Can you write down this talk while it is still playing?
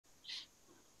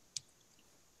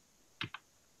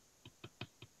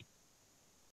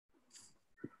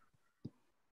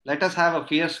Let us have a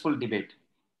fierceful debate.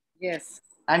 Yes.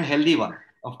 And healthy one,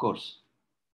 of course.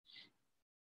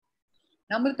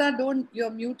 Namrata, you're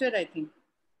muted, I think.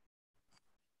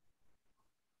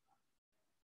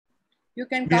 You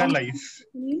can We are count. live.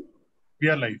 We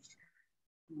are live.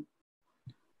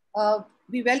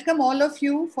 We welcome all of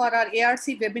you for our ARC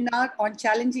webinar on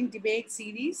Challenging Debate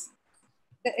series.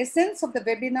 The essence of the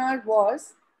webinar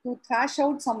was to thrash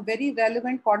out some very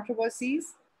relevant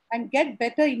controversies and get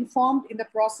better informed in the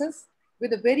process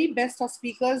with the very best of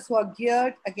speakers who are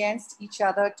geared against each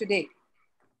other today.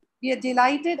 We are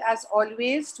delighted, as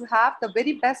always, to have the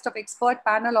very best of expert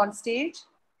panel on stage.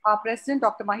 Our President,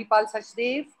 Dr. Mahipal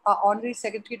Sachdev, our Honorary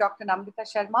Secretary, Dr. Namrita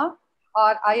Sharma,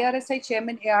 our IRSI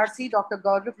Chairman ARC, Dr.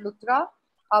 Gaurav Luthra,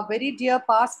 our very dear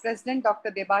past President,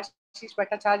 Dr. Debashish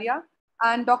Bhattacharya,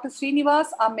 and Dr. Srinivas,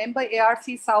 our member ARC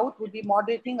South, would be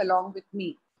moderating along with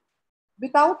me.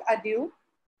 Without ado,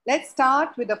 let's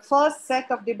start with the first set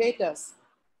of debaters.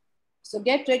 So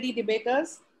get ready,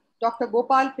 debaters. Dr.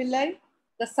 Gopal Pillai,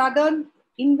 the southern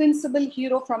invincible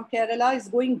hero from Kerala, is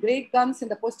going great guns in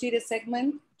the posterior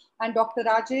segment, and Dr.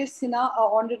 Rajesh Sinha,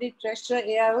 our honorary treasurer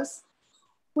Aios,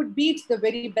 could beat the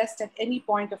very best at any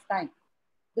point of time.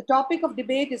 The topic of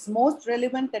debate is most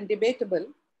relevant and debatable.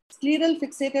 Scleral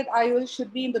fixated IOL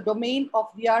should be in the domain of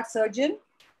VR surgeon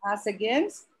as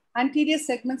against anterior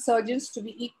segment surgeons to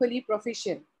be equally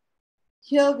proficient.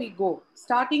 Here we go,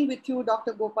 starting with you,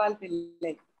 Dr. Gopal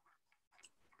Pillai.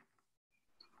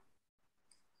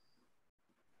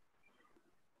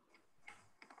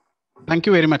 Thank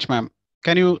you very much, ma'am.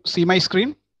 Can you see my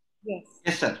screen? Yes.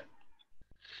 Yes, sir.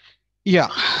 Yeah.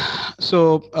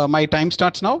 So my time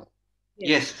starts now?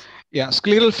 Yes. Yeah,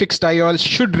 scleral fixed IOLs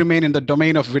should remain in the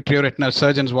domain of vitreoretinal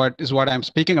surgeons, what I'm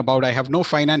speaking about. I have no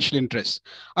financial interest.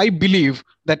 I believe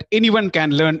that anyone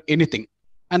can learn anything.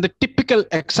 And the typical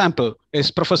example is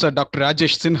Professor Dr.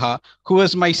 Rajesh Sinha, who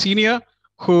was my senior,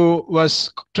 who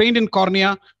was trained in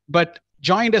cornea, but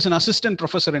joined as an assistant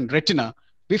professor in retina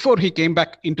before he came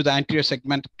back into the anterior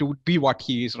segment to be what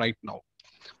he is right now.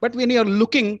 But when you're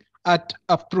looking at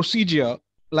a procedure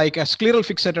like a scleral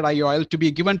fixated IOL to be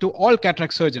given to all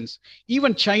cataract surgeons,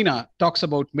 even China talks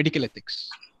about medical ethics.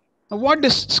 Now, what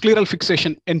does scleral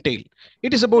fixation entail?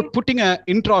 It is about putting an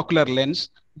intraocular lens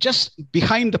just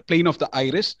behind the plane of the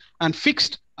iris and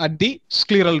fixed at the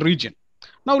scleral region.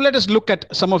 Now let us look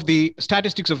at some of the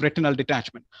statistics of retinal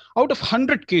detachment. Out of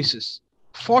 100 cases,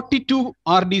 42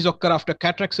 RDs occur after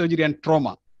cataract surgery and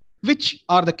trauma, which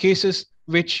are the cases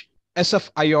which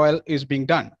SF IOL is being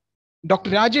done.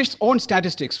 Dr. Rajesh's own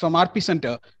statistics from RP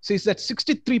Center says that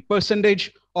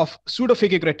 63% of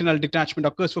pseudophakic retinal detachment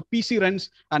occurs for PC RENs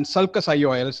and sulcus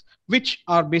IOLs, which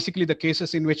are basically the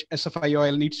cases in which SF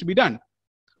IOL needs to be done.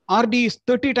 RD is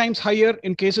 30 times higher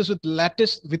in cases with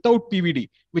lattice without PVD,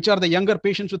 which are the younger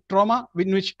patients with trauma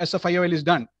in which SF IOL is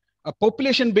done. A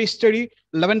population-based study,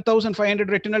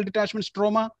 11,500 retinal detachments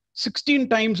trauma, 16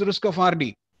 times risk of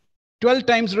RD, 12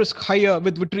 times risk higher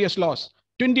with vitreous loss.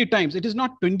 20 times. It is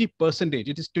not 20%,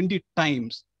 it is 20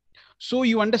 times. So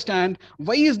you understand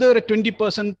why is there a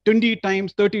 20%, 20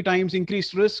 times, 30 times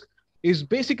increased risk is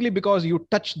basically because you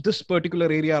touch this particular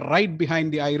area right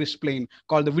behind the iris plane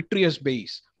called the vitreous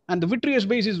base. And the vitreous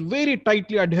base is very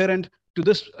tightly adherent to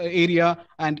this area.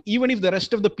 And even if the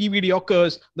rest of the PVD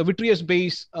occurs, the vitreous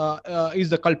base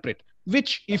is the culprit,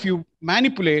 which if you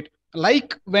manipulate,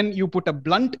 like when you put a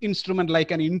blunt instrument like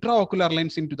an intraocular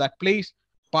lens into that place,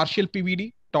 partial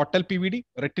PVD, total PVD,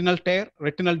 retinal tear,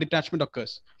 retinal detachment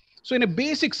occurs. So in a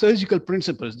basic surgical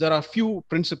principles, there are few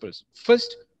principles.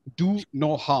 First, do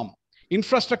no harm.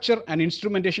 Infrastructure and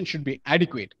instrumentation should be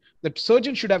adequate. The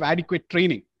surgeon should have adequate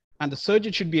training, and the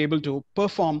surgeon should be able to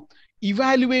perform,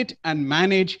 evaluate, and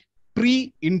manage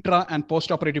pre, intra, and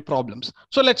post-operative problems.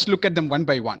 So let's look at them one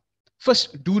by one.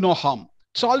 First, do no harm.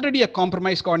 It's already a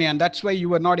compromised cornea, and that's why you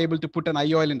were not able to put an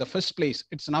IOL in the first place.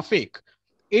 It's an aphakic.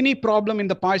 Any problem in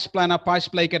the pars plana, pars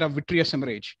plica, vitreous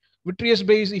hemorrhage. Vitreous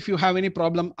base, if you have any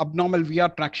problem, abnormal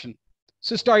VR traction,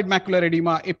 cystoid macular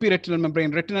edema, epiretinal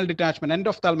membrane, retinal detachment,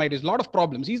 endophthalmitis, a lot of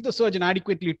problems. Is the surgeon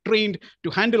adequately trained to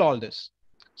handle all this?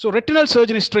 So retinal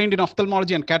surgeon is trained in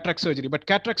ophthalmology and cataract surgery, but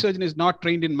cataract surgeon is not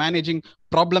trained in managing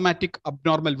problematic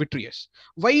abnormal vitreous.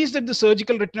 Why is that the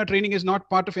surgical retina training is not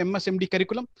part of MSMD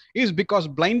curriculum? Is because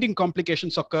blinding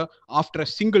complications occur after a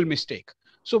single mistake.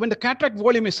 So when the cataract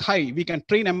volume is high, we can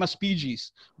train MSPGs,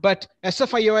 but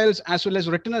SFIOLs as well as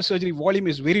retinal surgery volume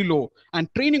is very low and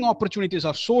training opportunities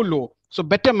are so low. So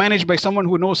better managed by someone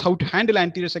who knows how to handle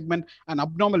anterior segment and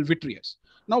abnormal vitreous.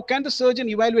 Now, can the surgeon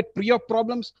evaluate pre-op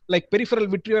problems like peripheral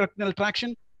vitreoretinal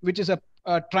traction, which is a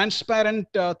transparent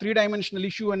three-dimensional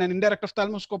issue and an indirect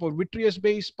ophthalmoscope or vitreous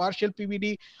base, partial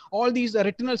PVD, all these, the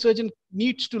retinal surgeon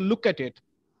needs to look at it.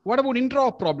 What about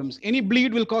intraop problems? Any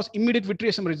bleed will cause immediate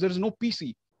vitreous hemorrhage. There is no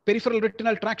PC. Peripheral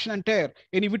retinal traction and tear,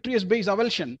 any vitreous base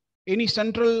avulsion, any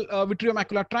central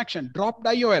vitreomacular traction, dropped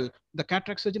IOL. The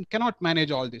cataract surgeon cannot manage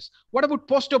all this. What about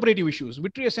postoperative issues?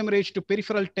 Vitreous hemorrhage to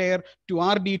peripheral tear, to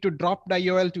RD, to dropped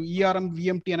IOL, to ERM,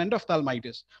 VMT, and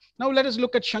endophthalmitis. Now let us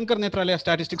look at Shankar Netralaya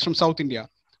statistics from South India.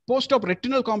 Post-op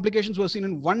retinal complications were seen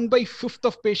in 1/5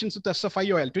 of patients with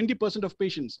SFIOL, 20% of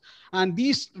patients. And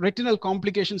these retinal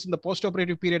complications in the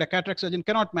post-operative period, a cataract surgeon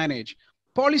cannot manage.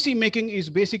 Policy making is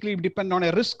basically dependent on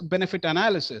a risk-benefit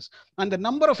analysis. And the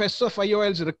number of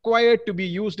SFIOLs required to be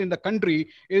used in the country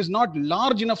is not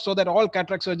large enough so that all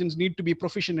cataract surgeons need to be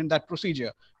proficient in that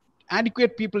procedure.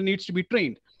 Adequate people needs to be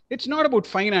trained. It's not about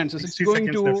finances. It's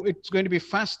going to be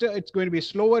faster. It's going to be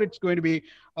slower. It's going to be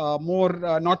more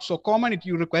not so common.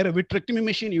 You require a vitrectomy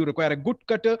machine. You require a good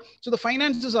cutter. So the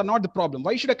finances are not the problem.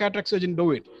 Why should a cataract surgeon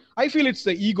do it? I feel it's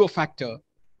the ego factor.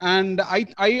 And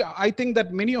I think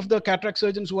that many of the cataract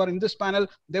surgeons who are in this panel,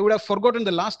 they would have forgotten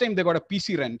the last time they got a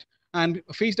PC rent and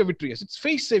faced a vitreous. It's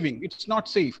face saving. It's not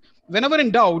safe. Whenever in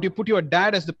doubt, you put your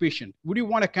dad as the patient. Would you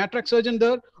want a cataract surgeon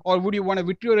there, or would you want a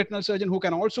vitreoretinal surgeon who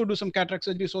can also do some cataract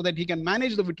surgery so that he can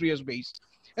manage the vitreous base?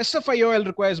 SFIOL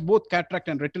requires both cataract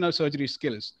and retinal surgery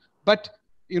skills, but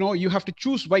you have to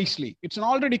choose wisely. It's an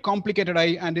already complicated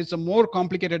eye, and it's a more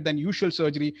complicated than usual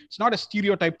surgery. It's not a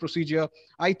stereotype procedure.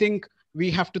 I think we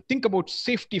have to think about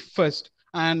safety first,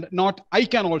 and not I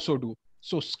can also do.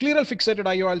 So scleral fixated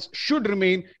IOLs should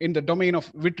remain in the domain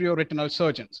of vitreoretinal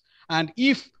surgeons. And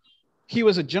if he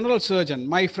was a general surgeon,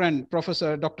 my friend,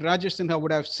 Professor Dr. Rajesh Sinha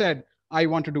would have said, I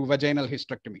want to do vaginal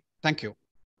hysterectomy. Thank you.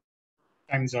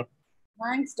 Time's up.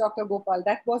 Thanks, Dr. Gopal.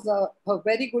 That was a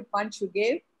very good punch you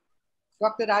gave.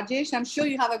 Dr. Rajesh, I'm sure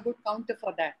you have a good counter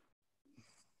for that.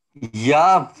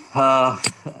 Yeah,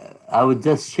 I would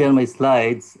just share my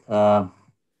slides.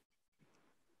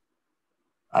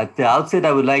 At the outset,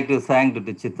 I would like to thank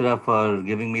Dr. Chitra for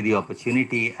giving me the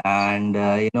opportunity. And,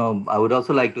 I would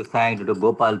also like to thank Dr.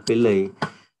 Gopal Pillai,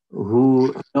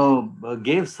 who,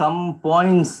 gave some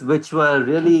points which were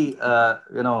really,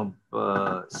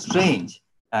 strange,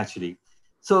 actually.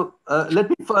 So let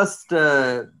me first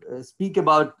speak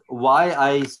about why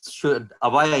I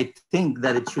think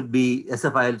that it should be,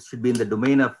 SFIL should be in the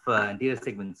domain of anterior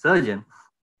segment surgeon,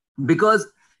 because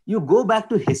you go back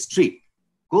to history,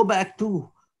 go back to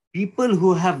people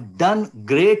who have done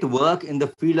great work in the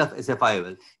field of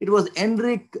SFIOL. It was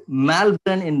Enric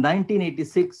Malbran in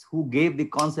 1986 who gave the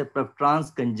concept of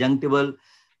transconjunctival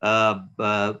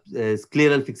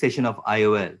scleral fixation of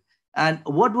IOL. And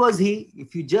what was he?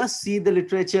 If you just see the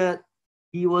literature,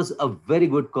 he was a very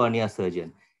good cornea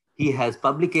surgeon. He has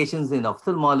publications in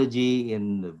ophthalmology,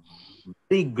 in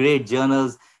very great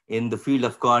journals in the field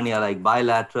of cornea, like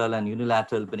bilateral and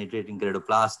unilateral penetrating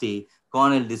keratoplasty,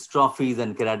 corneal dystrophies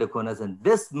and keratoconus. And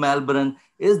this Malbran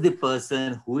is the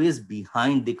person who is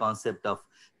behind the concept of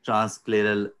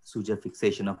transscleral suture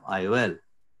fixation of IOL.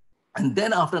 And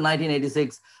then after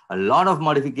 1986, a lot of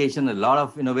modification, a lot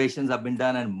of innovations have been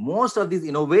done. And most of these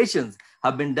innovations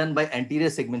have been done by anterior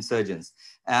segment surgeons.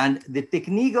 And the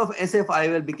technique of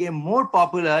SFIOL became more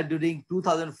popular during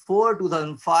 2004,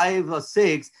 2005 or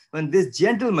 6, when this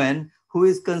gentleman, who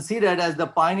is considered as the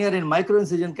pioneer in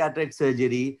microincision cataract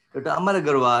surgery, Dr. Amar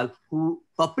Agarwal, who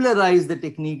popularized the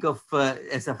technique of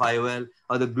SFIOL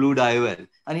or the glued IOL.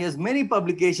 And he has many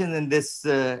publications in this,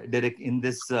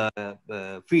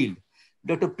 field.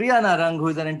 Dr. Priya Narang, who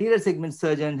is an anterior segment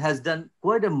surgeon, has done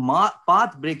quite a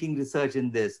path-breaking research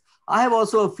in this. I have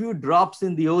also a few drops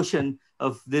in the ocean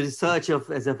of the research of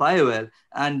SFIOL.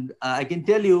 And I can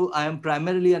tell you, I am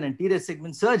primarily an anterior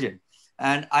segment surgeon.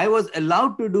 And I was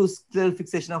allowed to do scleral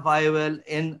fixation of IOL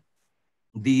in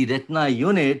the retina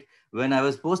unit when I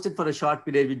was posted for a short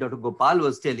period, which Dr. Gopal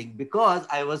was telling, because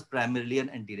I was primarily an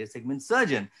anterior segment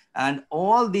surgeon. And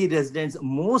all the residents,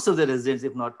 most of the residents,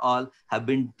 if not all, have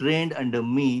been trained under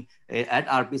me at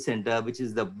RP Center, which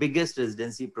is the biggest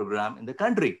residency program in the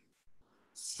country.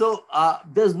 So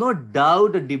there's no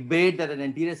doubt or debate that an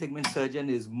anterior segment surgeon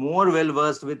is more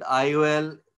well-versed with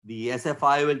IOL, the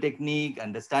SFIOL technique,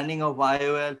 understanding of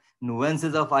IOL,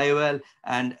 nuances of IOL.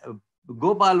 And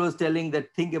Gopal was telling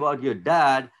that think about your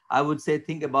dad. I would say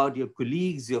think about your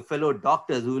colleagues, your fellow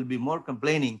doctors who will be more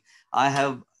complaining. I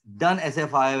have done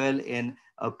SFIOL in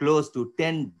close to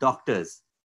 10 doctors.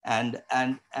 And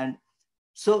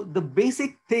So the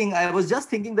basic thing, I was just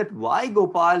thinking that why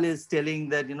Gopal is telling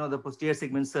that, the posterior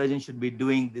segment surgeon should be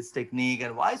doing this technique,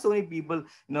 and why so many people,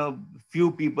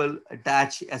 few people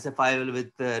attach SFIL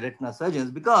with retina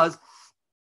surgeons, because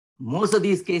most of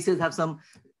these cases have some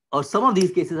of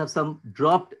these cases have some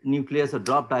dropped nucleus or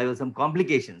dropped IOL, some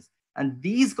complications. And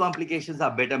these complications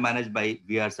are better managed by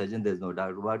VR surgeon, there's no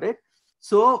doubt about it.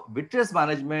 So vitreous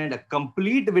management, a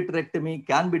complete vitrectomy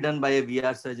can be done by a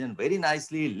VR surgeon very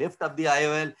nicely, lift up the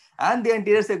IOL, and the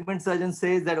anterior segment surgeon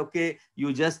says that, okay,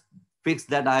 you just fix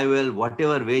that IOL,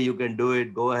 whatever way you can do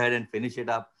it, go ahead and finish it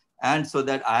up, and so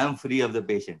that I am free of the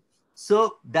patient.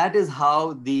 So that is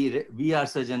how the VR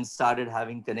surgeon started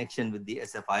having connection with the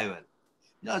SFIOL.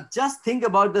 Now, just think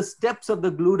about the steps of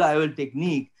the glued IOL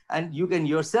technique, and you can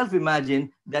yourself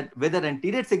imagine that whether an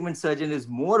anterior segment surgeon is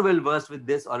more well versed with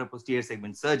this or a posterior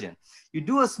segment surgeon. You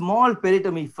do a small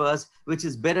peritomy first, which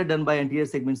is better done by anterior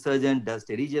segment surgeon, does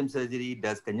pterygium surgery,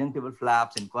 does conjunctival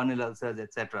flaps and corneal ulcers,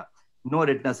 etc. No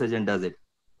retina surgeon does it.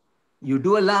 You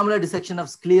do a lamellar dissection of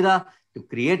sclera to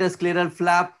create a scleral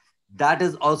flap. That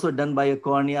is also done by a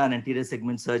cornea and anterior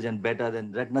segment surgeon better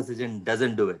than retina surgeon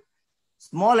doesn't do it.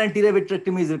 Small anterior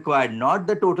vitrectomy is required, not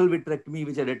the total vitrectomy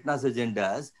which a retina surgeon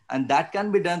does. And that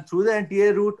can be done through the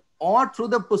anterior route or through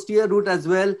the posterior route as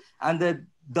well. And the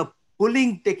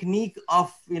pulling technique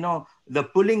of, the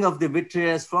pulling of the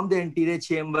vitreous from the anterior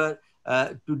chamber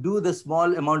to do the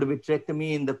small amount of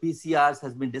vitrectomy in the PCRs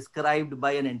has been described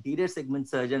by an anterior segment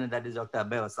surgeon, and that is Dr.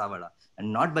 Abhay Vasavada,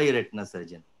 and not by a retina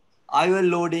surgeon. IOL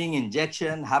loading,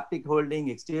 injection, haptic holding,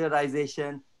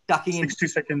 exteriorization, tucking 60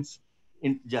 seconds.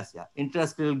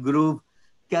 Intrascleral groove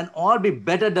can all be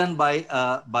better done by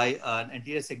an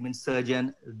anterior segment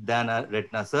surgeon than a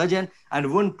retina surgeon.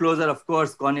 And wound closure, of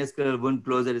course, corneoscleral wound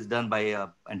closure is done by an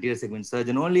anterior segment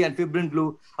surgeon only. And fibrin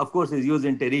glue, of course, is used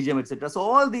in pterygium, etc. So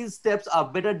all these steps are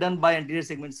better done by anterior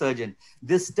segment surgeon.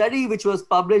 This study, which was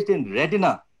published in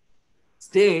Retina,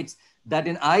 states that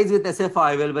in eyes with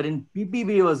SFIOL, wherein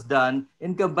PPB was done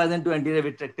in comparison to anterior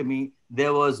vitrectomy,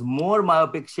 there was more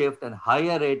myopic shift and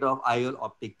higher rate of IOL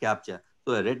optic capture.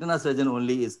 So a retina surgeon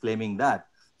only is claiming that.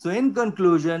 So in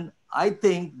conclusion, I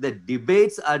think the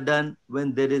debates are done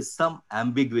when there is some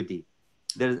ambiguity.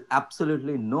 There is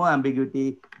absolutely no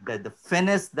ambiguity that the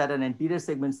finesse that an anterior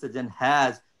segment surgeon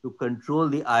has to control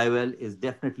the IOL is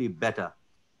definitely better.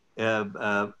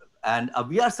 And a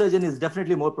VR surgeon is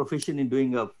definitely more proficient in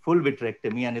doing a full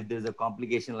vitrectomy. And if there's a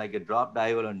complication like a dropped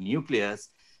IOL or nucleus,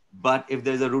 but if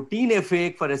there's a routine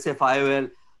FA for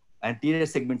SFIOL, anterior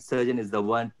segment surgeon is the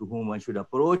one to whom one should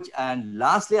approach. And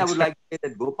lastly, I would like to say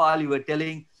that Gopal, you were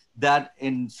telling that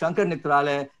in Shankar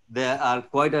Nitralaya, there are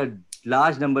quite a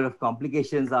large number of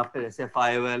complications after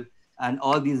SFIOL, and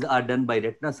all these are done by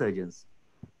retina surgeons.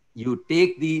 You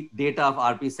take the data of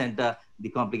RP Center, the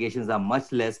complications are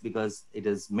much less because it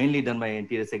is mainly done by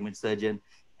anterior segment surgeon.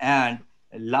 And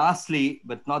lastly,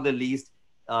 but not the least,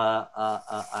 I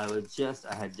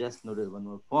had just noticed one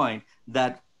more point,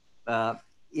 that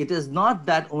it is not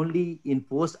that only in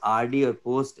post-RD or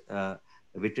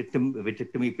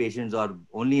post-vitrectomy patients or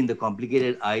only in the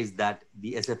complicated eyes that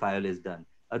the SFIOL is done.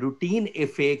 A routine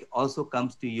FA also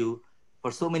comes to you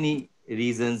for so many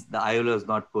reasons. The IOL is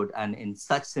not put, and in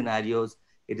such scenarios,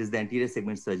 it is the anterior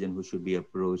segment surgeon who should be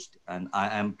approached. And I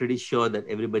am pretty sure that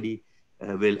everybody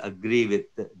will agree with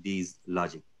these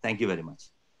logic. Thank you very much.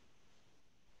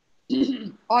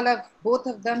 Both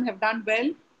of them have done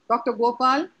well. Dr.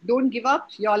 Gopal, don't give up.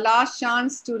 Your last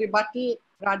chance to rebuttal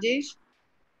Rajesh.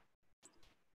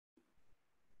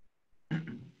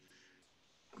 Am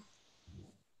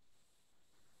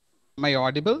I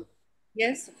audible?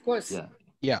 Yes, of course.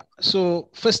 Yeah. So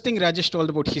first thing Rajesh told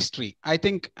about history. I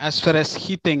think as far as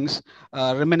he thinks,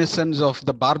 reminiscence of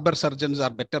the barber surgeons are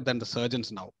better than the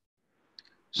surgeons now.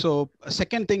 So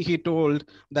second thing he told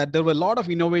that there were a lot of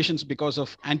innovations because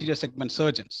of anterior segment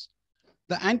surgeons.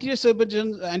 The anterior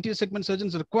segment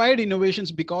surgeons required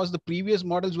innovations because the previous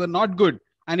models were not good,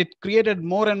 and it created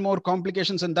more and more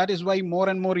complications. And that is why more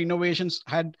and more innovations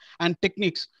and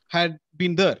techniques had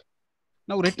been there.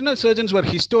 Now, retinal surgeons were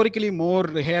historically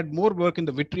had more work in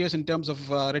the vitreous in terms of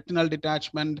retinal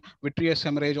detachment, vitreous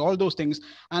hemorrhage, all those things.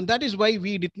 And that is why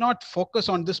we did not focus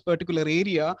on this particular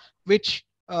area, which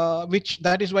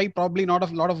that is why probably not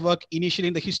a lot of work initially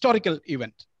in the historical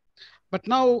event. But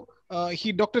now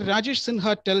Dr. Rajesh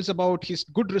Sinha tells about his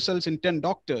good results in 10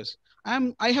 doctors.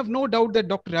 I have no doubt that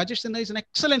Dr. Rajesh Sinha is an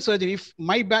excellent surgeon. If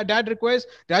my dad requires,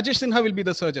 Rajesh Sinha will be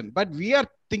the surgeon. But we are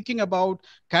thinking about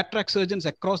cataract surgeons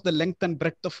across the length and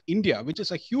breadth of India, which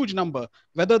is a huge number,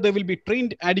 whether they will be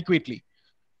trained adequately.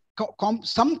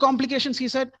 some complications, he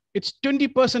said, it's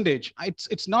 20%.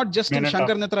 It's not just in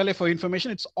Shankar Netralaya for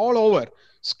information. It's all over.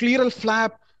 Scleral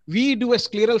flap. We do a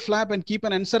scleral flap and keep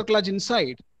an encerclage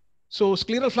inside. So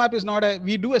scleral flap is not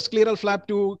we do a scleral flap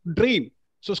to drain.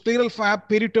 So scleral flap,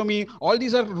 peritomy, all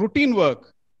these are routine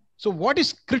work. So what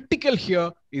is critical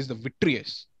here is the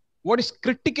vitreous. What is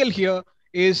critical here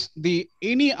is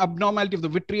any abnormality of the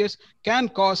vitreous can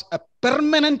cause a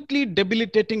permanently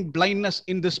debilitating blindness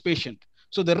in this patient.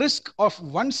 So the risk of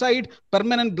one side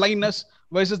permanent blindness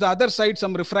versus the other side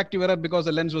some refractive error because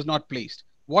the lens was not placed.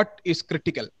 What is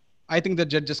critical? I think the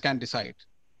judges can decide.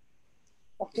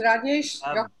 Dr. Rajesh,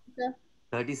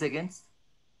 30 seconds.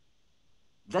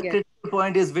 The critical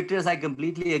point is vitreous. I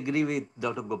completely agree with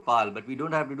Dr. Gopal, but we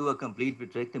don't have to do a complete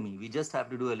vitrectomy. We just have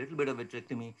to do a little bit of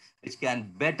vitrectomy, which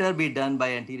can better be done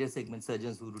by anterior segment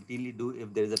surgeons who routinely do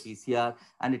if there is a PCR,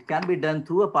 and it can be done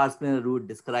through a pars plana route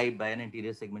described by an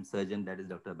anterior segment surgeon, that is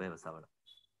Dr. Abhay Vasavada.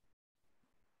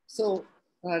 So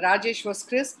Rajesh was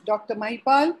crisp. Dr.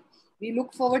 Mahipal, we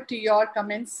look forward to your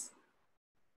comments.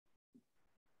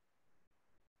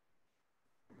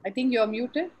 I think you're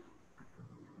muted.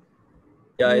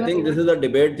 Yeah, I think this is a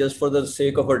debate just for the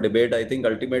sake of a debate. I think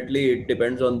ultimately it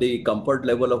depends on the comfort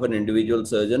level of an individual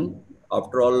surgeon.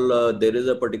 After all, there is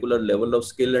a particular level of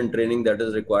skill and training that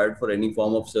is required for any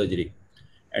form of surgery.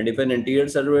 And if an anterior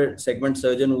segment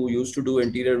surgeon who used to do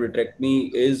anterior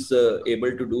vitrectomy is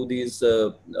able to do these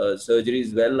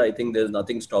surgeries well, I think there's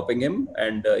nothing stopping him.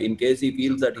 And in case he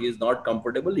feels that he is not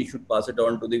comfortable, he should pass it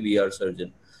on to the VR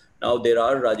surgeon. Now there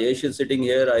are, Rajesh is sitting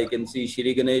here. I can see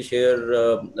Shri Ganesh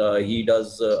here. He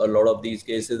does a lot of these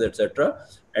cases, etc.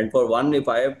 And for one, if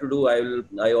I have to do,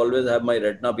 I always have my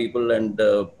retina people, and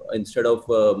instead of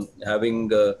having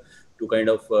to kind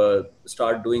of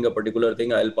start doing a particular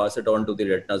thing, I'll pass it on to the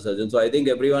retina surgeon. So I think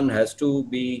everyone has to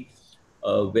be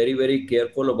very, very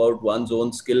careful about one's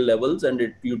own skill levels. And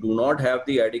if you do not have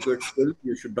the adequate skill,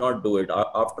 you should not do it.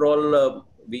 After all,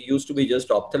 we used to be just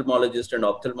ophthalmologists, and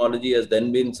ophthalmology has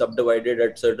then been subdivided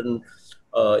at certain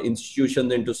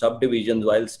institutions into subdivisions,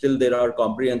 while still there are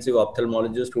comprehensive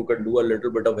ophthalmologists who can do a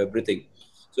little bit of everything.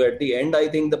 So at the end, I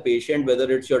think the patient,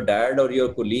 whether it's your dad or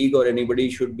your colleague or anybody,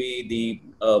 should be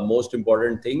the most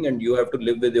important thing. And you have to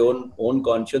live with your own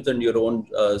conscience and your own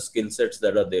skill sets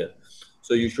that are there.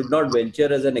 So you should not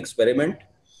venture as an experiment.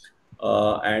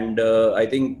 I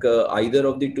think either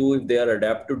of the two, if they are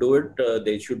adapt to do it,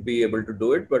 they should be able to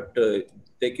do it. But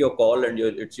take your call, and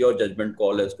it's your judgment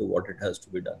call as to what it has to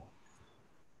be done,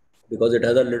 because it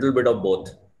has a little bit of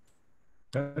both.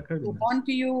 So on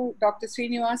to you, Dr.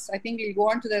 Srinivas. I think we'll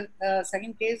go on to the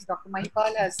second case. Dr.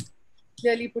 Mahipal has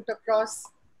clearly put across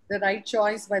the right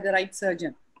choice by the right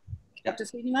surgeon. Dr.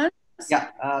 Srinivas?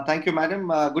 Yeah, thank you,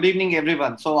 madam. Good evening,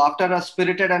 everyone. So after a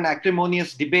spirited and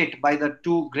acrimonious debate by the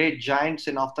two great giants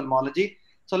in ophthalmology,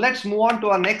 so let's move on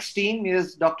to our next team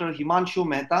is Dr. Himanshu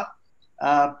Mehta,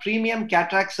 premium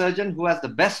cataract surgeon who has the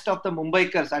best of the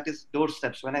Mumbaikars at his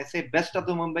doorsteps. When I say best of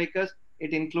the Mumbaikars,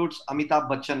 it includes Amitabh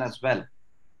Bachchan as well.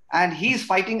 And he's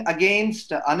fighting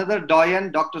against another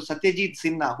doyen, Dr. Satyajit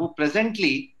Sinha, who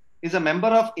presently is a member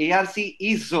of ARC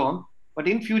East Zone, but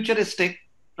in futuristic,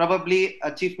 probably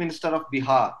a chief minister of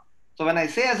Bihar. So when I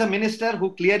say as a minister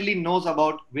who clearly knows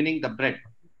about winning the bread.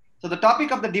 So the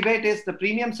topic of the debate is the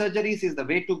premium surgeries is the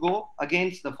way to go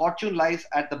against the fortune lies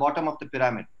at the bottom of the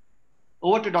pyramid.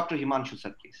 Over to Dr. Himanshu,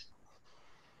 sir, please.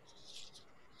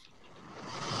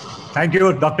 Thank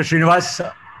you, Dr.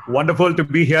 Srinivas. Wonderful to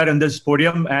be here in this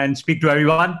podium and speak to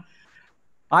everyone.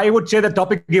 I would say the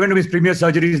topic given to his premium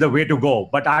surgery is the way to go.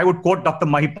 But I would quote Dr.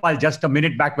 Mahipal just a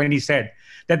minute back when he said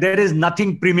that there is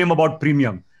nothing premium about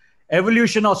premium.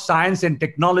 Evolution of science and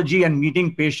technology and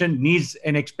meeting patient needs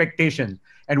and expectation,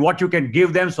 and what you can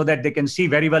give them so that they can see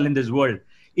very well in this world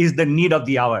is the need of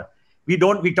the hour. We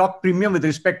talk premium with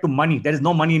respect to money. There is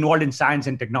no money involved in science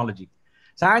and technology.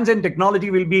 Science and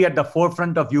technology will be at the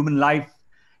forefront of human life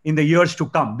in the years to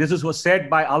come. This was said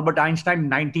by Albert Einstein in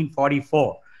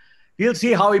 1944. We'll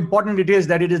see how important it is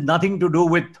that it is nothing to do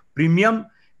with premium.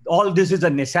 All this is a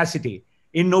necessity.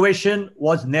 Innovation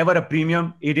was never a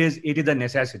premium. It is a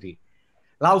necessity.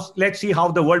 Now, let's see how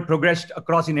the world progressed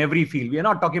across in every field. We are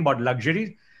not talking about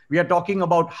luxuries. We are talking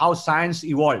about how science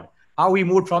evolved, how we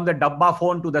moved from the dabba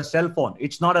phone to the cell phone.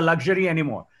 It's not a luxury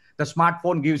anymore. The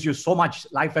smartphone gives you so much.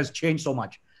 Life has changed so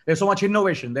much. There's so much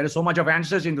innovation. There is so much of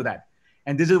answers into that.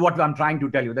 And this is what I'm trying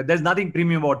to tell you, that there's nothing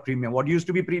premium about premium. What used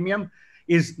to be premium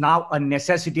is now a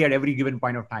necessity at every given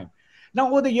point of time. Now,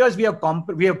 over the years, we have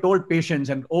told patients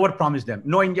and overpromised them,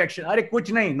 no injection, arey kuch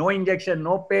nahi, no injection,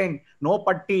 no pain, no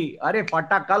patti, arey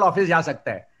pata, kal office ja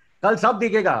sakta hai. Kal sab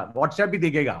dikhega, WhatsApp bhi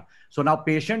dikhega. So now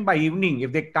patient by evening,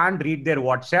 if they can't read their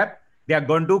WhatsApp, they are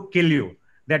going to kill you.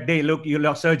 That day, look,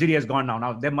 your surgery has gone now.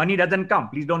 Now, the money doesn't come.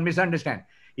 Please don't misunderstand.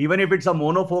 Even if it's a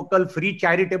monofocal, free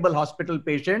charitable hospital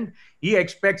patient, he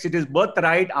expects it is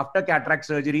birthright after cataract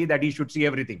surgery that he should see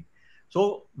everything.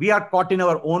 So we are caught in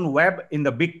our own web in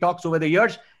the big talks over the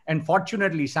years. And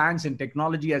fortunately, science and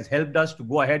technology has helped us to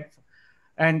go ahead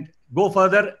and go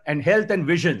further. And health and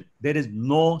vision, there is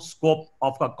no scope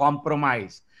of a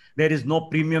compromise. There is no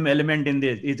premium element in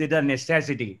this. Is it a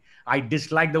necessity? I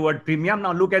dislike the word premium.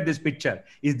 Now look at this picture.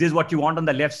 Is this what you want on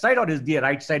the left side, or is the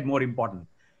right side more important?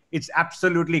 It's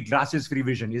absolutely glasses-free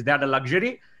vision. Is that a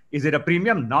luxury? Is it a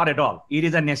premium? Not at all. It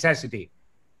is a necessity.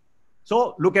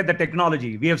 So look at the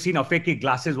technology. We have seen Afeki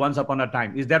glasses once upon a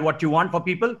time. Is that what you want for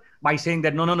people? By saying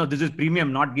that, no, this is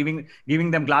premium, not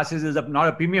giving them glasses is not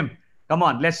a premium. Come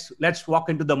on, let's walk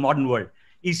into the modern world.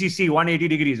 ECC 180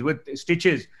 degrees with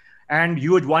stitches and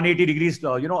huge 180 degrees,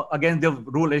 against the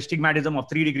rule astigmatism of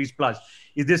 3 degrees plus.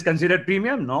 Is this considered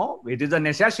premium? No, it is a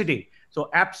necessity. So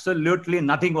absolutely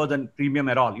nothing was a premium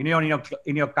at all. In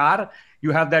your car,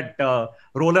 you have that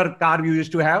roller car you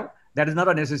used to have. That is not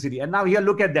a necessity. And now here,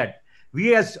 look at that.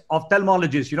 We as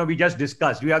ophthalmologists, we just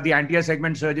discussed, you have the anterior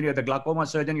segment surgeon, you have the glaucoma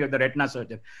surgeon, you have the retina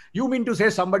surgeon. You mean to say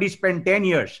somebody spent 10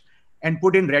 years and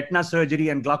put in retina surgery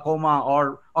and glaucoma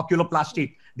or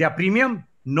oculoplastic? They are premium?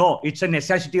 No, it's a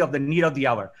necessity of the need of the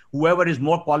hour. Whoever is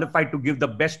more qualified to give the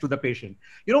best to the patient.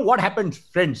 You know what happens,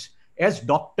 friends? As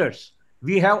doctors,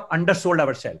 we have undersold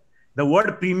ourselves. The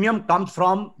word premium comes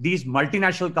from these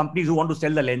multinational companies who want to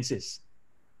sell the lenses.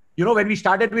 When we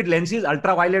started with lenses,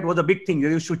 ultraviolet was a big thing. They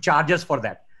used to charge us for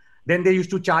that. Then they used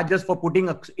to charge us for putting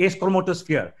a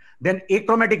achromatopsphere, then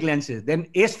achromatic lenses, then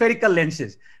aspherical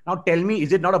lenses. Now tell me,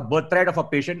 is it not a birthright of a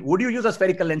patient? Would you use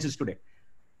aspherical lenses today?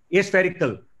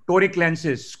 Aspherical, toric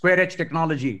lenses, square edge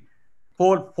technology,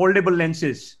 foldable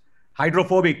lenses,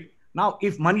 hydrophobic. Now,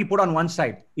 if money put on one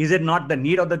side, is it not the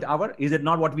need of the hour? Is it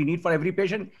not what we need for every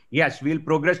patient? Yes, we'll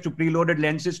progress to preloaded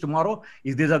lenses tomorrow.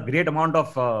 Is this a great amount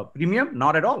of premium?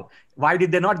 Not at all. Why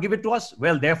did they not give it to us?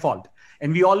 Well, their fault.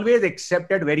 And we always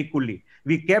accepted very coolly.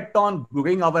 We kept on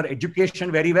doing our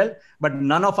education very well, but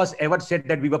none of us ever said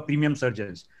that we were premium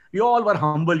surgeons. We all were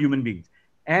humble human beings.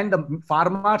 And the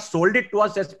pharma sold it to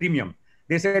us as premium.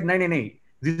 They said, no,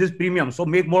 this is premium, so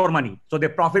make more money. So their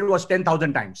profit was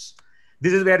 10,000 times.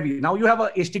 This is where now you have an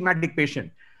astigmatic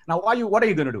patient. Now, what are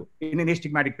you going to do in an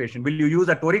astigmatic patient? Will you use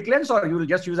a toric lens or you will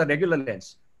just use a regular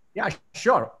lens? Yeah,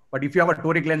 sure. But if you have a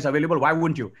toric lens available, why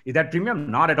wouldn't you? Is that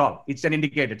premium? Not at all. It's an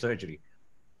indicated surgery.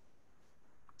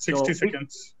 60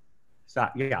 seconds.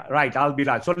 Yeah, right. I'll be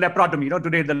right. So laparotomy,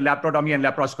 today the laparotomy and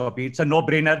laparoscopy, it's a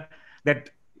no-brainer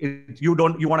that you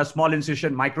want a small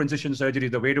incision, micro incision surgery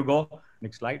is the way to go.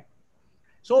 Next slide.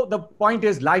 So the point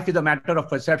is, life is a matter of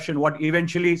perception. What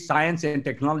eventually science and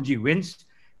technology wins.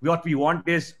 What we want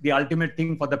is the ultimate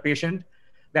thing for the patient,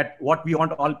 that what we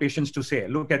want all patients to say.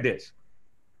 Look at this.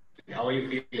 How are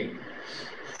you feeling?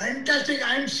 Fantastic.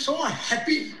 I'm so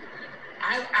happy.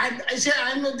 I say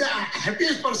I'm the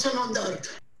happiest person on the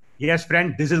earth. Yes,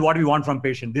 friend, this is what we want from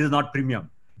patient. This is not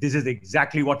premium. This is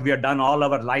exactly what we have done all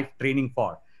our life training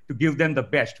for, to give them the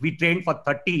best. We trained for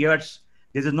 30 years.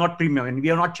 This is not premium, and we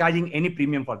are not charging any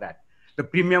premium for that. The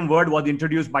premium word was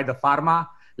introduced by the pharma.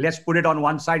 Let's put it on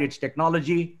one side. It's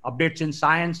technology, updates in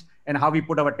science, and how we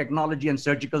put our technology and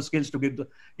surgical skills to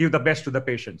give the best to the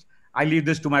patients. I leave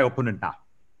this to my opponent now.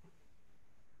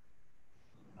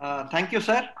 Thank you,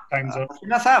 sir. Time's up.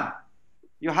 Sina Saab,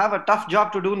 you have a tough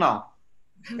job to do now.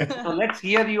 So let's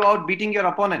hear you out beating your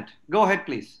opponent. Go ahead,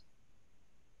 please.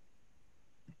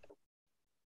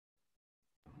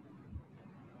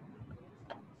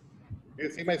 Do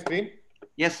you see my screen?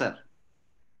 Yes, sir.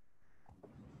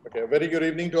 Okay, very good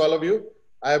evening to all of you.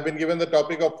 I have been given the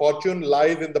topic of fortune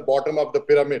lies in the bottom of the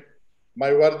pyramid.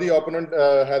 My worthy opponent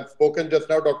has spoken just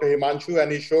now, Dr. Himanshu,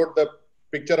 and he showed the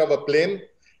picture of a plane.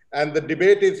 And the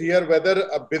debate is here whether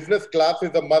a business class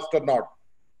is a must or not.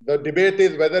 The debate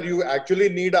is whether you actually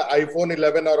need an iPhone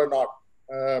 11 or not,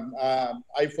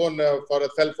 iPhone for a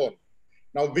cell phone.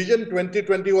 Now, Vision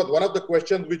 2020 was one of the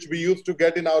questions which we used to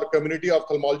get in our community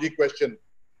ophthalmology question.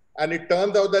 And it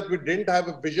turns out that we didn't have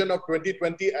a vision of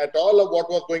 2020 at all of what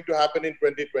was going to happen in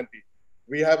 2020.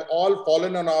 We have all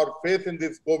fallen on our face in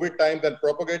these COVID times, and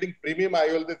propagating premium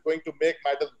IOLs is going to make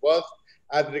matters worse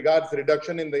as regards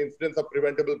reduction in the incidence of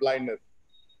preventable blindness.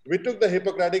 We took the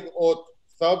Hippocratic oath,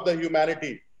 serve the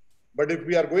humanity. But if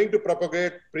we are going to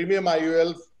propagate premium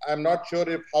IOLs, I'm not sure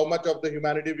if how much of the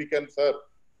humanity we can serve.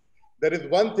 There is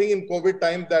one thing in COVID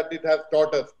times that it has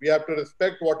taught us. We have to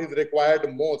respect what is required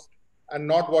most and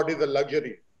not what is a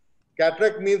luxury.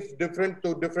 Cataract means different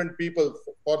to different people.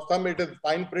 For some, it is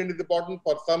fine print is important.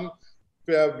 For some,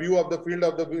 view of the field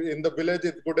of in the village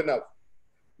is good enough.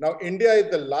 Now, India is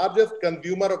the largest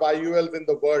consumer of IOLs in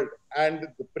the world, and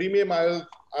the premium IOLs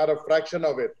are a fraction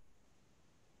of it.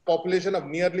 Population of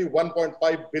nearly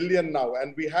 1.5 billion now,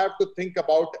 and we have to think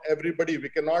about everybody. We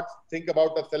cannot think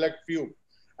about a select few.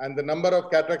 And the number of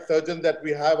cataract surgeons that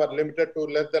we have are limited to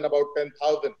less than about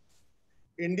 10,000.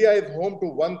 India is home to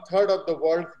 1/3 of the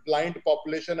world's blind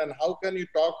population, and how can you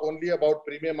talk only about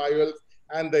premium IOLs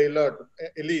and the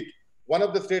elite? One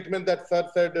of the statements that Sir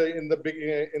said in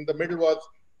the middle was,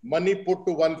 money put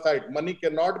to one side. Money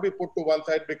cannot be put to one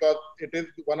side because it is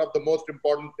one of the most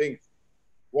important things.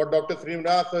 What Dr.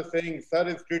 Srinivas is saying, Sir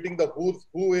is treating the who's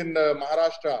who in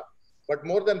Maharashtra, but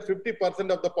more than 50%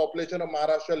 of the population of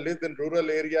Maharashtra lives in rural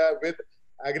area with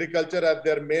agriculture as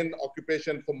their main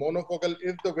occupation. So monofocal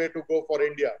is the way to go for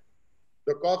India.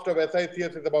 The cost of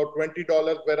SICS is about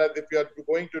 $20, whereas if you are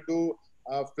going to do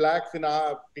flax in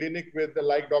our clinic with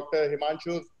like Dr.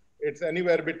 Himanshu's, it's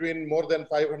anywhere between more than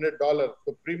 $500.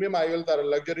 So premium IOLs are a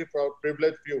luxury for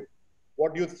privileged few.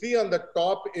 What you see on the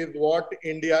top is what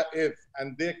India is,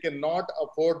 and they cannot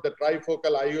afford the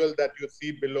trifocal IOL that you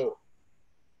see below.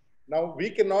 Now, we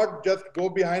cannot just go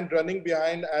behind, running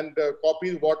behind and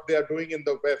copy what they are doing in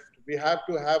the West. We have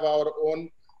to have our own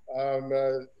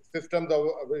systems of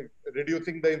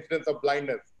reducing the incidence of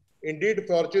blindness. Indeed,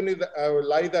 fortune is,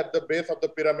 lies at the base of the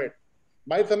pyramid.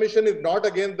 My submission is not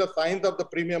against the science of the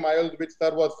premium IOLs, which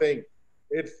Sir was saying.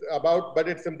 It's about, but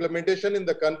its implementation in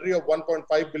the country of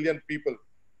 1.5 billion people.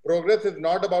 Progress is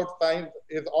not about science,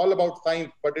 it's all about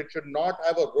science, but it should not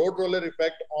have a road roller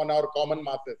effect on our common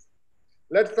masses.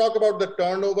 Let's talk about the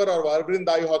turnover of Arvind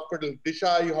Eye Hospital, Disha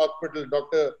Eye Hospital.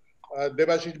 Dr.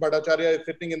 Devashish Bhattacharya is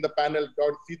sitting in the panel.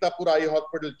 Dr. Sitapur Eye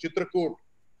Hospital, Chitrakoot.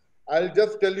 I'll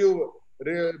just tell you,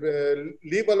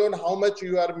 leave alone how much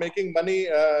you are making money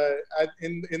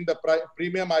in the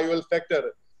premium IOL sector.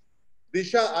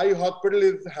 Disha Eye Hospital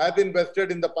has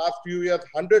invested in the past few years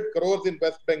 100 crores in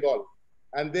West Bengal,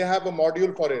 and they have a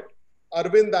module for it.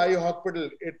 Arvind Eye Hospital,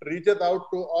 it reaches out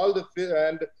to all the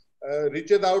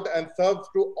reaches out and serves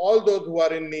to all those who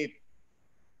are in need.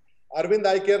 Arvind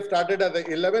Eye Care started as an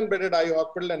 11-bedded eye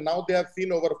hospital, and now they have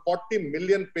seen over 40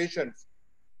 million patients.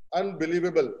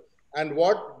 Unbelievable. And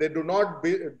what they do not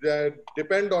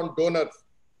depend on donors.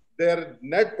 Their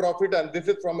net profit, and this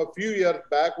is from a few years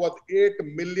back, was $8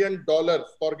 million.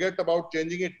 Forget about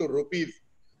changing it to rupees.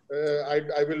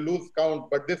 I will lose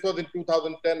count, but this was in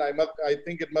 2010. I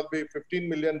think it must be $15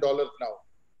 million now.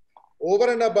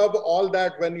 Over and above all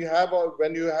that, when you have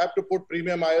to put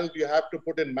premium IOLs, you have to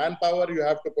put in manpower, you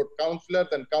have to put counselors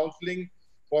and counseling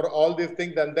for all these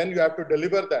things, and then you have to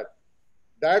deliver that.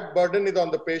 That burden is on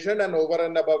the patient, and over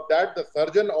and above that, the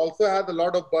surgeon also has a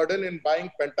lot of burden in buying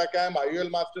Pentacam,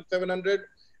 IOL Master 700,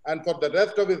 and for the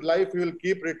rest of his life, he will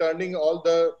keep returning all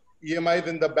the EMIs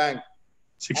in the bank.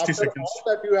 60 seconds.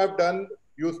 All that you have done,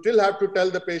 you still have to tell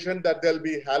the patient that there will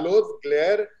be halos,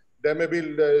 glare, there may be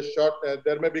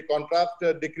there may be contrast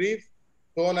decrease,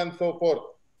 so on and so forth.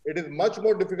 It is much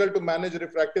more difficult to manage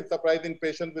refractive surprise in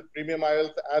patients with premium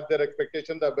IOLs as their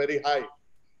expectations are very high.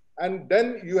 And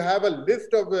then you have a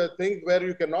list of things where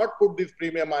you cannot put these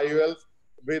premium IOLs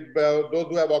with those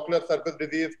who have ocular surface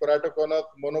disease, keratoconus,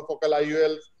 monofocal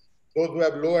IOLs, those who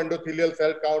have low endothelial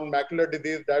cell count, macular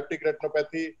disease, diabetic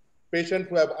retinopathy, patients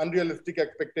who have unrealistic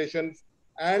expectations,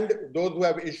 and those who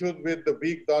have issues with the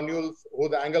weak zonules,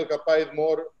 whose angle kappa is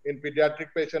more in pediatric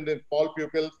patients, in small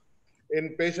pupils,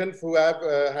 in patients who have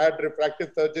had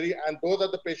refractive surgery, and those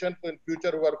are the patients in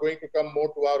future who are going to come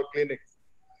more to our clinics.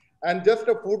 And just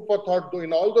a food for thought,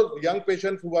 in all those young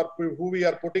patients who we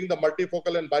are putting the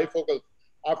multifocal and bifocals,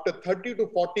 after 30 to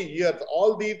 40 years,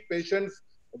 all these patients,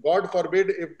 God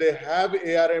forbid, if they have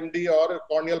ARMD or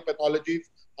corneal pathologies,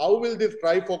 how will this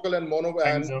trifocal and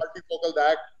multifocal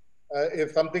act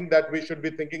is something that we should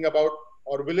be thinking about,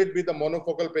 or will it be the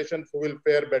monofocal patients who will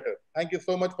fare better? Thank you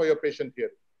so much for your patience here.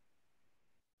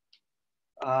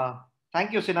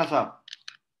 Thank you, Sinha sir.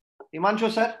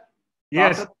 Himanshu sir.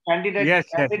 Yes. Candidate, yes.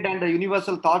 and the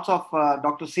universal thoughts of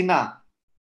Dr. Sinha.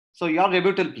 So your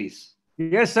rebuttal, please.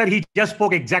 Yes, sir. He just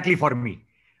spoke exactly for me.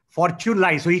 Fortune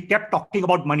lies. So he kept talking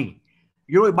about money.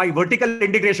 You know, by vertical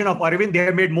integration of Arvind, they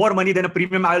have made more money than a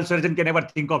premium IOL surgeon can ever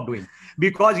think of doing,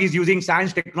 because he's using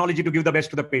science technology to give the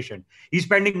best to the patient. He's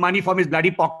spending money from his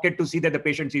bloody pocket to see that the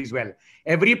patient sees well.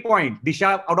 Every point,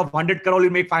 Disha out of 100 crore will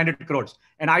make 500 crores.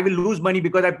 And I will lose money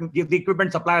because the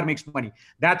equipment supplier makes money.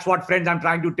 That's what, friends, I'm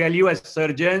trying to tell you as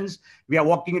surgeons. We are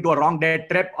walking into a wrong dead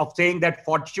trap of saying that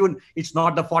fortune, it's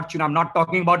not the fortune. I'm not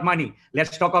talking about money.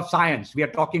 Let's talk of science. We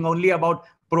are talking only about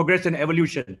progress and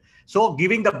evolution. So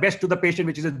giving the best to the patient,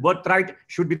 which is his birthright,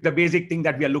 should be the basic thing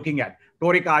that we are looking at.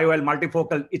 Toric IOL,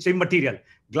 multifocal, it's immaterial.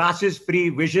 Glasses-free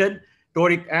vision,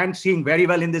 toric, and seeing very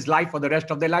well in this life for the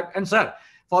rest of their life. And sir,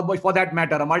 for that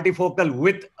matter, a multifocal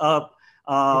with a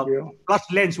plus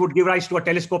lens would give rise to a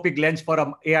telescopic lens for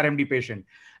an ARMD patient.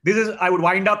 This is, I would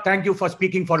wind up. Thank you for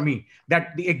speaking for me. That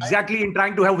exactly in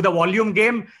trying to have the volume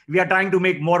game, we are trying to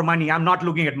make more money. I'm not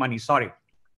looking at money. Sorry.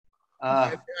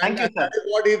 Thank you, sir. That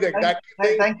is what he's exactly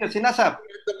saying. Thank you, Sinha sir.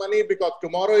 The money, because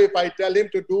tomorrow, if I tell him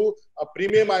to do a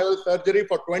premium IOL surgery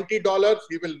for $20,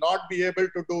 he will not be able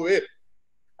to do it.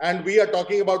 And we are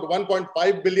talking about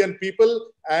 1.5 billion people,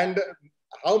 and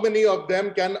how many of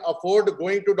them can afford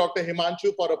going to Dr.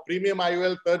 Himanshu for a premium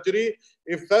IOL surgery?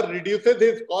 If sir reduces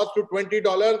his cost to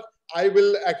 $20, I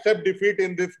will accept defeat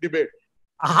in this debate.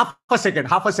 Half a second.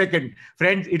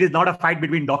 Friends, it is not a fight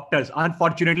between doctors.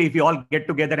 Unfortunately, if we all get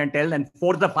together and tell and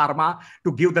force the pharma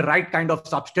to give the right kind of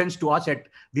substance to us at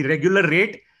the regular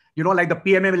rate, you know, like the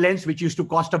PMM lens, which used to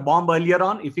cost a bomb earlier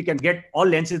on, if we can get all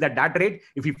lenses at that rate,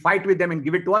 if we fight with them and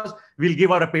give it to us, we'll give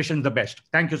our patients the best.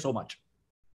 Thank you so much.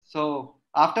 So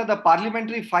after the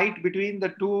parliamentary fight between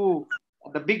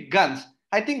the big guns,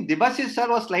 I think Debashis sir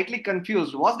was slightly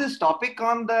confused. Was this topic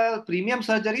on the premium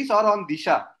surgeries or on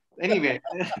Disha? Anyway,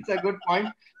 it's a good point.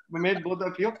 We made both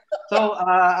of you. So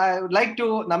I would like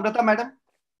to, Namrata madam,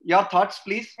 your thoughts,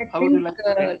 please. How would you like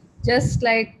to just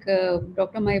like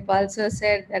Dr. Mahipal sir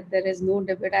said that there is no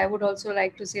debate, I would also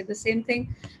like to say the same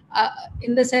thing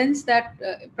in the sense that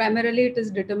primarily it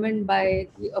is determined by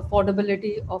the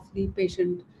affordability of the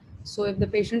patient. So if the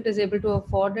patient is able to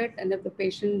afford it, and if the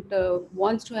patient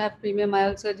wants to have premium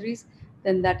IOL surgeries,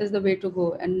 then that is the way to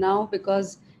go. And now,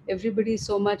 because everybody is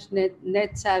so much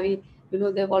net savvy, you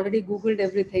know, they've already Googled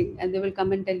everything and they will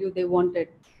come and tell you they want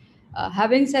it.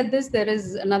 Having said this, there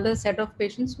is another set of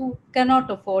patients who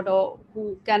cannot afford, or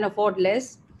who can afford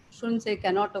less, shouldn't say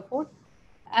cannot afford,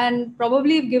 and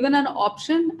probably if given an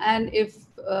option, and if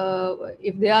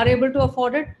they are able to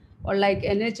afford it, or like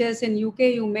NHS in UK,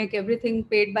 you make everything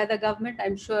paid by the government,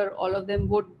 I'm sure all of them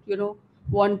would, you know,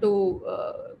 want to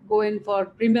go in for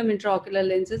premium intraocular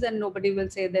lenses, and nobody will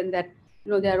say then that,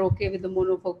 you know, they are okay with the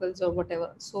monofocals or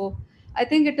whatever. So I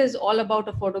think it is all about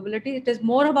affordability. It is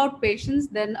more about patients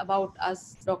than about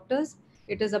us doctors.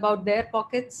 It is about their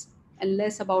pockets and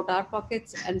less about our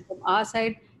pockets. And from our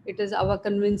side, it is our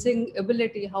convincing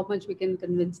ability, how much we can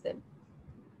convince them.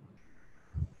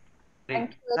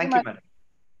 Thank you, madam.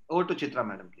 Over to Chitra,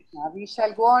 madam, please. We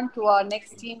shall go on to our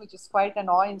next team, which is quite an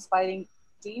awe-inspiring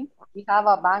team. We have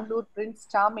our Bangalore Prince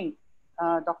Charming,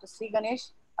 Dr. Sri Ganesh,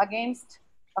 against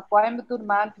a Coimbatore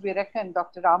man to be reckoned,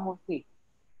 Dr. Ramurthy.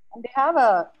 And they have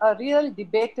a real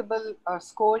debatable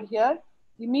score here.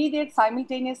 Immediate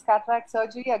simultaneous cataract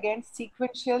surgery against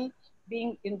sequential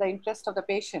being in the interest of the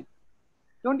patient.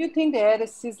 Don't you think the air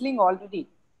is sizzling already?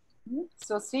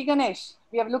 So Sri Ganesh,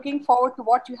 we are looking forward to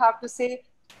what you have to say.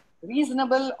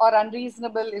 Reasonable or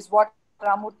unreasonable is what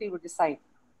Ramurthy would decide.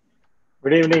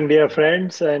 Good evening, dear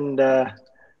friends. And I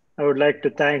would like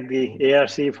to thank the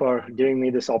ARC for giving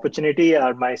me this opportunity.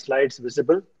 Are my slides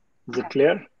visible? Is it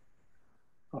clear?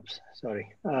 Oops,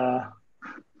 sorry.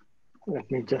 Let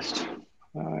me just,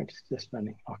 it's just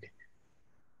running. Okay.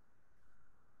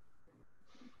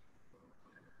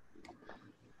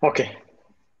 Okay.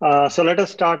 So let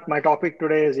us start. My topic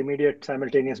today is immediate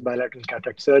simultaneous bilateral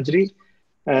cataract surgery.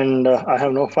 And I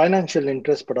have no financial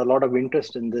interest, but a lot of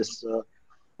interest in this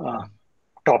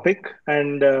topic.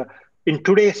 And in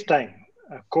today's time,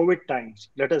 COVID times,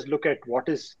 let us look at what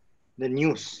is the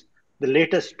news. The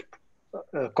latest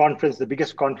conference, the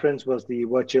biggest conference was the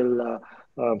virtual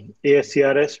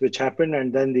ASCRS, which happened.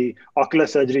 And then the ocular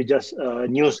surgery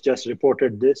news just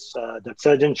reported this, that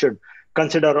surgeons should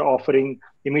consider offering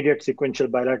immediate sequential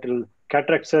bilateral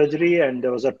cataract surgery. And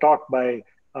there was a talk by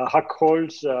Huck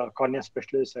Holz, cornea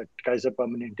specialist at Kaiser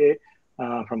Permanente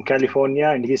from California.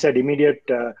 And he said immediate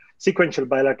sequential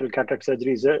bilateral cataract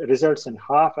surgery results in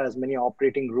half as many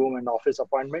operating room and office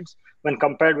appointments when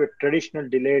compared with traditional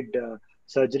delayed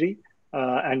surgery.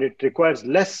 And it requires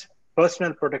less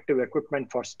personal protective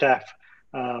equipment for staff.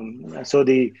 So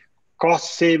the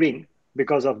cost saving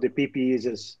because of the PPEs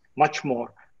is much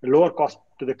more, lower cost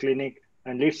to the clinic,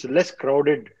 and leads to less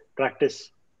crowded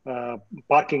practice,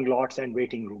 parking lots and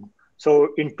waiting room. So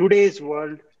in today's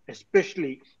world,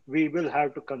 especially, we will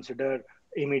have to consider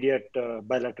immediate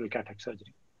bilateral cataract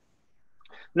surgery.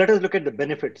 Let us look at the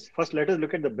benefits. First, let us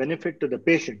look at the benefit to the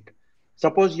patient.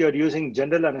 Suppose you're using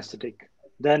general anesthetic,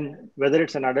 then whether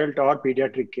it's an adult or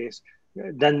pediatric case,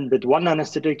 then with one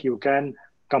anesthetic, you can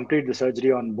complete the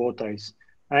surgery on both eyes.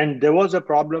 And there was a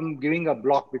problem giving a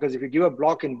block, because if you give a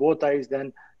block in both eyes,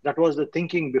 then that was the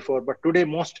thinking before. But today,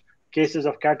 most cases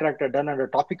of cataract are done under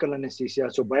topical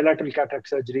anesthesia. So bilateral cataract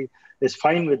surgery is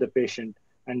fine with the patient,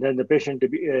 and then the patient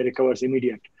recovers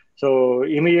immediate. So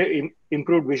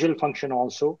improved visual function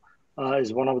also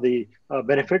is one of the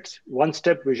benefits.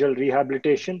 One-step visual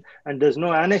rehabilitation, and there's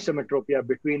no anisometropia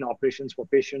between operations for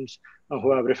patients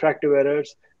who have refractive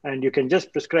errors. And you can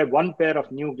just prescribe one pair of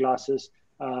new glasses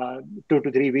 2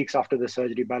 to 3 weeks after the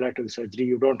surgery, bilateral surgery.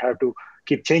 You don't have to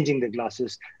keep changing the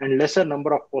glasses, and lesser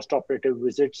number of post-operative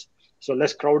visits. So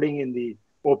less crowding in the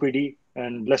OPD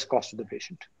and less cost to the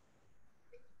patient.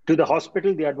 To the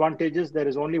hospital, the advantages: there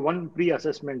is only one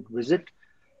pre-assessment visit.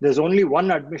 There's only one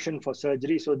admission for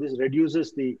surgery. So this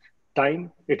reduces the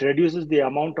time. It reduces the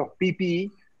amount of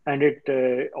PPE, and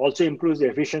it also improves the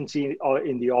efficiency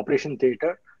in the operation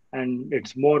theater, and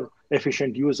it's more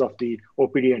efficient use of the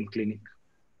OPD and clinic.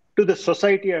 To the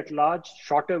society at large,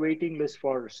 shorter waiting list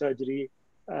for surgery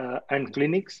and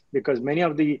clinics, because many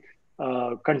of the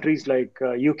countries like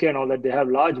UK and all that, they have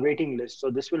large waiting lists. So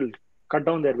this will cut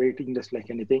down their waiting list like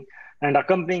anything. And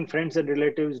accompanying friends and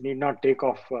relatives need not take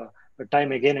off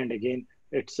time again and again.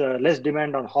 It's less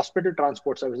demand on hospital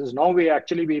transport services. Now we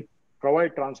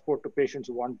provide transport to patients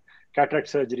who want cataract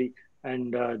surgery.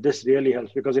 And this really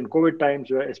helps, because in COVID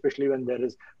times, especially when there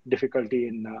is difficulty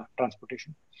in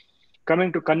transportation.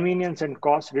 Coming to convenience and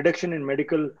cost, reduction in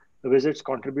medical visits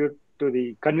contribute to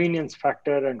the convenience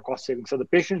factor and cost savings. So the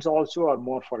patients also are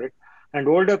more for it. And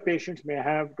older patients may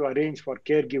have to arrange for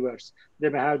caregivers. They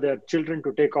may have their children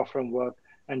to take off from work,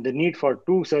 and the need for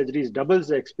 2 surgeries doubles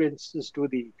the expenses to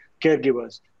the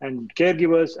caregivers. And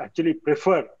caregivers actually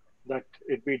prefer that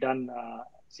it be done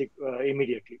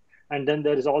immediately. And then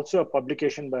there is also a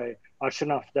publication by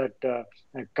Arshanov that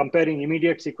comparing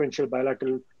immediate sequential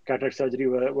bilateral cataract surgery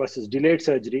versus delayed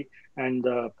surgery and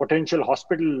the potential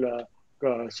hospital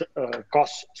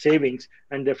cost savings.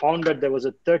 And they found that there was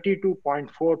a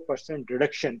 32.4%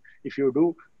 reduction if you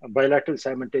do bilateral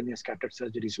simultaneous cataract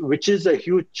surgeries, which is a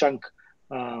huge chunk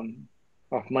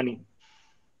of money.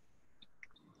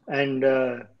 And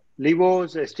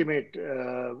Levo's estimate,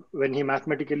 when he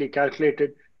mathematically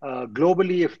calculated,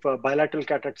 globally, if bilateral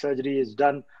cataract surgery is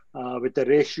done with a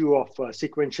ratio of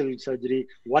sequential surgery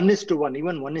 1:1,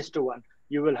 even 1:1,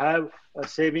 you will have a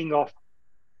saving of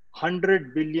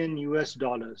 $100 billion US,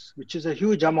 which is a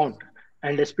huge amount.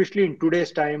 And especially in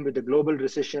today's time with the global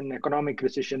recession, economic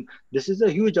recession, this is a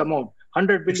huge amount.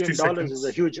 $100 billion is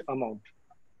a huge amount.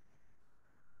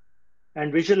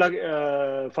 And visual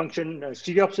function,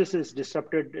 stereopsis is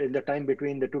disrupted in the time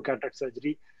between the 2 cataract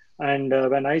surgery. And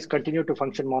when eyes continue to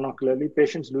function monocularly,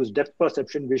 patients lose depth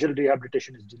perception, visual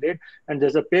rehabilitation is delayed. And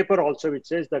there's a paper also which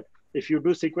says that if you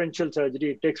do sequential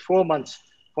surgery, it takes 4 months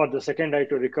for the second eye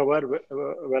to recover,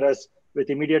 whereas with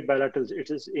immediate bilaterals, it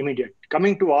is immediate.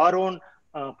 Coming to our own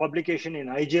publication in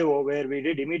IJO, where we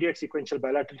did immediate sequential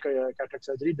bilateral cataract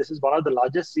surgery. This is one of the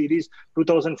largest series,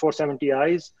 2,470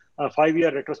 eyes, a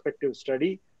 5-year retrospective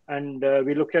study. And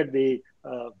we looked at the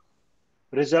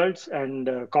results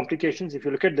and complications. If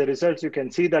you look at the results, you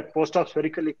can see that post-op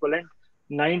spherical equivalent,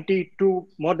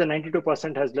 more than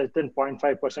 92% has less than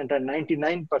 0.5%, and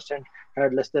 99%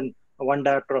 had less than 1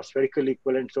 diopter of spherical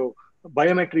equivalent. So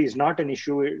biometry is not an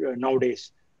issue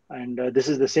nowadays. And this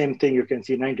is the same thing. You can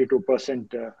see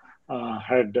 92%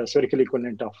 had spherical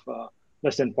equivalent of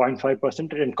less than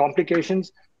 0.5%. And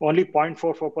complications, only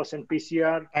 0.44%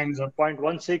 PCR,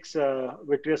 0.16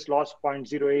 vitreous loss,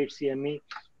 0.08 CME,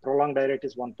 prolonged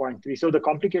iritis 1.3. So the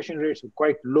complication rates were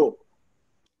quite low.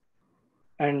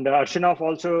 And Arshanov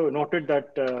also noted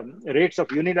that rates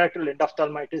of unilateral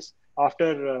endophthalmitis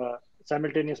after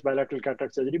simultaneous bilateral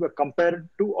cataract surgery were compared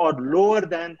to or lower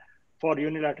than for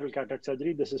unilateral cataract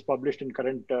surgery. This is published in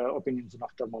current opinions in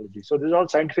ophthalmology. So this is all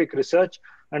scientific research,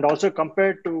 and also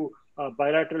compared to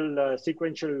bilateral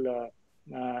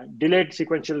delayed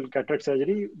sequential cataract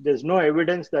surgery, there's no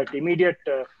evidence that immediate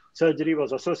surgery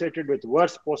was associated with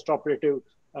worse postoperative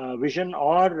vision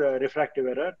or refractive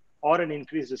error or an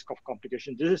increased risk of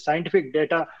complication. This is scientific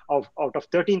data out of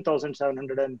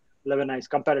 13,711 eyes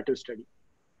comparative study.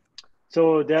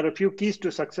 So there are a few keys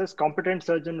to success: competent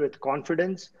surgeon with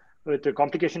confidence, with a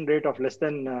complication rate of less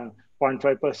than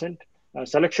 0.5%.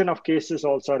 Selection of cases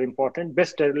also are important.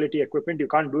 Best sterility equipment, you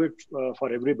can't do it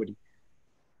for everybody.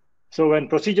 So when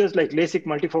procedures like LASIK,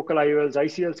 multifocal IOLs,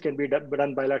 ICLs can be done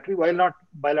bilaterally, while not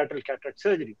bilateral cataract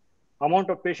surgery, amount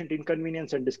of patient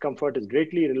inconvenience and discomfort is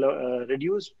greatly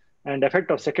reduced, and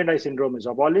effect of second eye syndrome is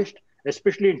abolished.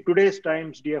 Especially in today's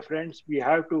times, dear friends, we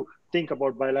have to think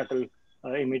about bilateral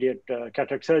immediate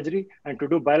cataract surgery. And to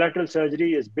do bilateral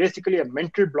surgery is basically a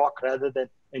mental block rather than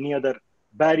any other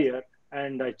barrier.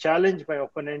 And I challenge my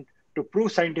opponent to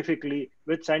prove scientifically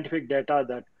with scientific data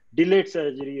that delayed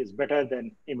surgery is better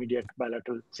than immediate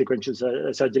bilateral sequential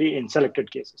surgery in selected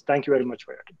cases. Thank you very much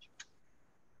for your attention.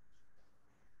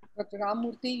 Dr.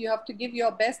 Ramurthy, you have to give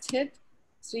your best hit.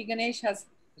 Sri Ganesh has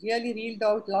really reeled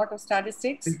out a lot of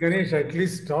statistics. Sri Ganesh, at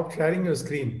least stop sharing your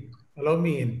screen. Allow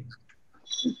me in.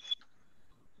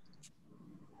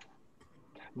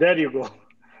 There you go.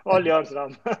 All yours,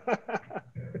 Ram.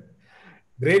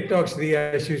 Great talk, Sri,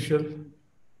 as usual.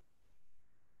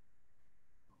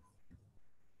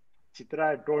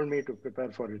 Chitra told me to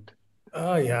prepare for it.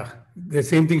 Oh, yeah. The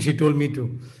same thing she told me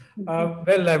too.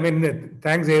 Well, I mean,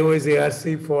 thanks Aios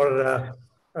ARC for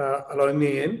allowing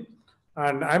me in.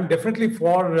 And I'm definitely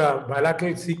for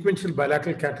sequential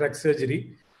bilateral cataract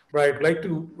surgery, but I'd like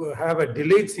to have a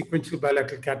delayed sequential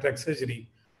bilateral cataract surgery.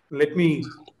 Let me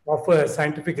offer a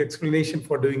scientific explanation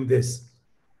for doing this.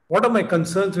 What are my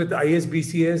concerns with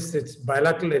ISBCS? It's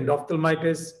bilateral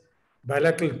endophthalmitis,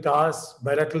 bilateral TARS,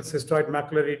 bilateral cystoid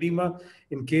macular edema,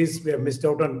 in case we have missed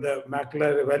out on the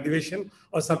macular evaluation,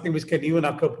 or something which can even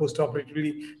occur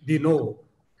postoperatively de novo.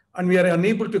 And we are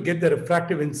unable to get the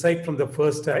refractive insight from the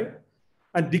first eye,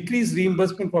 and decreased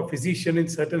reimbursement for physician in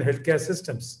certain healthcare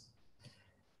systems.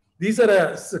 These are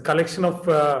a collection of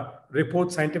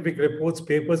reports, scientific reports,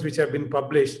 papers which have been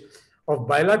published of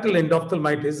bilateral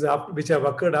endophthalmitis which have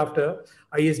occurred after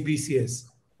ISBCS.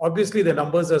 Obviously, the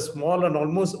numbers are small, and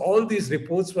almost all these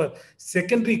reports were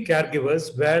secondary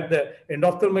caregivers where the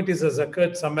endophthalmitis has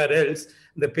occurred somewhere else,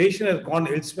 and the patient has gone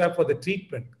elsewhere for the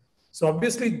treatment. So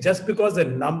obviously, just because the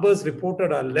numbers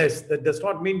reported are less, that does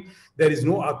not mean there is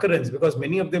no occurrence, because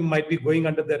many of them might be going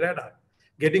under the radar.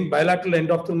 Getting bilateral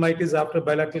endophthalmitis after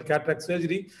bilateral cataract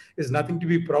surgery is nothing to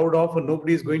be proud of, and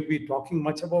nobody is going to be talking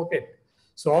much about it.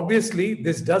 So obviously,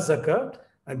 this does occur,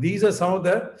 and these are some of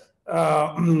the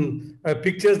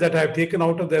pictures that I have taken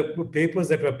out of the papers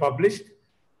that were published.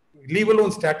 Leave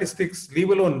alone statistics, leave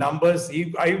alone numbers.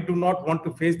 I do not want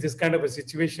to face this kind of a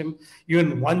situation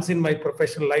even once in my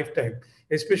professional lifetime,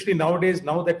 especially nowadays,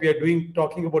 now that we are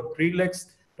talking about prelex,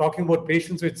 talking about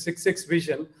patients with 6/6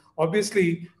 vision.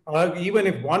 Obviously, even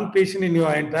if one patient in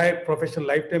your entire professional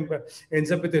lifetime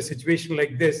ends up with a situation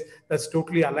like this, that's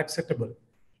totally unacceptable.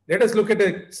 Let us look at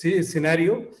a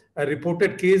scenario, a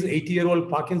reported case, 80-year-old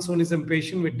Parkinsonism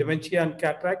patient with dementia and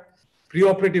cataract,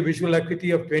 preoperative visual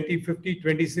acuity of 20/50,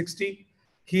 20/60.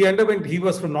 He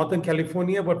was from Northern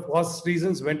California, but for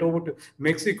reasons went over to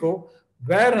Mexico,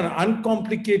 where an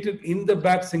uncomplicated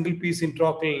in-the-back single-piece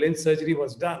intraocular lens surgery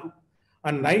was done.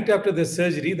 And night after the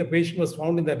surgery, the patient was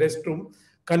found in the restroom,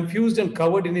 confused and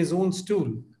covered in his own stool.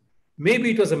 Maybe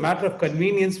it was a matter of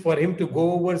convenience for him to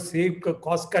go over, save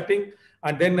cost-cutting,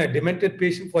 and then a demented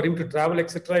patient for him to travel,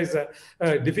 etc. is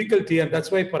a difficulty, and that's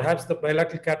why perhaps the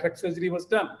bilateral cataract surgery was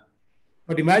done.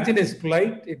 But imagine his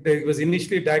plight. It was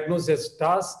initially diagnosed as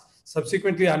TARS,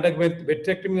 subsequently underwent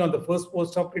vitrectomy on the first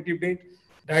postoperative date,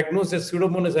 diagnosed as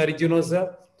Pseudomonas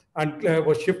aeruginosa, and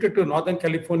was shifted to Northern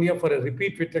California for a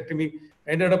repeat vitrectomy,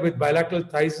 ended up with bilateral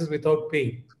phthisis without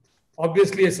pain.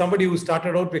 Obviously, as somebody who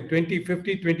started out with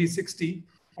 20/50, 20/60,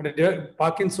 and a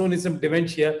Parkinsonism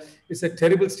dementia is a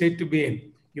terrible state to be in.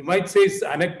 You might say it's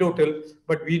anecdotal,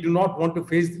 but we do not want to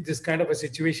face this kind of a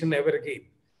situation ever again.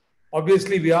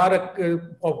 Obviously, we are a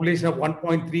population of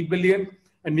 1.3 billion,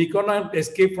 and we cannot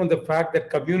escape from the fact that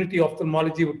community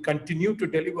ophthalmology would continue to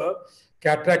deliver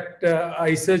cataract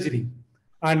eye surgery.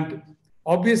 And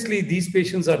obviously, these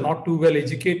patients are not too well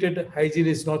educated, hygiene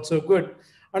is not so good,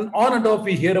 and on and off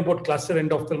we hear about cluster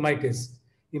endophthalmitis.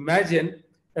 Imagine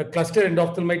a cluster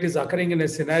endophthalmitis occurring in a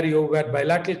scenario where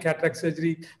bilateral cataract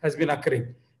surgery has been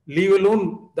occurring. Leave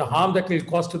alone the harm that will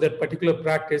cause to that particular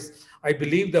practice, I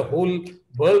believe the whole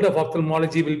world of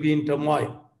ophthalmology will be in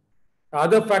turmoil. The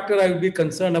other factor I will be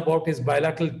concerned about is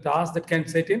bilateral TARS that can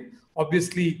set in.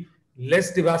 Obviously,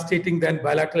 less devastating than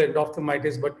bilateral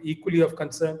endophthalmitis, but equally of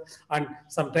concern, and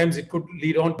sometimes it could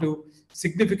lead on to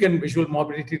significant visual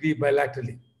morbidity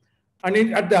bilaterally.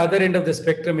 And at the other end of the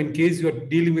spectrum, in case you are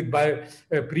dealing with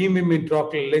premium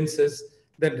intraocular lenses,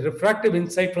 then refractive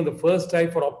insight from the first eye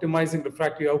for optimizing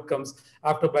refractive outcomes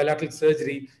after bilateral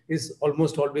surgery is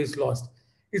almost always lost.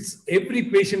 It's every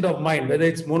patient of mine, whether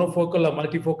it's monofocal or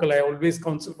multifocal, I always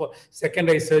counsel for second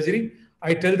eye surgery.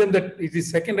 I tell them that it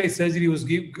is second eye surgery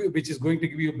which is going to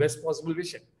give you best possible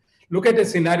vision. Look at a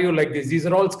scenario like this. These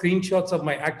are all screenshots of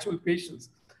my actual patients.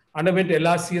 Underwent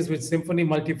LRCS with Symphony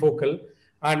multifocal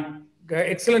and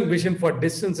excellent vision for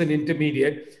distance and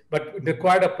intermediate, but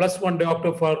required a +1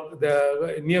 diopter for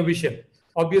the near vision.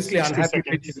 Obviously, unhappy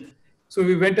vision. So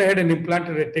we went ahead and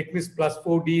implanted a Technis plus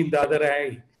 4D in the other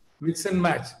eye. Mix and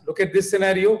match. Look at this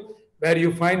scenario where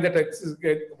you find that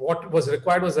what was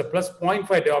required was a plus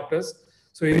 0.5 diopters.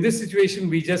 So in this situation,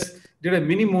 we just did a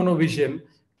mini monovision,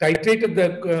 titrated the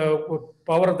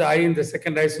power of the eye in the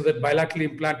second eye so that bilaterally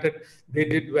implanted, they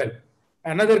did well.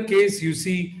 Another case, you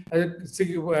see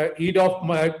EDOF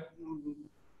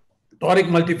toric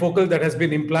multifocal that has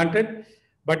been implanted,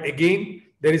 but again,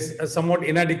 there is a somewhat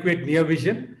inadequate near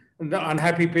vision in the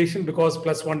unhappy patient because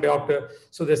plus 1 diopter.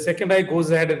 So the second eye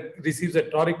goes ahead and receives a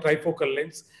toric trifocal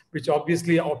lens, which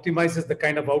obviously optimizes the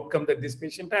kind of outcome that this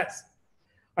patient has.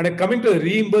 And coming to the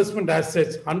reimbursement as such,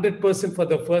 100% for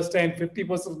the first eye and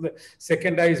 50% of the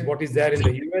second eye is what is there in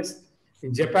the US.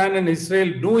 In Japan and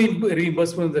Israel, no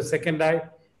reimbursement of the second eye.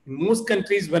 In most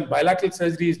countries, when bilateral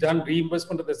surgery is done,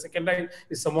 reimbursement of the second eye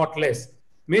is somewhat less.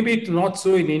 Maybe it's not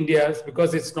so in India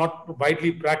because it's not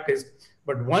widely practiced.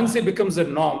 But once it becomes a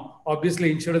norm,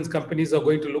 obviously insurance companies are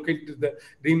going to look into the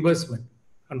reimbursement.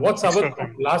 And what's our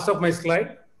last of my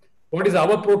slide? What is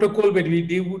our protocol when we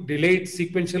do delayed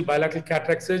sequential bilateral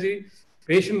cataract surgery?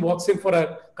 Patient walks in for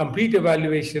a complete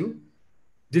evaluation,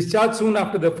 discharged soon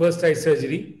after the first eye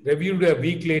surgery, reviewed a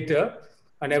week later,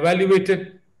 and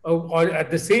evaluated, or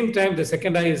at the same time the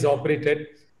second eye is operated.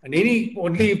 And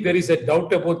only if there is a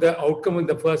doubt about the outcome in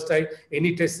the first eye,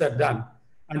 any tests are done.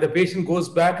 And the patient goes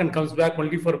back and comes back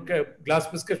only for glass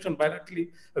prescription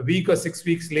bilaterally a week or 6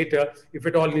 weeks later, if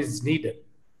at all is needed.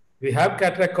 We have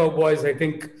cataract cowboys, I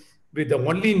think, with the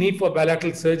only need for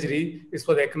bilateral surgery is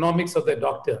for the economics of the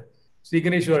doctor. So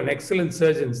Ganesh, you are an excellent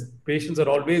surgeon. Patients are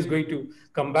always going to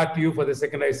come back to you for the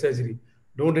second eye surgery.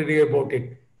 Don't worry about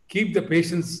it. Keep the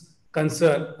patient's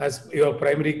concern as your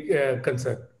primary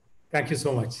concern. Thank you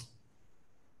so much.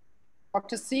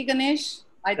 Dr. C. Ganesh,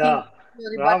 I think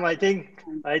Ram, I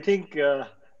think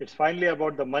it's finally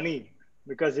about the money,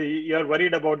 because you're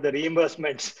worried about the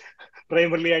reimbursements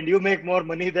primarily, and you make more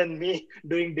money than me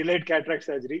doing delayed cataract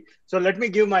surgery. So let me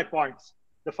give my points.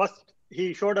 The first,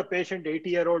 he showed a patient,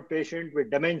 80-year-old patient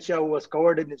with dementia who was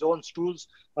covered in his own stools.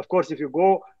 Of course, if you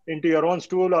go into your own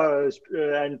stool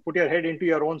and put your head into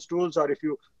your own stools, or if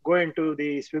you go into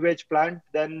the swivage plant,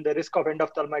 then the risk of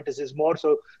endophthalmitis is more.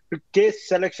 So case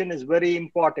selection is very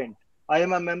important. I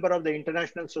am a member of the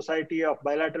International Society of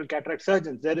Bilateral Cataract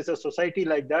Surgeons. There is a society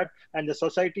like that, and the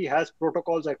society has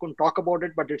protocols. I couldn't talk about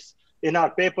it, but it's in our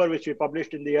paper, which we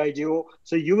published in the IGO.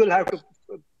 So you will have to,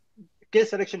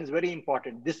 case selection is very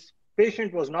important. This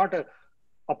patient was not an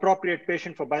appropriate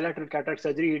patient for bilateral cataract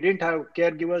surgery. He didn't have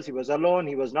caregivers. He was alone.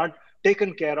 He was not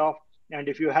taken care of. And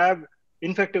if you have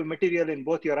infective material in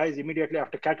both your eyes immediately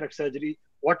after cataract surgery,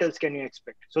 what else can you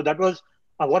expect? So that was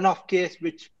a one-off case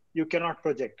which you cannot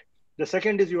project. The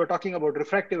second is you were talking about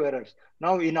refractive errors.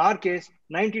 Now, in our case,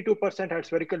 92% had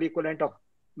spherical equivalent of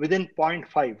within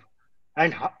 0.5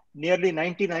 and nearly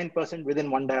 99% within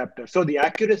 1 diopter. So the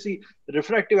accuracy, the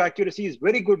refractive accuracy is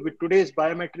very good with today's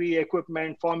biometry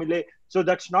equipment, formulae. So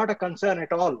that's not a concern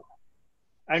at all.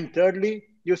 And thirdly,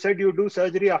 you said you do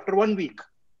surgery after 1 week.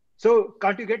 So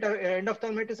can't you get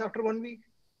endophthalmitis after 1 week?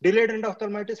 Delayed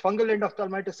endophthalmitis, fungal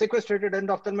endophthalmitis, sequestrated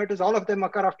endophthalmitis, all of them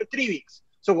occur after 3 weeks.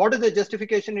 So what is the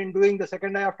justification in doing the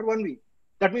second eye after 1 week?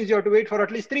 That means you have to wait for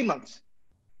at least 3 months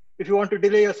if you want to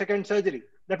delay your second surgery.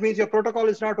 That means your protocol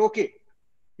is not okay.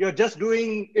 You're just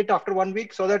doing it after 1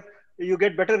 week so that you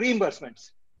get better reimbursements.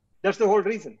 That's the whole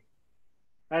reason.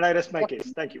 And I rest my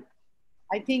case. Thank you.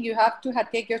 I think you have to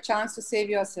take your chance to save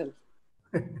yourself.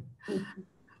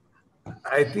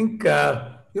 I think,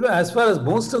 as far as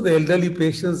most of the elderly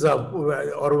patients are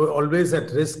always at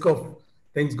risk of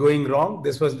things going wrong,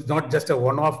 this was not just a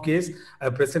one-off case. I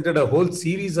presented a whole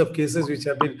series of cases which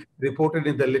have been reported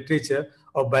in the literature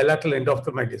of bilateral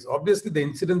endophthalmitis. Obviously, the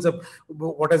incidence of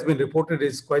what has been reported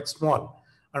is quite small.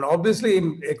 And obviously,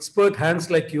 in expert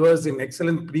hands like yours, in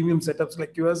excellent premium setups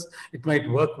like yours, it might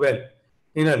work well.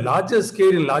 In a larger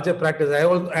scale, in larger practice,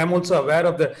 I am also aware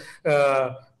of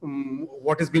the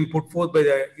what has been put forth by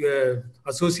the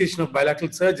Association of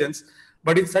Bilateral Surgeons.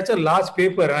 But it's such a large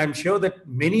paper, and I'm sure that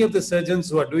many of the surgeons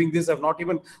who are doing this have not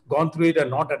even gone through it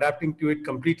and not adapting to it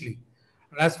completely.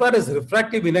 And as far as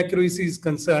refractive inaccuracy is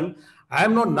concerned,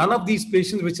 none of these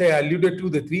patients which I alluded to,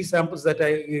 the 3 samples that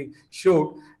I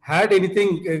showed, had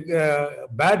anything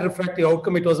bad refractive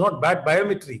outcome. It was not bad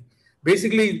biometry.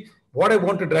 Basically, what I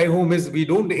want to drive home is we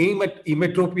don't aim at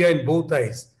emmetropia in both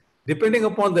eyes. Depending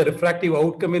upon the refractive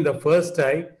outcome in the first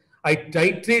eye, I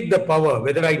titrate the power,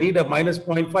 whether I need a minus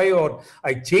 0.5 or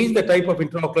I change the type of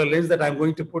intraocular lens that I'm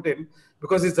going to put in,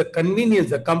 because it's the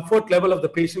convenience, the comfort level of the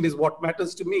patient is what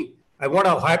matters to me. I want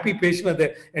a happy patient at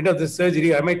the end of the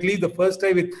surgery. I might leave the first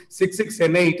eye with 6.6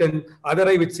 N8 and other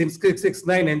eye with 6.9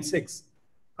 N6.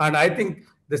 And I think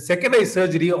the second eye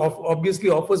surgery obviously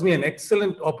offers me an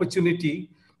excellent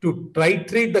opportunity to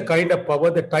titrate the kind of power,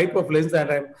 the type of lens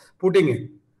that I'm putting in.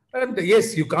 And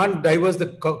yes, you can't diverse the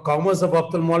commerce of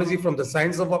ophthalmology from the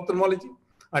science of ophthalmology.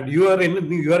 And you are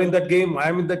in that game. I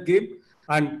am in that game.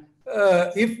 And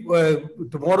if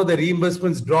tomorrow the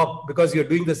reimbursements drop because you're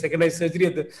doing the second eye surgery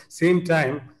at the same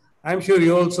time, I'm sure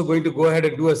you're also going to go ahead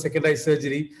and do a second eye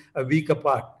surgery a week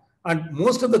apart. And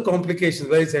most of the complications,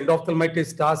 whether it's endophthalmitis,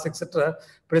 stars, etc.,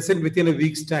 present within a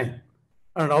week's time.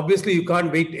 And obviously, you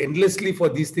can't wait endlessly for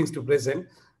these things to present.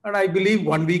 And I believe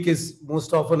 1 week is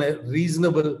most often a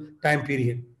reasonable time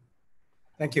period.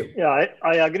 Thank you. Yeah,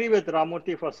 I agree with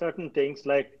Ramurthy for certain things,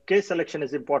 like case selection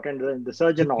is important in the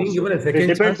surgeon also. It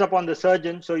depends upon the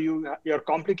surgeon. So your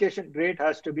complication rate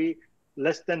has to be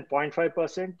less than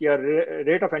 0.5%. Your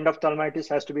rate of endophthalmitis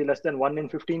has to be less than 1 in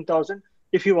 15,000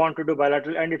 if you want to do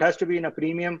bilateral, and it has to be in a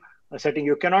premium setting.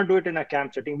 You cannot do it in a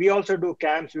CAM setting. We also do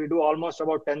CAMs. We do almost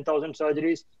about 10,000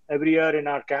 surgeries every year in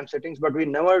our CAM settings, but we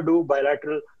never do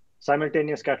bilateral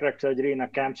simultaneous cataract surgery in a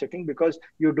CAM setting because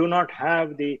you do not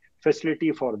have the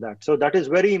facility for that. So that is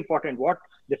very important. What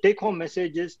the take-home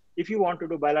message is, if you want to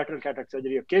do bilateral cataract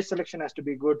surgery, your case selection has to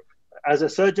be good. As a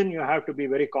surgeon, you have to be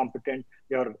very competent.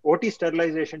 Your OT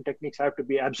sterilization techniques have to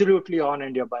be absolutely on,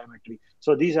 and your biometry.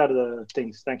 So these are the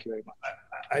things. Thank you very much.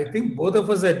 I think both of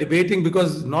us are debating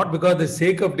not because the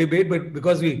sake of debate, but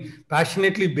because we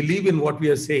passionately believe in what we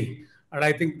are saying. And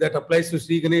I think that applies to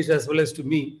Sri Ganesh as well as to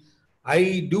me.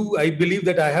 I believe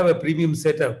that I have a premium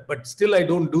setup, but still I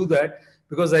don't do that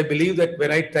because I believe that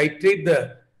when I titrate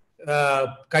the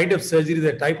kind of surgery,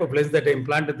 the type of lens that I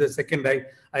implant at the second eye,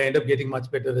 I end up getting much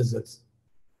better results.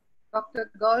 Dr.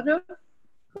 Gaurav,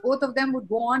 both of them would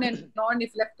go on and on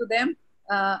if left to them.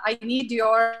 I need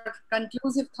your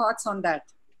conclusive thoughts on that.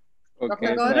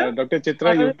 Okay, Dr.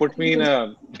 Chitra, you put me in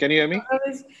a. Can you hear me?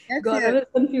 Gaurav is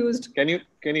confused. Can you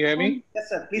hear me? Yes,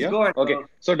 sir. Please go ahead. Okay,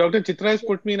 so Dr. Chitra has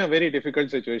put me in a very difficult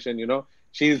situation. You know,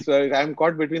 I'm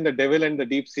caught between the devil and the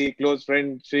deep sea. Close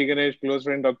friend Sri Ganesh, close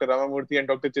friend Dr. Ramamurthy, and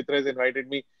Dr. Chitra has invited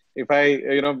me. If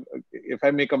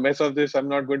I make a mess of this, I'm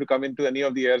not going to come into any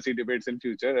of the ARC debates in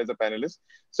future as a panelist.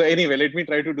 So anyway, let me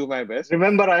try to do my best.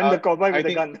 Remember, I'm the cowboy with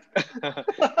the gun.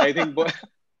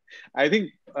 I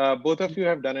think both of you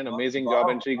have done an amazing job,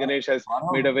 and Sri Ganesh has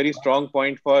made a very strong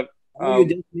point for. You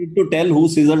just need to tell who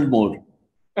sizzled more.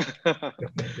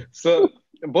 So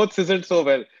both sizzled so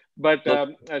well. But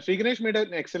Sri Ganesh made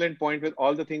an excellent point with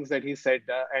all the things that he said,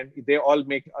 and they all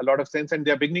make a lot of sense, and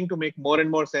they are beginning to make more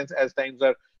and more sense as times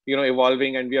are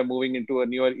evolving, and we are moving into a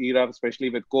newer era, especially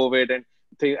with COVID,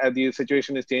 and the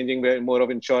situation is changing where more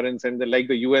of insurance, and like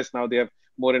the US now, they have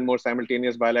more and more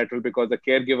simultaneous bilateral because the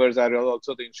caregivers are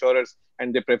also the insurers,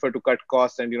 and they prefer to cut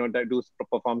costs and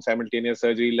perform simultaneous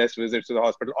surgery, less visits to the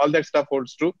hospital. All that stuff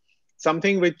holds true.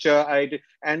 Something which I did,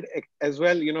 and as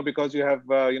well, because you have,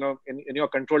 in your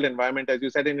controlled environment, as you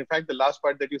said, and in fact, the last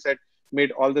part that you said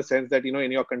made all the sense that,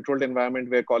 in your controlled environment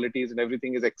where qualities and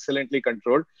everything is excellently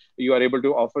controlled, you are able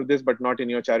to offer this, but not in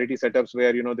your charity setups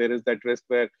where, there is that risk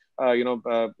where,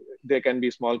 there can be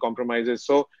small compromises.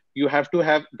 So you have to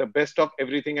have the best of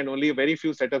everything, and only very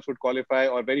few setups would qualify,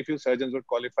 or very few surgeons would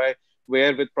qualify,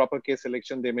 where with proper case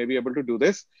selection, they may be able to do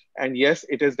this. And yes,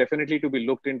 it is definitely to be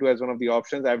looked into as one of the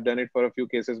options. I've done it for a few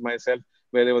cases myself,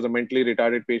 where there was a mentally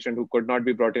retarded patient who could not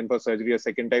be brought in for surgery a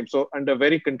second time. So under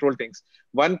very controlled things.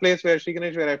 One place where, Sri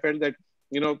Ganesh, where I felt that,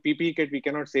 PPE kit we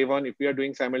cannot save on. If we are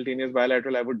doing simultaneous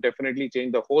bilateral, I would definitely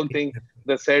change the whole thing,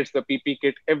 the sets, the PPE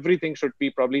kit, everything should be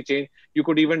probably changed. You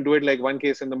could even do it like one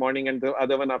case in the morning and the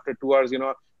other one after 2 hours,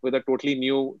 with a totally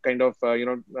new kind of,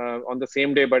 on the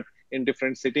same day, but in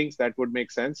different sittings. That would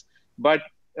make sense. But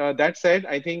that said,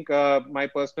 I think my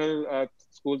personal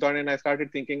school thought, and I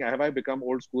started thinking, have I become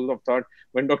old school of thought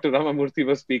when Dr. Ramamurthy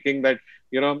was speaking, that,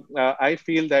 I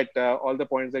feel that all the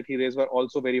points that he raised were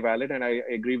also very valid, and I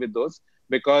agree with those.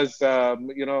 Because,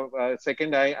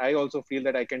 second, I also feel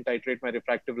that I can titrate my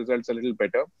refractive results a little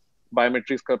better.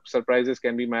 Biometric surprises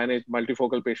can be managed.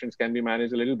 Multifocal patients can be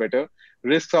managed a little better.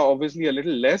 Risks are obviously a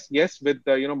little less. Yes, with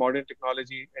modern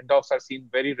technology, endophthalmitis are seen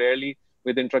very rarely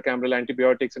with intracameral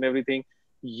antibiotics and everything.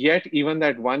 Yet, even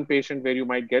that one patient where you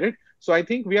might get it. So I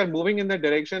think we are moving in that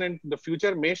direction, and the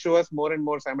future may show us more and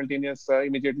more simultaneous,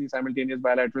 immediately simultaneous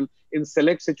bilateral in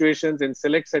select situations, in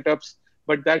select setups.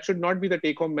 But that should not be the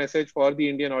take-home message for the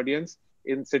Indian audience.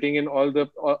 in sitting in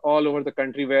all over the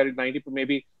country, where 90,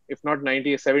 maybe if not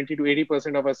 90, 70 to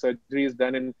 80% of our surgery is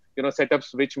done in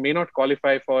setups which may not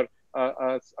qualify for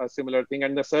a similar thing,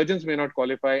 and the surgeons may not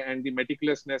qualify, and the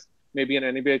meticulousness may be an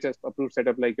NABHS approved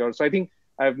setup like yours. So I think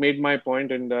I've made my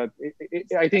point, and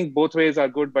I think both ways are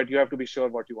good, but you have to be sure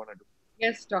what you want to do.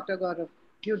 Yes, Dr. Gaurav,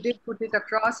 you did put it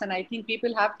across, and I think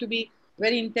people have to be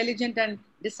very intelligent and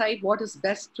decide what is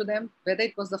best to them, whether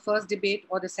it was the first debate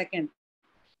or the second.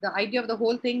 The idea of the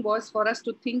whole thing was for us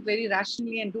to think very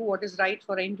rationally and do what is right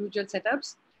for our individual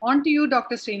setups. On to you,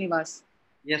 Dr. Srinivas.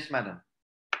 Yes, madam.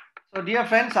 So, dear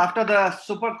friends, after the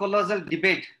super colossal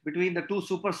debate between the two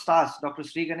superstars, Dr.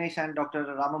 Sri Ganesh and Dr.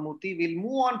 Ramamurthy, we'll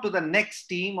move on to the next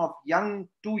team of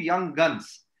two young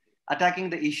guns attacking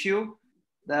the issue.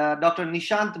 The Dr.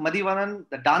 Nishant Madhivanan,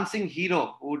 the dancing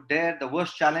hero who dared the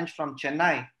worst challenge from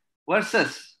Chennai,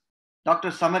 versus Dr.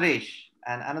 Samaresh,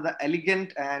 and another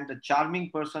elegant and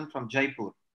charming person from Jaipur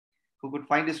who could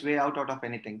find his way out of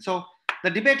anything. So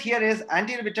the debate here is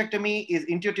anterior vitrectomy is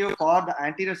intuitive for the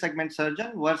anterior segment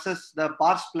surgeon versus the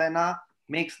pars plana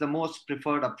makes the most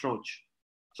preferred approach.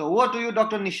 So over to you,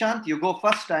 Dr. Nishant. You go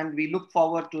first, and we look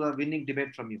forward to a winning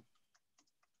debate from you.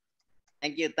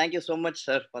 Thank you. Thank you so much,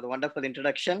 sir, for the wonderful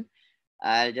introduction.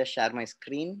 I'll just share my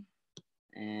screen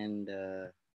and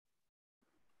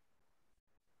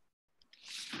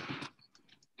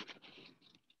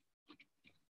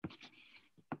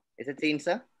is it seen,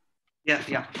 sir?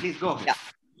 Yeah, please go. Yeah.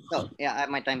 So yeah,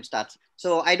 my time starts.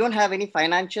 So I don't have any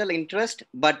financial interest,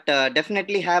 but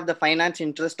definitely have the finance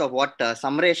interest of what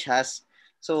Samaresh has.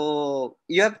 So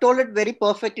you have told it very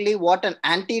perfectly what an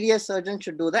anterior surgeon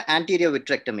should do, the anterior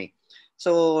vitrectomy.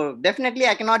 So definitely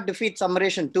I cannot defeat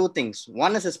Samaresh in two things.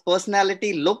 One is his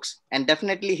personality, looks, and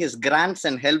definitely his grants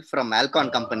and help from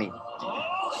Alcon company.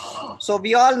 So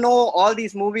we all know all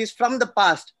these movies from the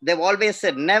past. They've always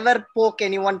said, never poke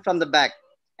anyone from the back.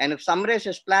 And if Samaresh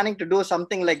is planning to do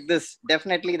something like this,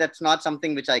 definitely that's not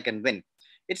something which I can win.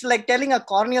 It's like telling a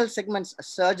corneal segment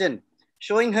surgeon,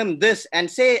 showing him this and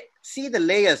say, see the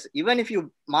layers. Even if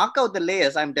you mark out the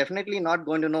layers, I'm definitely not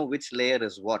going to know which layer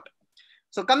is what.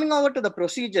 So coming over to the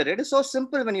procedure, it is so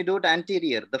simple when you do it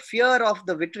anterior. The fear of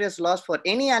the vitreous loss for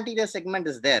any anterior segment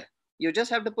is there. You just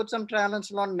have to put some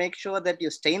triamcinolone, make sure that you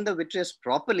stain the vitreous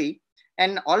properly,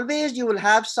 and always you will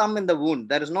have some in the wound.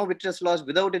 There is no vitreous loss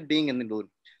without it being in the wound.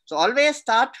 So always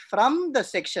start from the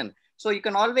section. So you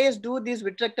can always do this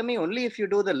vitrectomy only if you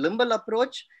do the limbal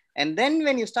approach. And then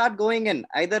when you start going in,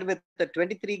 either with the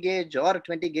 23 gauge or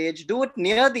 20 gauge, do it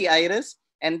near the iris.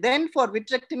 And then for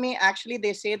vitrectomy, actually,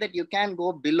 they say that you can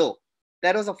go below.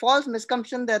 There was a false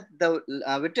misconception that the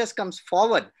vitreous comes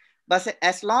forward. But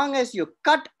as long as you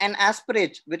cut and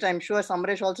aspirate, which I'm sure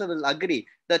Samaresh also will agree,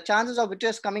 the chances of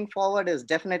vitreous coming forward is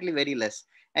definitely very less.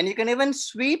 And you can even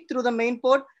sweep through the main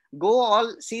port, go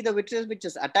all see the vitreous which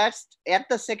is attached at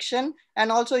the section.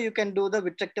 And also you can do the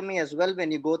vitrectomy as well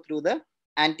when you go through the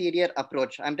anterior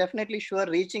approach. I'm definitely sure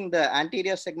reaching the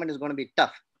anterior segment is going to be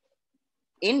tough.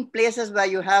 In places where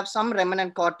you have some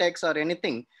remnant cortex or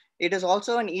anything, it is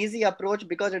also an easy approach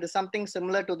because it is something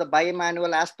similar to the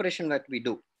bimanual aspiration that we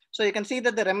do. So you can see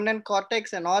that the remnant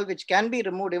cortex and all which can be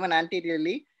removed even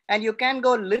anteriorly, and you can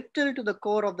go little to the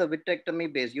core of the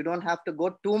vitrectomy base. You don't have to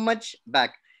go too much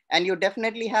back, and you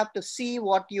definitely have to see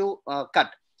what you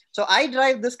cut. So I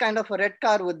drive this kind of a red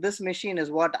car with this machine is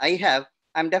what I have.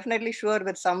 I'm definitely sure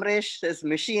with Samaresh's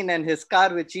machine and his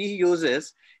car which he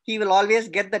uses, he will always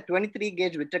get the 23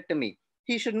 gauge vitrectomy.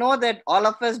 He should know that all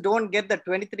of us don't get the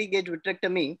 23 gauge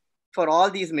vitrectomy for all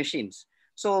these machines.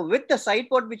 So with the side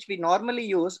port which we normally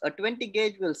use, a 20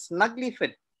 gauge will snugly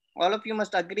fit. All of you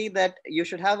must agree that you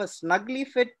should have a snugly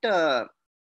fit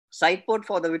side port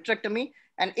for the vitrectomy.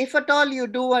 And if at all you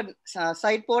do a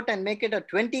side port and make it a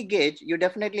 20 gauge, you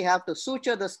definitely have to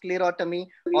suture the sclerotomy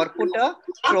or put a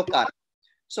trocar.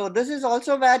 So this is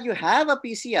also where you have a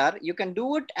PCR, you can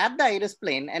do it at the iris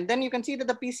plane, and then you can see that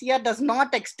the PCR does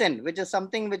not extend, which is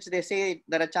something which they say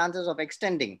there are chances of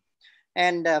extending.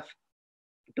 And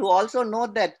to also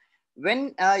note that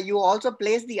when you also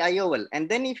place the IOL, and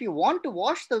then if you want to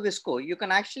wash the visco, you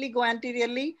can actually go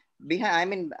anteriorly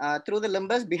behind, through the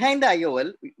limbus behind the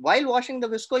IOL. While washing the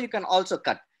visco, you can also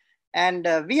cut. And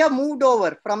we have moved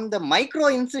over from the micro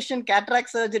incision cataract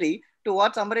surgery to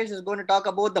what Samaresh is going to talk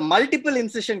about, the multiple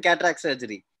incision cataract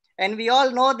surgery. And we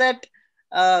all know that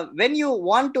when you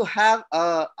want to have,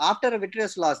 after a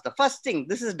vitreous loss, the first thing,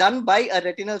 this is done by a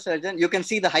retinal surgeon, you can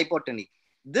see the hypotony.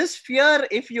 This fear,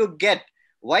 if you get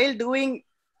while doing,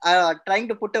 trying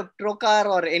to put a trocar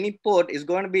or any port is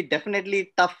going to be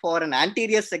definitely tough for an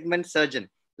anterior segment surgeon.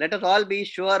 Let us all be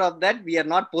sure of that. We are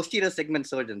not posterior segment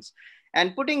surgeons.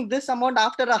 And putting this amount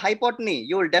after a hypotony,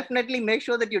 you will definitely make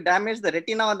sure that you damage the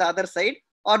retina on the other side,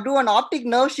 or do an optic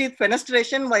nerve sheath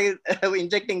fenestration while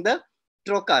injecting the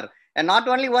trocar. And not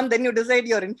only one, then you decide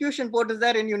your infusion port is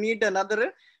there and you need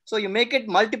another. So you make it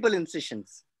multiple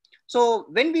incisions. So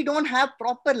when we don't have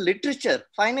proper literature,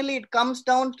 finally it comes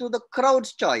down to the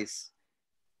crowd's choice.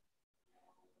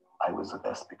 I was the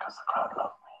best because the crowd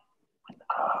loved me. When the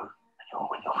crowd, you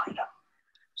win your freedom.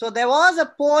 So there was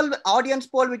a poll, audience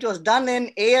poll, which was done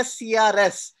in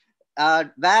ASCRS,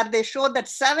 where they showed that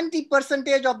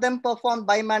 70% of them performed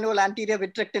bimanual anterior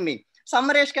vitrectomy.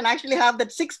 Samaresh can actually have that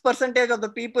 6% of the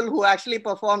people who actually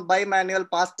performed bimanual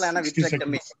pars plana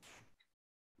vitrectomy.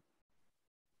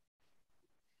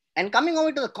 And coming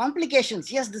over to the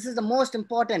complications, yes, this is the most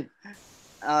important.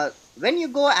 When you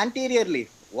go anteriorly,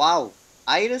 wow,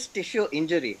 iris tissue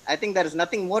injury. I think there is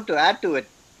nothing more to add to it.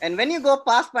 And when you go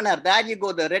pars plana, there you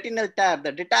go, the retinal tear,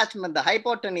 the detachment, the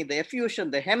hypotony, the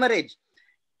effusion, the hemorrhage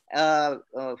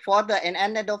for the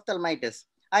endophthalmitis.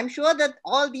 I'm sure that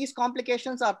all these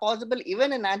complications are possible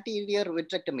even in anterior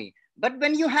vitrectomy. But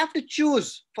when you have to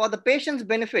choose for the patient's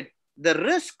benefit, the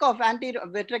risk of anterior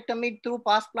vitrectomy through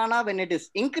pars plana, when it is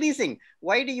increasing,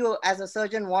 why do you as a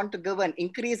surgeon want to give an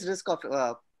increased risk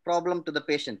of problem to the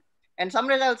patient? And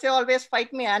sometimes I'll say, always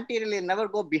fight me anteriorly, never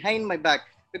go behind my back.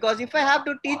 Because if I have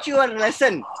to teach you a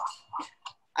lesson,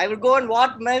 I will go on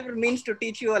whatever means to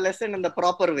teach you a lesson in the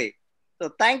proper way. So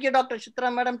thank you, Dr.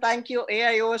 Chitra Madam. Thank you,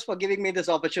 Aios, for giving me this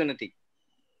opportunity.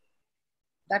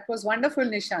 That was wonderful,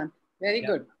 Nishant. Very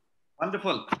good.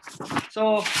 Wonderful.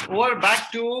 So over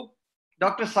back to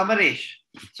Dr. Samaresh.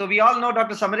 So we all know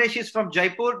Dr. Samaresh is from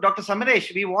Jaipur. Dr.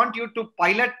 Samaresh, we want you to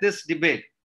pilot this debate.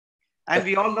 And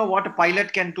we all know what a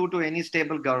pilot can do to any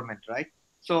stable government, right?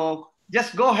 So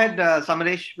just go ahead,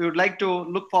 Samaresh. We would like to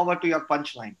look forward to your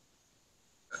punchline.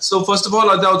 So first of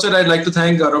all, at the outset, I'd like to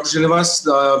thank Dr. Srinivas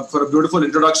for a beautiful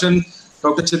introduction,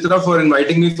 Dr. Chitra for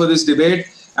inviting me for this debate,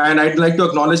 and I'd like to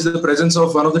acknowledge the presence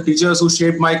of one of the teachers who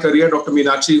shaped my career, Dr.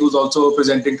 Meenakshi, who's also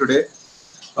presenting today.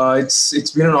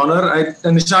 It's been an honor.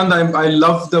 And Nishant, I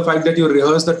love the fact that you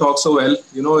rehearsed the talk so well.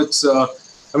 You know,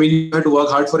 I mean, you had to work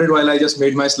hard for it while I just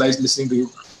made my slides listening to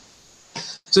you.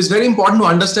 So it's very important to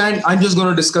understand. I'm just going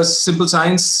to discuss simple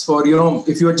science for,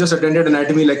 if you had just attended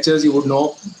anatomy lectures, you would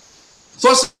know.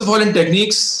 First of all, in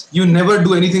techniques, you never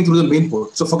do anything through the main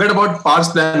port. So forget about pars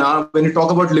plana. When you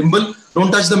talk about limbal,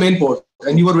 don't touch the main port.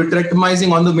 And you are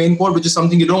vitrectomizing on the main port, which is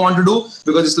something you don't want to do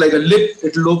because it's like a lip.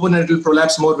 It will open and it will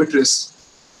prolapse more vitreous.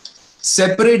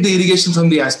 Separate the irrigation from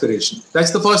the aspiration. That's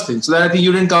the first thing. So that I think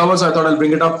you didn't cover, so I thought I'll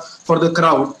bring it up for the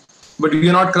crowd. But we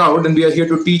are not crowd and we are here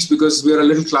to teach because we are a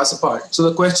little class apart. So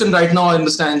the question right now I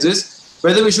understand is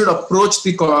whether we should approach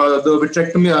the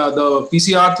vitrectomy, the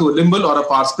PCR through a limbal or a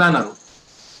pars plana route.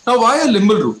 Now, why a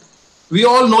limbal route? We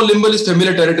all know limbal is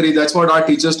familiar territory. That's what our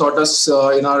teachers taught us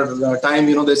in our time.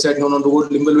 They said, no, don't go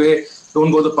limbal way,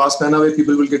 don't go the pars plana way,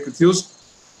 people will get confused.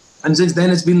 And since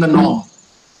then, it's been the norm.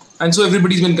 And so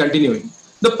everybody's been continuing.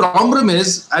 The problem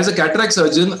is, as a cataract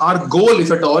surgeon, our goal,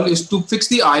 if at all, is to fix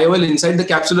the IOL inside the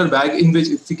capsular bag, in which,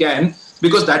 if we can,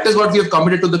 because that is what we have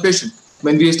committed to the patient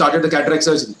when we started the cataract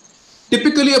surgery.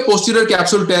 Typically, a posterior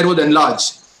capsule tear would enlarge.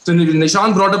 So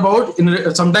Nishant brought about,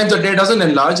 sometimes the tear doesn't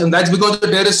enlarge, and that's because the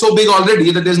tear is so big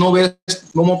already that there's no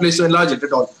more place to enlarge it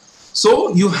at all.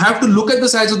 So you have to look at the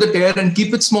size of the tear and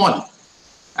keep it small.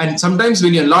 And sometimes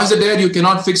when you enlarge the tear, you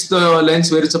cannot fix the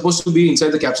lens where it's supposed to be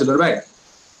inside the capsular bag.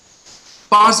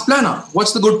 Pars plana,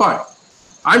 what's the good part?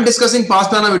 I'm discussing pars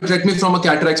plana vitrectomy from a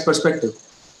cataract's perspective.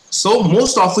 So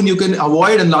most often you can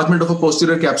avoid enlargement of a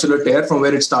posterior capsular tear from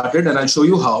where it started, and I'll show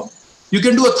you how. You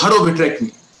can do a thorough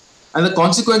vitrectomy. And the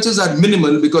consequences are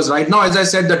minimal because right now, as I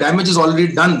said, the damage is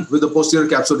already done with the posterior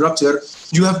capsule rupture.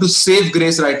 You have to save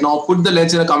grace right now, put the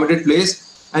lens in a committed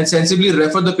place, and sensibly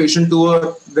refer the patient to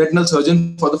a retinal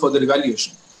surgeon for the further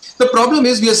evaluation. The problem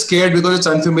is we are scared because it's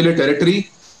unfamiliar territory.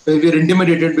 We are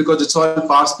intimidated because it's all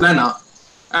pars plana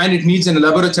and it needs an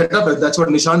elaborate setup. That's what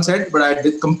Nishant said, but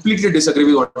I completely disagree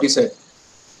with what he said.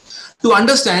 To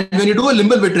understand, when you do a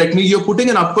limbal vitrectomy, you're putting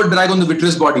an upward drag on the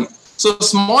vitreous body. So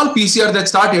small PCR that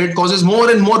started causes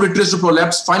more and more vitreous to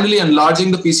prolapse, finally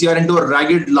enlarging the PCR into a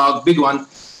ragged, large, big one,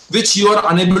 which you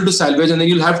are unable to salvage, and then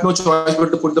you'll have no choice but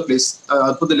to put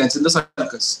the lens in the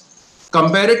sulcus.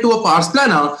 Compare it to a pars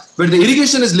plana, where the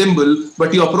irrigation is limbal,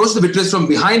 but you approach the vitreous from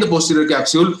behind the posterior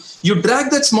capsule. You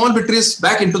drag that small vitreous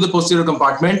back into the posterior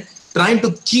compartment, trying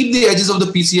to keep the edges of the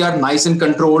PCR nice and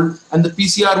controlled, and the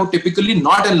PCR would typically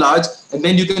not enlarge, and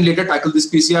then you can later tackle this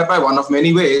PCR by one of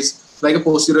many ways, like a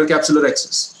posterior capsular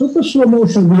excess.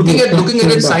 Looking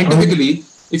at it scientifically,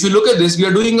 If you look at this, we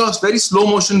are doing a very slow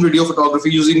motion video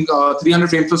photography using 300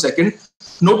 frames per second.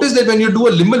 Notice that when you do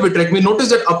a limbal vitrectomy, notice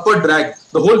that upward drag,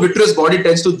 the whole vitreous body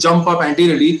tends to jump up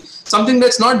anteriorly, something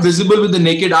that's not visible with the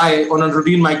naked eye on a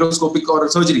routine microscopic or a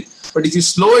surgery. But if you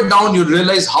slow it down, you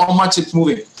realize how much it's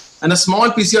moving. And a small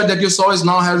PCR that you saw is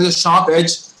now has a sharp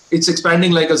edge. It's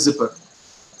expanding like a zipper.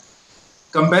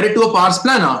 Compare it to a pars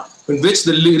plana, in which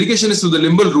the irrigation is through the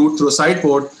limbal route through a side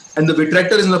port, and the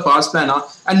vitrector is in the pars plana,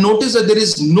 and notice that there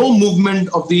is no movement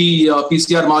of the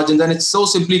PCR margins, and it's so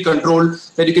simply controlled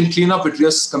that you can clean up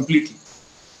vitreous completely.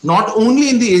 Not only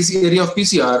in the area of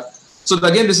PCR. So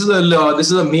again, this is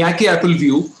a Miyake Apple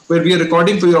view where we are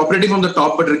recording, you're operating from the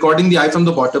top but recording the eye from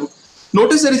the bottom.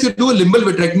 Notice that if you do a limbal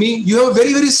vitrectomy, you have a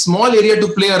very, very small area to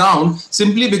play around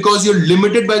simply because you're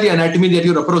limited by the anatomy that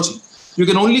you're approaching. You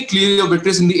can only clear your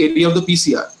vitreous in the area of the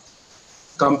PCR.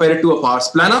 Compare it to a pars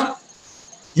plana.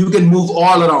 You can move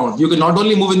all around. You can not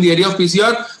only move in the area of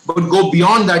PCR, but go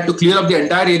beyond that to clear up the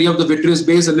entire area of the vitreous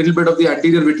base, a little bit of the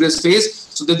anterior vitreous face,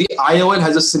 so that the IOL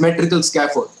has a symmetrical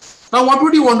scaffold. Now, what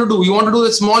would you want to do? You want to do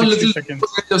a small little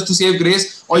just to save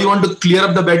grace, or you want to clear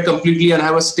up the bed completely and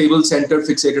have a stable, centered,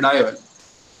 fixated IOL?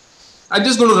 I'm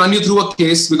just going to run you through a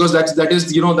case because that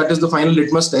is the final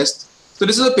litmus test. So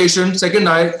this is a patient, second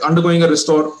eye, undergoing a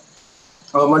restore.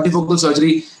 Multifocal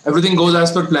surgery, everything goes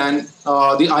as per plan.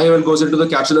 The IOL goes into the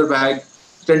capsular bag.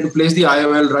 Tend to place the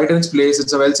IOL right in its place.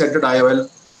 It's a well-centered IOL,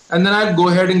 and then I'll go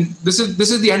ahead and this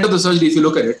is the end of the surgery if you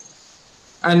look at it.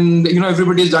 And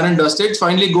everybody is done and dusted.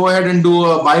 Finally, go ahead and do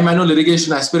a bimanual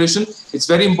irrigation aspiration. It's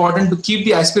very important to keep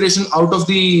the aspiration out of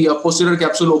the posterior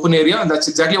capsule open area, and that's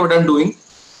exactly what I'm doing.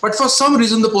 But for some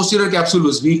reason, the posterior capsule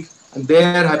was weak, and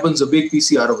there happens a big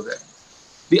PCR over there.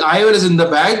 The IOL is in the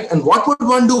bag, and what would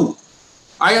one do?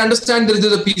 I understand there is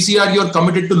a PCR, you're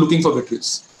committed to looking for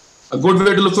vitreous. A good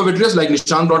way to look for vitreous, like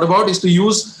Nishant brought about, is to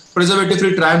use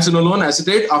preservative-free triamcinolone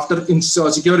acetate after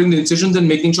securing the incisions and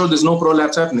making sure there's no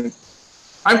prolapse happening.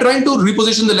 I'm trying to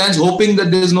reposition the lens, hoping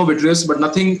that there is no vitreous, but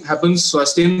nothing happens, so I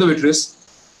stain the vitreous.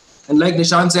 And like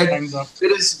Nishant said,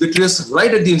 there is vitreous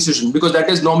right at the incision, because that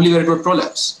is normally where it would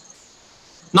prolapse.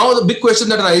 Now, the big question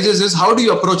that arises is, how do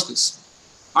you approach this?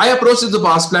 I approach it the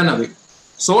pars plana way.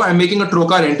 So I'm making a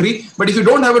trocar entry, but if you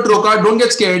don't have a trocar, don't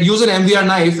get scared. Use an MVR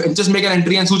knife and just make an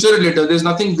entry and suture it later. There's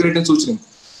nothing great in suturing.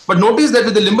 But notice that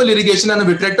with the limbal irrigation and a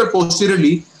vitrector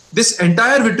posteriorly, this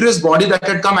entire vitreous body that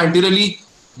had come anteriorly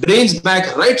drains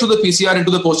back right through the PCR into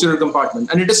the posterior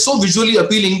compartment. And it is so visually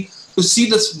appealing to see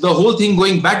the whole thing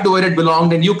going back to where it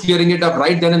belonged and you clearing it up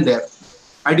right then and there.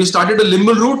 And you started a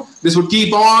limbal route, this would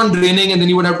keep on draining, and then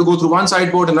you would have to go through one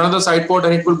side port, another side port,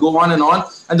 and it will go on,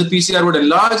 and the PCR would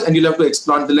enlarge, and you'll have to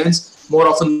explant the lens more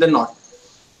often than not.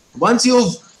 Once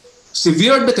you've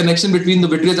severed the connection between the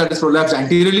vitreous that is prolapsed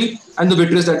anteriorly and the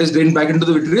vitreous that is drained back into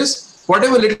the vitreous,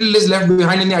 whatever little is left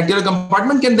behind in the anterior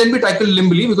compartment can then be tackled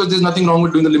limbally, because there's nothing wrong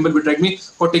with doing the limbal vitrectomy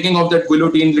for taking off that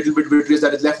guillotine little bit vitreous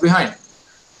that is left behind.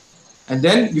 And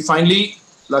then you finally,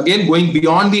 again, going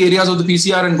beyond the areas of the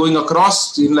PCR and going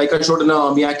across, like I showed in a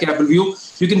Miyake Apple view,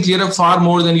 you can clear up far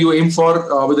more than you aim for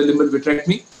with a limbal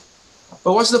vitrectomy.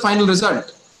 But what's the final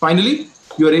result? Finally,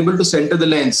 you are able to center the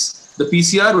lens. The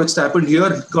PCR, which happened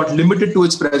here, got limited to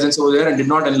its presence over there and did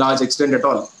not enlarge, extend at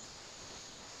all.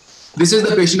 This is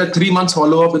the patient at 3 months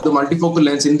follow-up with the multifocal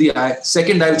lens in the eye,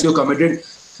 second eye which you committed,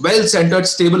 well-centered,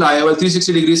 stable IOL,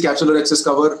 360 degrees capsular excess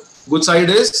cover. Good side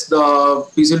is the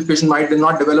PCL patient might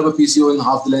not develop a PCO in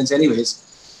half the lens anyways.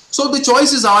 So the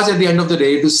choice is ours at the end of the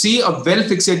day to see a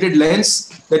well-fixated lens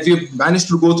that we've managed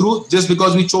to go through just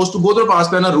because we chose to go through a pars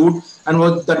plana route,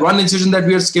 and that one incision that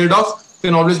we are scared of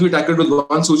can always be tackled with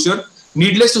one suture.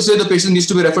 Needless to say, the patient needs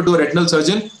to be referred to a retinal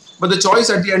surgeon, but the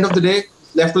choice at the end of the day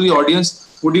left to the audience.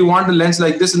 Would you want a lens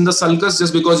like this in the sulcus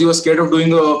just because you were scared of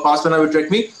doing a pars plana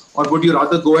vitrectomy? Or would you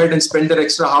rather go ahead and spend that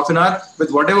extra half an hour with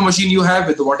whatever machine you have,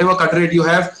 with whatever cut rate you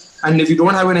have? And if you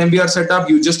don't have an MVR setup,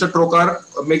 you just a trocar,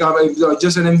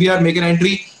 just an MVR, make an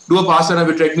entry, do a pars plana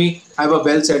vitrectomy, have a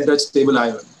well-centered, stable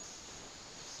IOL.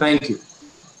 Thank you.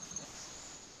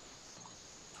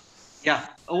 Yeah,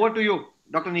 over to you,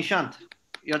 Dr. Nishant.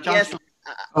 Your chance.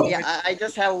 Yes. I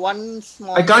just have one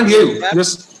small. I can't hear you.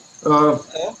 Just.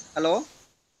 Hello.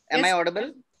 Am Yes. I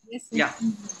audible? Yes. Yeah.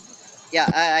 Yeah,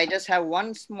 I just have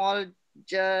one small,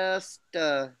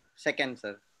 second,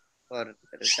 sir, for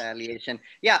retaliation.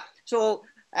 Yeah, so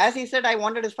as he said, I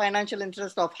wanted his financial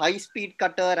interest of high-speed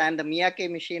cutter and the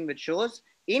Miyake machine, which shows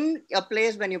in a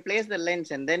place when you place the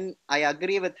lens, and then I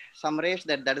agree with Samresh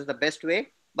that is the best way.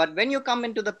 But when you come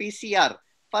into the PCR,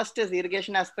 first is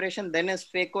irrigation aspiration, then is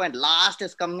phaco, and last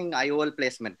is coming IOL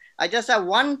placement. I just have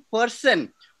one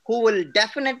person who will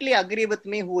definitely agree with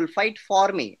me, who will fight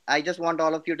for me. I just want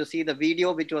all of you to see the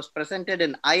video which was presented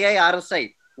in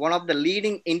IIRSI, one of the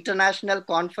leading international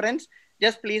conference.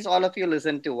 Just please, all of you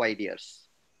listen to wide ears.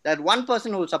 That one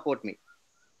person who will support me.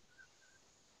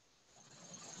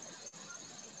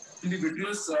 The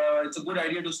vitreous, it's a good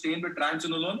idea to stain with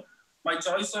triamcinolone. My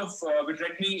choice of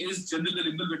vitrectomy is generally the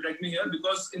limbal vitrectomy here,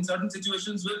 because in certain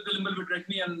situations with the limbal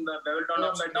vitrectomy and bevel turned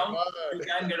upside down, you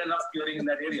can get enough curing in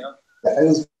that area.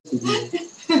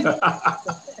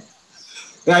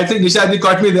 Yeah, I think Nishant, you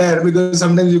caught me there, because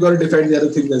sometimes you got to defend the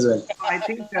other things as well. I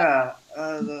think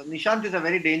Nishant is a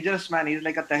very dangerous man. He's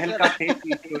like a Tehelka tape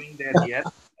he's showing there. Yes.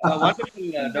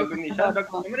 Wonderful, Dr. Nishant.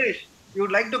 Dr. Samresh, you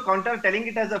would like to counter telling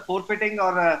it as a forfeiting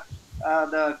or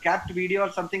the capped video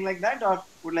or something like that, or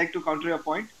would like to counter your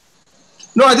point?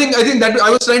 No, I think that I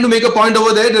was trying to make a point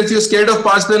over there that if you're scared of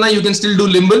pars plana, you can still do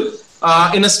limbal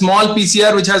in a small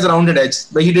PCR which has a rounded edge,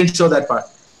 but he didn't show that part.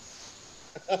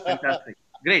 Fantastic.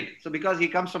 Great. So because he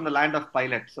comes from the land of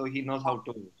pilot, so he knows how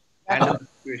to handle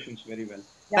situations very well.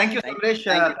 Thank you, Samresh.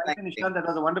 Thank you, Nishant. That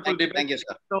was a wonderful debate. Thank you,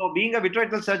 sir. So being a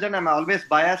vitreoretinal surgeon, I'm always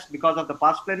biased because of the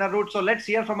pars plana route. So let's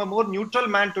hear from a more neutral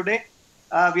man today.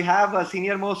 We have a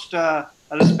senior most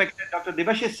respected Dr.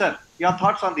 Debashish, sir. Your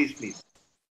thoughts on these, please.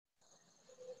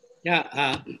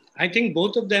 Yeah, I think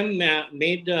both of them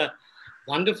made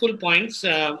wonderful points.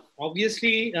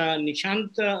 Obviously,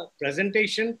 Nishant's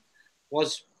presentation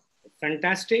was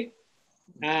fantastic.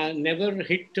 Never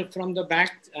hit from the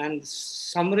back. And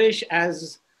Samresh,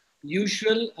 as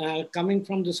usual, coming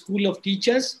from the school of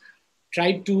teachers,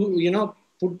 tried to,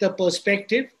 put the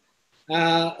perspective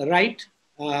right.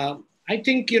 I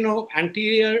think,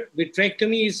 anterior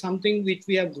vitrectomy is something which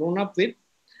we have grown up with.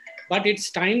 But it's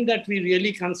time that we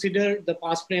really consider the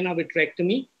pars plana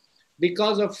vitrectomy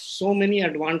because of so many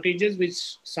advantages which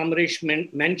Samresh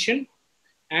mentioned.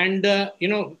 And,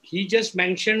 he just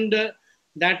mentioned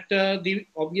that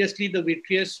obviously the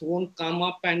vitreous won't come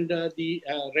up and the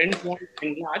rent won't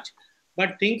enlarge.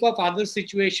 But think of other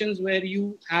situations where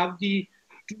you have the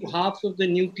two halves of the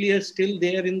nucleus still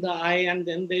there in the eye, and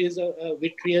then there is a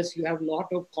vitreous, you have a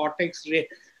lot of cortex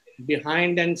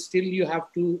behind, and still you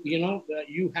have to,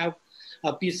 you have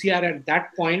a PCR at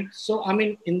that point. So, I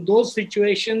mean, in those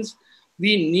situations,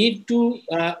 we need to,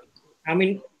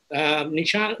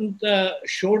 Nishant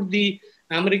showed the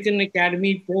American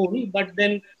Academy poll, but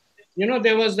then,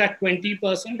 there was that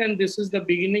 20%, and this is the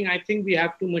beginning. I think we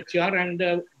have to mature, and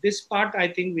this part, I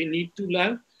think we need to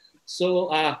learn.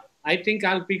 So, I think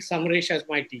I'll pick Samresh as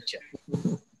my teacher.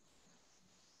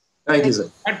 Thank you, sir.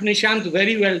 But Nishant,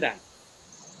 very well done.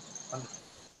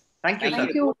 Thank you, Thank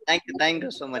sir. you. Thank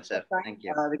you so much, sir. Thank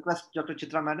you. Request Dr.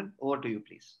 Chitra, madam. Over to you,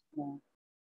 please.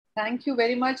 Thank you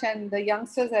very much. And the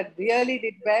youngsters had really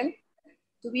did well.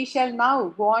 So we shall now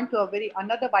go on to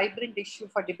another vibrant issue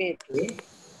for debate.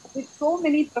 With so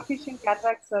many proficient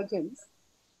cataract surgeons,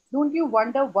 don't you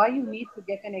wonder why you need to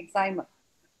get an examer?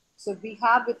 So we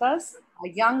have with us a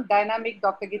young, dynamic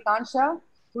Dr. Gitansha,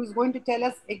 who is going to tell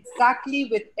us exactly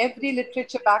with every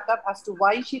literature backup as to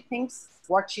why she thinks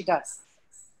what she does.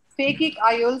 Phakic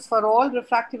IOLs for all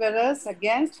refractive errors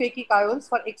against phakic IOLs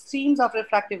for extremes of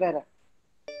refractive error.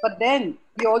 But then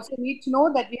we also need to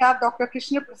know that we have Dr.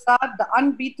 Krishna Prasad, the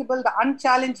unbeatable, the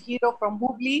unchallenged hero from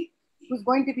Hooghly, who's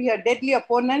going to be a deadly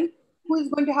opponent, who is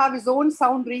going to have his own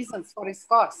sound reasons for his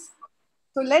cause.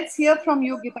 So let's hear from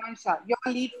you, Gitansha.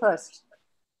 Your lead first.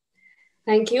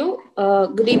 Thank you.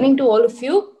 Good evening to all of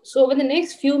you. So over the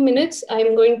next few minutes,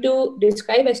 I'm going to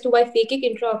describe as to why phakic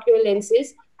intraocular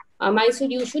lenses are my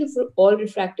solution for all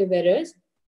refractive errors.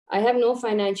 I have no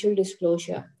financial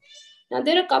disclosure. Now,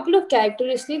 there are a couple of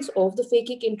characteristics of the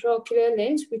phakic intraocular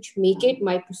lens which make it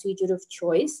my procedure of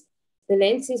choice. The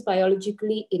lens is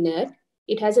biologically inert.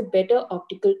 It has a better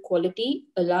optical quality,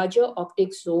 a larger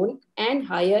optic zone, and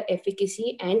higher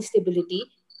efficacy and stability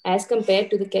as compared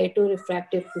to the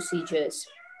keratorefractive procedures.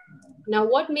 Now,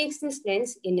 what makes this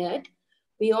lens inert?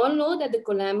 We all know that the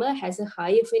cholamer has a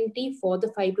high affinity for the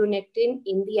fibronectin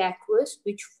in the aqueous,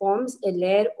 which forms a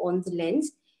layer on the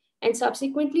lens and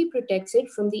subsequently protects it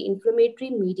from the inflammatory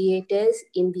mediators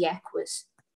in the aqueous.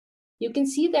 You can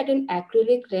see that an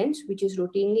acrylic lens, which is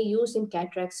routinely used in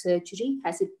cataract surgery,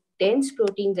 has a dense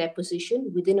protein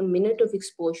deposition within a minute of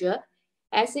exposure,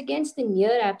 as against the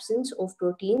near absence of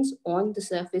proteins on the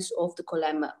surface of the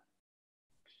cholamer.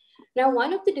 Now,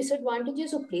 one of the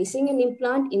disadvantages of placing an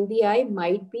implant in the eye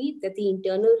might be that the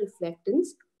internal reflectance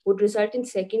would result in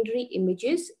secondary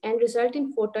images and result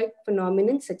in photic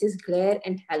phenomena such as glare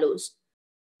and halos.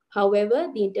 However,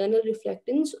 the internal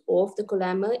reflectance of the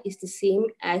cholamer is the same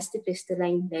as the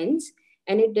crystalline lens,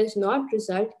 and it does not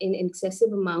result in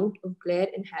excessive amount of glare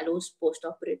and halos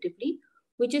postoperatively,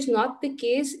 which is not the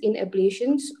case in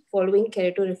ablations following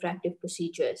keratorefractive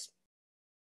procedures.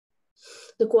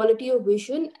 The quality of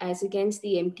vision as against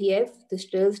the MTF, the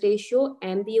Stills ratio,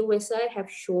 and the OSI have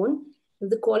shown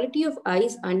that the quality of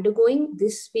eyes undergoing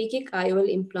this phakic IOL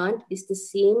implant is the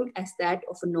same as that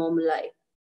of a normal eye.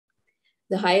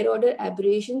 The higher order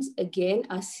aberrations again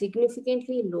are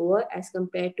significantly lower as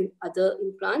compared to other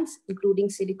implants, including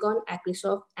silicone,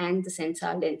 Acrysoft, and the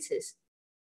Sensar lenses.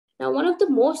 Now, one of the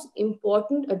most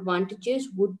important advantages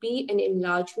would be an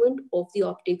enlargement of the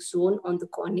optic zone on the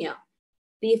cornea.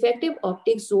 The effective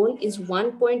optic zone is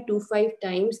 1.25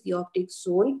 times the optic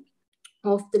zone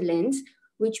of the lens,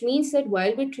 which means that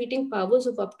while we're treating powers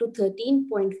of up to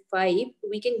 13.5,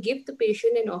 we can give the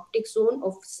patient an optic zone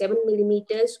of 7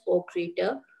 millimeters or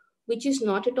greater, which is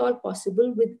not at all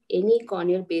possible with any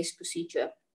corneal-based procedure.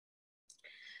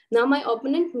 Now, my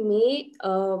opponent may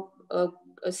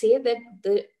say that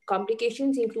the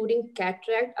complications including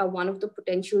cataract are one of the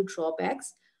potential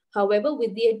drawbacks. However,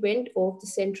 with the advent of the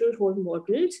central hole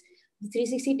models, the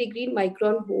 360-degree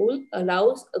micron hole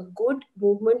allows a good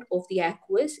movement of the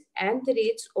aqueous, and the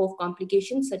rates of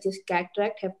complications such as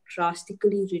cataract have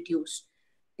drastically reduced.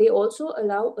 They also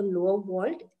allow a lower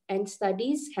vault, and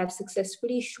studies have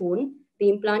successfully shown the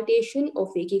implantation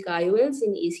of phakic IOLs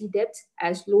in AC depths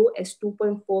as low as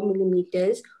 2.4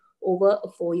 millimeters over a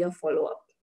 4-year follow-up.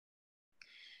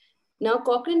 Now,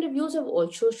 Cochrane reviews have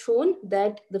also shown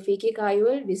that the phakic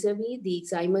IOL vis-a-vis the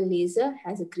excimer laser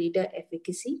has a greater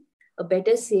efficacy, a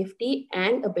better safety,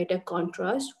 and a better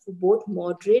contrast for both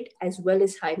moderate as well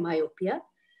as high myopia.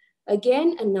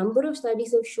 Again, a number of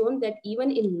studies have shown that even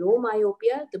in low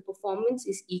myopia, the performance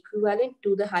is equivalent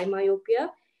to the high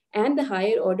myopia, and the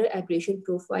higher order aberration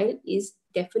profile is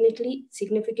definitely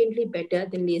significantly better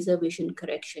than laser vision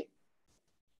correction.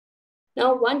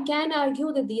 Now, one can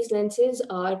argue that these lenses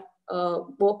are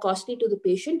more costly to the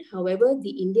patient. However, the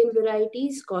Indian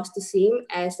varieties cost the same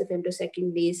as the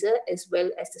femtosecond laser as well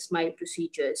as the SMILE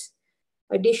procedures.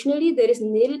 Additionally, there is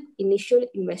nil initial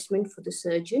investment for the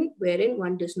surgeon, wherein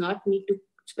one does not need to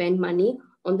spend money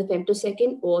on the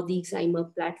femtosecond or the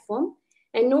excimer platform,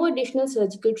 and no additional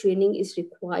surgical training is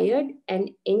required, and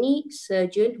any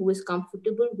surgeon who is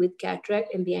comfortable with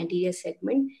cataract and the anterior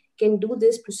segment can do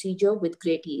this procedure with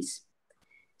great ease.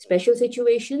 Special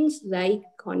situations like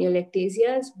corneal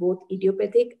ectasias, both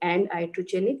idiopathic and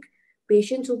iatrogenic,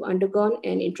 patients who've undergone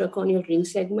an intracorneal ring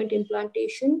segment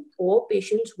implantation, or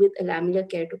patients with a lamellar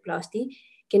keratoplasty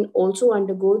can also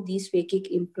undergo these phakic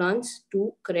implants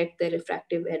to correct their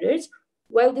refractive errors,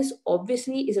 while this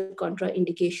obviously is a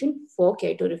contraindication for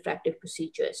keratorefractive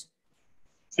procedures.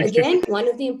 Again, one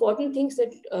of the important things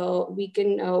that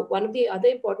one of the other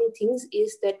important things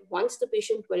is that once the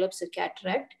patient develops a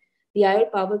cataract, the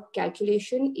IOL power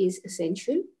calculation is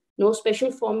essential. No special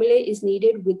formula is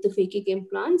needed with the phakic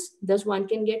implants, thus one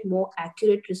can get more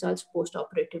accurate results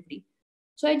post-operatively.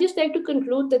 So I just like to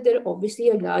conclude that there are obviously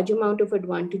a large amount of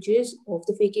advantages of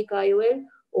the phakic IOL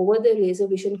over the laser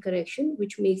vision correction,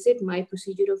 which makes it my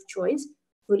procedure of choice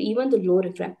for even the low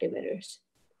refractive errors.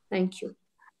 Thank you.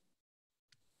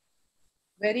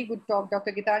 Very good talk,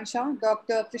 Dr. Gitansha.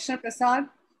 Dr. Krishna Prasad,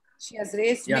 she has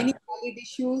raised many valid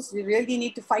issues. We really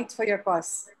need to fight for your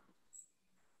cause.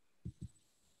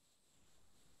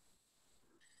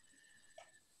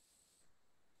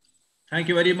 Thank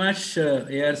you very much, ARC,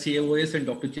 AOS, and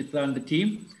Dr. Chitra and the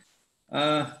team.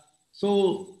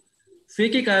 So,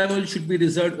 phakic IOL should be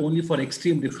reserved only for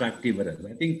extreme refractive errors.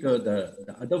 I think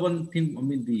the other one thing, I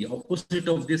mean, the opposite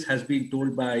of this has been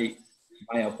told by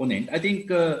my opponent. I think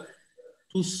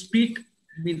to speak,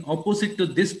 I mean, opposite to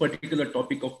this particular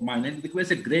topic of mine, it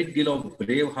requires a great deal of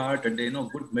brave heart and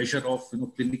good measure of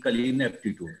clinical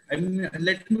ineptitude. I mean,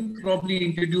 let me probably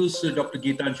introduce Dr.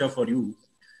 Gitansha for you.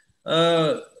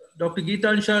 Dr.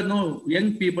 Gitansha,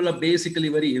 young people are basically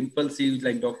very impulsive,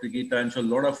 like Dr. Gitansha, a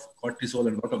lot of cortisol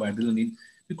and a lot of adrenaline,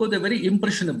 because they're very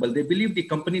impressionable. They believe the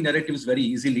company narratives very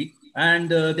easily, and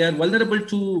they are vulnerable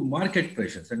to market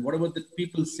pressures. And whatever the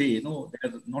people say, they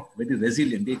are not very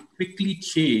resilient. They quickly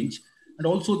change, and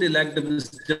also they lack the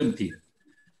wisdom theory.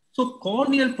 So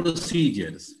corneal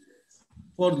procedures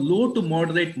for low to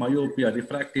moderate myopia,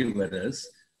 refractive errors,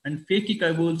 and phakic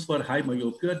IOLs for high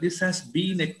myopia, this has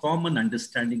been a common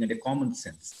understanding and a common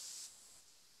sense.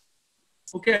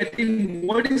 Okay, I think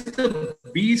what is the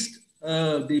beast,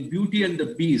 the beauty and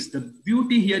the beast? The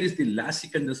beauty here is the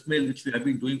LASIK and the SMILE, which we have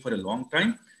been doing for a long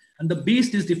time. And the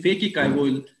beast is the phakic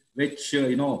IOL, which,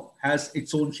 has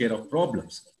its own share of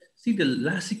problems. See, the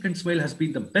LASIK and SMILE has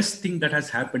been the best thing that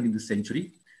has happened in this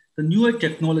century. the newer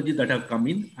technologies that have come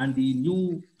in and the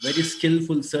new, very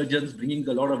skillful surgeons bringing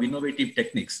a lot of innovative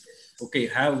techniques. Okay,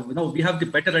 we have the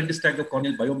better understanding of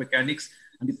corneal biomechanics,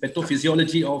 and the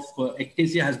pathophysiology of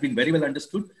ectasia has been very well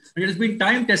understood, and it has been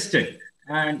time tested.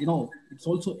 And it's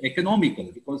also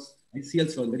economical because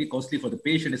ICLs are very costly for the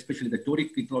patient, especially the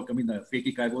toric intraocular, the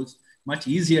phakic eyeballs, much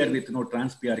easier with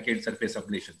trans-P arcade surface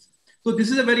ablations. So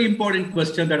this is a very important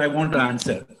question that I want to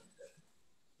answer.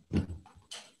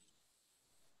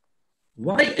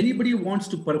 Why anybody wants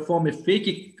to perform a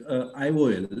phakic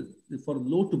IOL for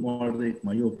low to moderate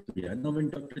myopia? Now, when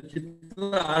Dr.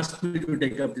 Chitra asked me to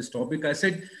take up this topic, I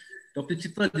said, Dr.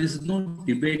 Chitra, there is no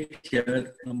debate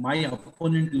here. My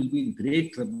opponent will be in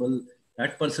great trouble.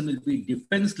 That person will be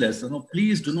defenseless.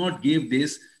 Please do not give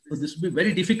this. So this will be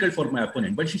very difficult for my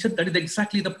opponent. But she said that is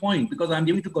exactly the point, because I'm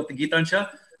giving to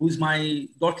Geetansha, who is my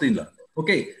daughter-in-law.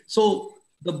 Okay, so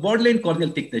the borderline corneal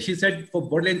thickness, she said for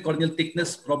borderline corneal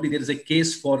thickness, probably there is a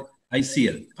case for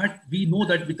ICL. But we know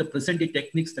that with the present-day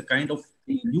techniques, the kind of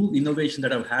new innovation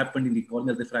that have happened in the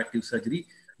corneal refractive surgery,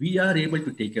 we are able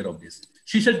to take care of this.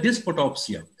 She said this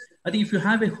photopsia. I think if you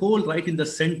have a hole right in the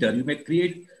center, you may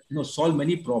create, solve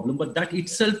many problems, but that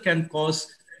itself can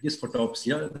cause this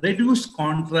photopsia. Reduced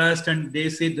contrast, and they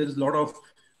say there's a lot of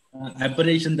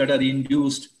aberrations that are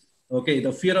induced. Okay,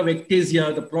 the fear of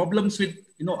ectasia, the problems with,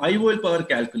 IOL power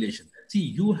calculation. See,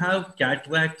 you have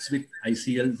cataracts with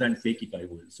ICLs and phakic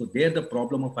IOLs. So there the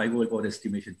problem of IOL power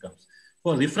estimation comes.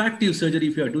 For refractive surgery,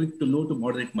 if you are doing to low to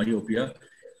moderate myopia,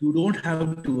 you don't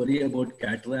have to worry about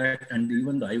cataract and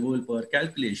even the IOL power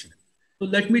calculation. So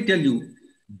let me tell you,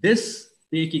 this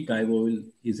phakic IOL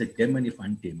is a gem and if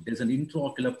untamed. There's an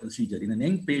intraocular procedure. In an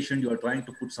young patient, you are trying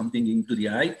to put something into the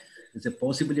eye. There's a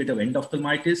possibility of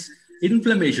endophthalmitis.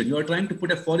 Inflammation, you are trying to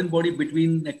put a foreign body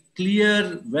between a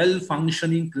clear,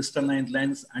 well-functioning crystalline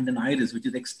lens and an iris, which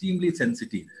is extremely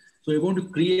sensitive. So you're going to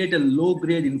create a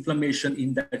low-grade inflammation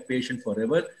in that patient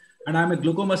forever. And I'm a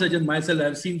glaucoma surgeon myself.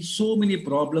 I've seen so many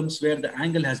problems where the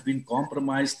angle has been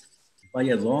compromised by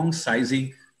a wrong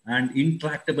sizing and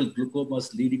intractable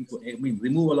glaucomas leading to,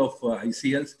 removal of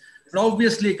ICLs. And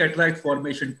obviously, cataract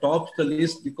formation tops the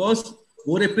list because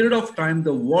over a period of time,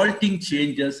 the vaulting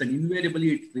changes and invariably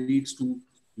it leads to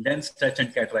lens touch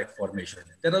and cataract formation.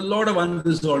 There are a lot of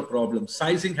unresolved problems.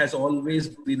 Sizing has always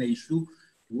been an issue.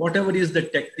 Whatever is the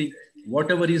technique,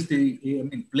 whatever is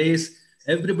the place,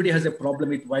 everybody has a problem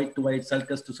with white to white,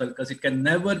 sulcus to sulcus. It can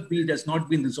never be, it has not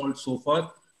been resolved so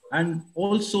far. And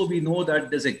also we know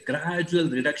that there's a gradual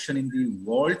reduction in the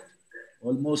vault,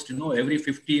 almost, every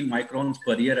 15 microns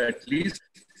per year at least.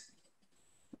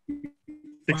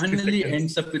 Finally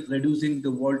ends up with reducing the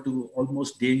vault to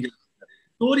almost dangerous.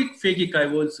 Toric phakic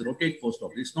IOLs rotate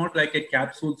postoperatively. It's not like a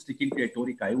capsule sticking to a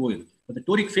toric IOL, but the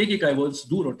toric phakic IOLs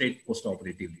do rotate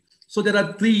postoperatively. So there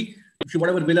are three,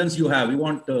 whatever villains you have, you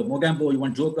want Mogambo, you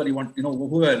want Joker, you want,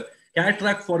 whoever,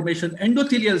 cataract formation,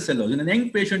 endothelial cell loss. In an young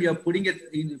patient, you are putting it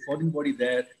in foreign body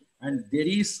there, and there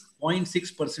is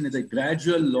 0.6% is a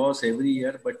gradual loss every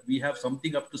year, but we have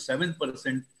something up to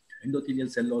 7% endothelial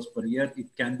cell loss per year. It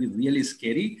can be really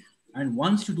scary. And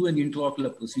once you do an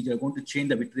intraocular procedure, you're going to change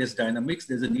the vitreous dynamics.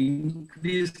 There's an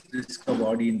increased risk of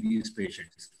OD in these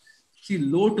patients. See,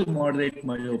 low to moderate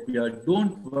myopia,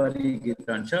 don't worry,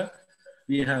 Geetansha.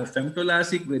 We have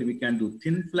femtolasic where we can do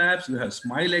thin flaps. We have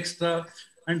smile extra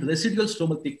and residual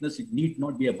stromal thickness. It need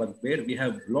not be a bugbear. We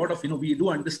have a lot of, we do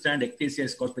understand ectasia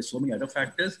is caused by so many other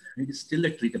factors, and it is still a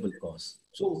treatable cause.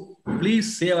 So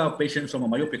please save our patients from a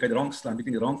myopic, the wrong slant,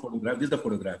 the wrong photograph. This is the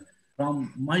photograph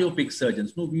from myopic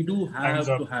surgeons. No, we do have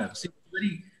to have. See,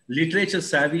 very literature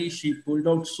savvy. She pulled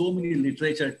out so many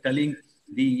literature telling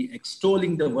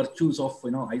extolling the virtues of,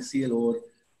 ICL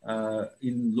or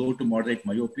in low to moderate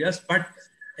myopias. But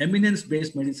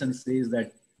eminence-based medicine says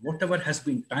that whatever has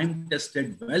been time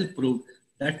tested, well proved,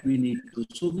 that we need to.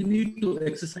 So we need to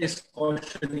exercise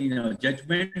caution in our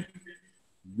judgment.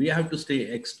 We have to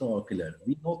stay extraocular.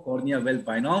 We know cornea well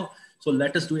by now. So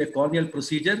let us do a corneal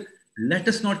procedure. Let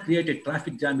us not create a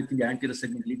traffic jam within the anterior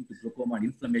segment leading to glaucoma and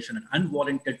inflammation and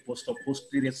unwarranted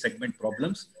posterior segment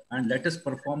problems. And let us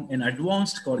perform an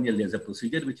advanced corneal laser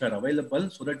procedure, which are available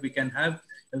so that we can have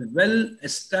a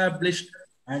well-established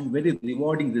and very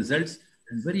rewarding results.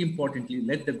 And very importantly,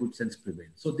 let the good sense prevail.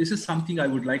 So this is something I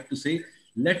would like to say.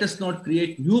 Let us not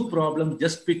create new problems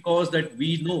just because that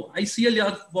we know.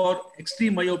 ICL for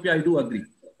extreme myopia, I do agree.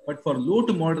 But for low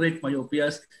to moderate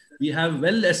myopias, we have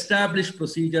well-established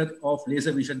procedure of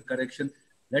laser vision correction.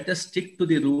 Let us stick to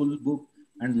the rule book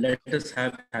and let us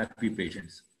have happy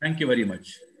patients. Thank you very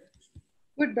much.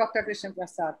 Good, Dr. Krishna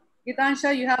Prasad.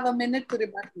 Geetansha, you have a minute to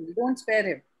rebut. Don't spare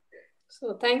him.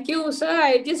 So thank you, sir.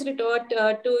 I just retort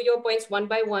to your points one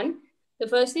by one. The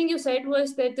first thing you said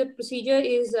was that the procedure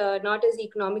is not as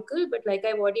economical, but like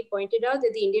I've already pointed out,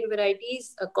 that the Indian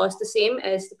varieties cost the same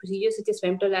as the procedures such as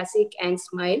femtolasic and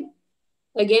SMILE.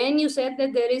 Again, you said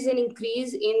that there is an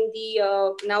increase in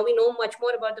the, now we know much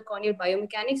more about the corneal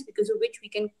biomechanics, because of which we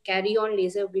can carry on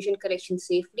laser vision correction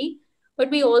safely.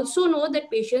 But we also know that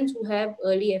patients who have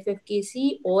early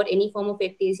FFKC or any form of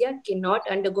ectasia cannot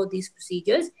undergo these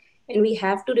procedures, and we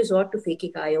have to resort to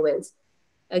phakic IOLs.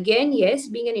 Again, yes,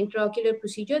 being an intraocular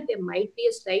procedure, there might be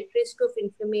a slight risk of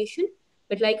inflammation,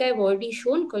 but like I've already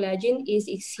shown, collagen is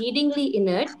exceedingly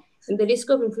inert and the risk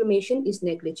of inflammation is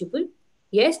negligible.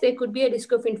 Yes, there could be a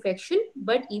risk of infection,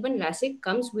 but even LASIK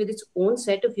comes with its own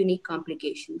set of unique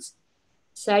complications.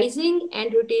 Sizing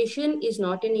and rotation is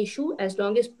not an issue as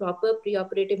long as proper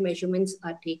preoperative measurements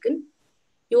are taken.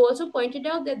 You also pointed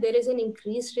out that there is an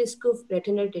increased risk of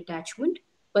retinal detachment,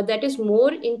 but that is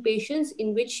more in patients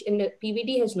in which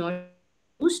PVD has not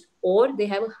used or they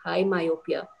have a high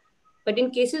myopia. But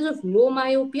in cases of low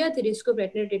myopia, the risk of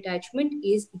retinal detachment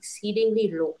is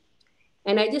exceedingly low.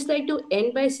 And I just like to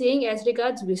end by saying, as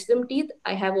regards wisdom teeth,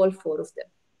 I have all 4 of them.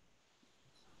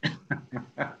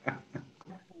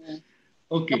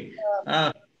 Okay.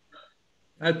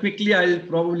 Quickly, I'll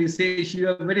probably say you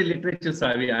are very literature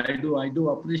savvy. I do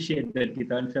appreciate that,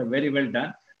 Gitansha. Very well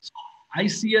done. So,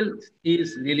 ICL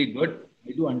is really good.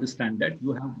 I do understand that.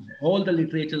 You have all the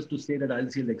literatures to say that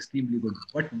ICL is extremely good.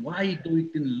 But why do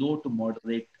it in low to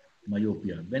moderate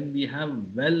myopia? When we have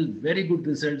very good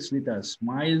results with our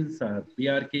SMILEs, our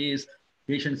PRKs,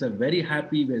 patients are very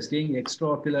happy, we're staying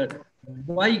extraocular.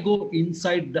 Why go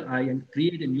inside the eye and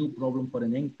create a new problem for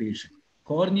an young patient?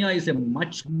 Cornea is a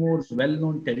much more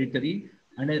well-known territory,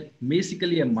 and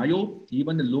basically a myope,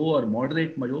 even a low or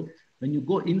moderate myope, when you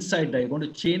go inside, you're going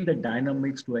to change the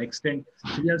dynamics to an extent.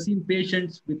 So we have seen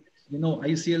patients with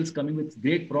ICLs coming with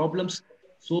great problems.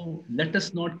 So let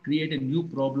us not create a new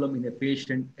problem in a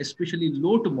patient, especially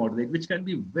low to moderate, which can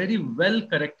be very well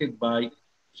corrected by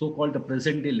so-called the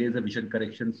present-day laser vision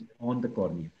corrections on the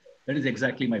cornea. That is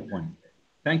exactly my point.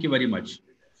 Thank you very much.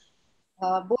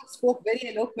 Both spoke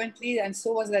very eloquently, and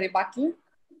so was the rebuttal.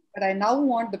 But I now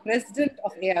want the president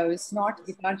of Aios, not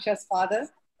Gitansha's father,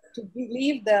 to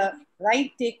leave the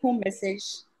right take-home message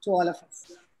to all of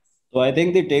us. So I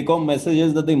think the take-home message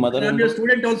is that the mother-in-law. I'm your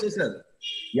student also, sir.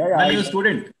 Yeah, I'm your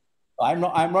student. I'm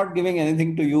not giving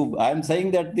anything to you. I'm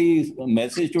saying that the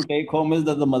message to take home is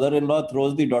that the mother-in-law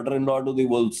throws the daughter-in-law to the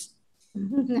wolves.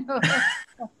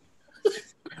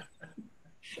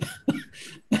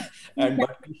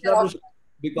 But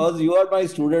because you are my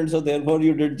student, so therefore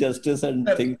you did justice and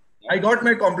things. I got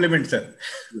my compliment, sir.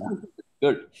 Yeah.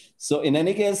 Good. So in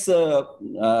any case,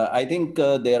 I think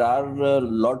there are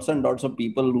lots and lots of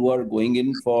people who are going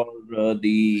in for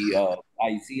the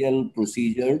ICL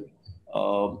procedure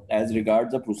as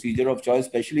regards the procedure of choice,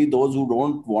 especially those who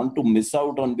don't want to miss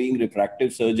out on being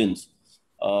refractive surgeons,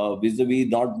 vis-a-vis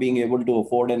not being able to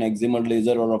afford an excimer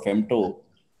laser or a femto.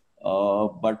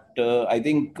 But I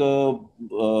think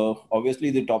obviously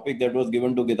the topic that was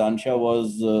given to Gitansha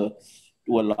was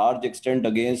to a large extent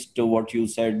against what you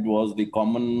said was the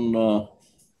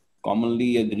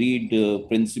commonly agreed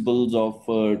principles of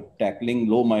tackling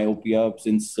low myopia,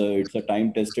 since it's a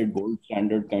time-tested gold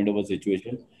standard kind of a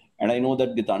situation. And I know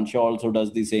that Gitansha also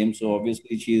does the same. So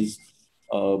obviously she's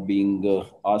being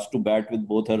asked to bat with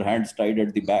both her hands tied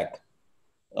at the back.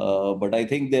 But I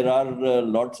think there are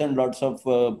lots and lots of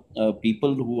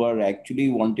people who are actually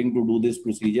wanting to do this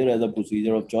procedure as a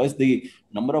procedure of choice. The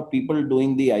number of people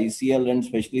doing the ICL and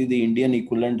especially the Indian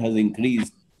equivalent has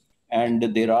increased. And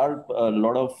there are a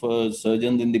lot of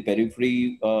surgeons in the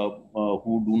periphery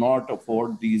who do not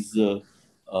afford these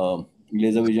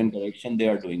laser vision correction. They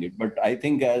are doing it. But I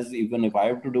think as even if I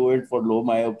have to do it for low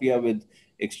myopia with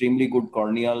extremely good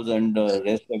corneals and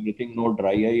rest everything, no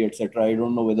dry eye, etc. I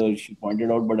don't know whether she pointed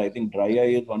out, but I think dry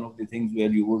eye is one of the things where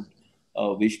you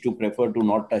would wish to prefer to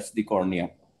not touch the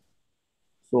cornea.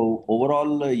 So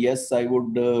overall, yes, I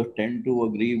would tend to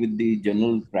agree with the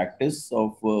general practice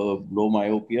of low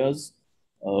myopias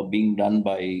being done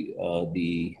by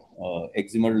the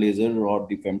excimer laser or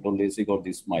the femtolasic or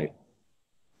the SMILE.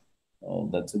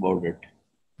 That's about it.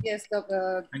 Yes,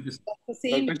 Dr.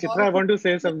 Chitra, I want to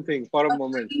say something for a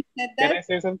moment. Can I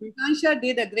say something? Gitansha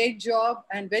did a great job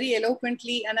and very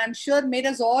eloquently, and I'm sure made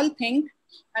us all think.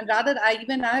 And rather, I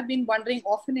have been wondering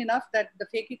often enough that the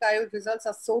phakic IOS results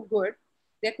are so good.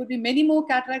 There could be many more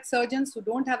cataract surgeons who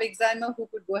don't have excimer who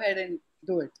could go ahead and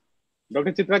do it.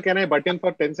 Dr. Chitra, can I butt in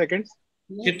for 10 seconds?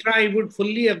 Chitra, I would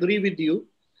fully agree with you.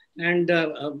 And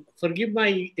forgive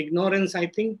my ignorance, I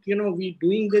think, we're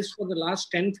doing this for the last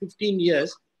 10, 15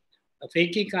 years,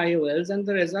 phakic IOLs, and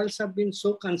the results have been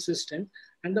so consistent.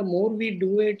 And the more we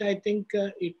do it, I think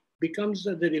it becomes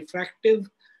the refractive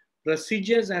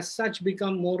procedures as such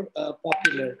become more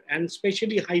popular, and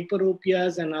especially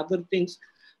hyperopias and other things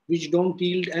which don't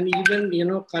yield, and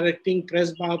even, correcting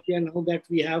presbyopia now that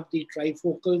we have the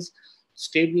trifocals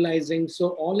stabilizing. So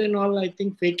all in all, I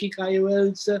think phakic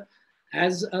IOLs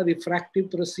as a refractive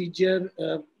procedure,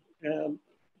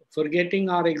 forgetting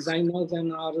our eximers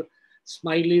and our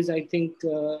smileys, I think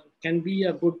can be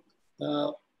a good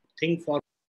thing for.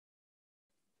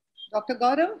 Dr.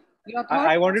 Gaurav, your thoughts?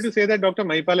 I wanted to say that Dr.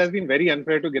 Mahipal has been very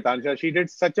unfair to Gitansha. She did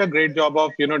such a great job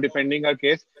of, defending her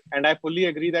case. And I fully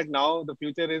agree that now the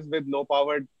future is with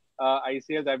low-powered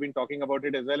ICLs. I've been talking about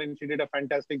it as well. And she did a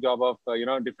fantastic job of,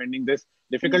 defending this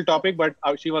difficult topic, but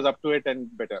she was up to it and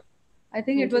better. I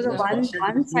think it was a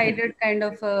one-sided kind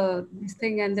of this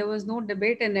thing, and there was no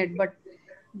debate in it, but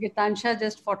Gitansha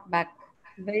just fought back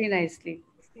very nicely.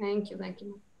 Thank you. Thank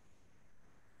you.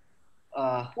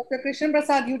 Dr. Krishnan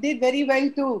Prasad, you did very well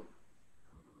too.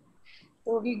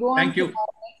 So we go on to our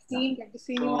next team, Dr.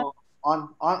 Srinivas. So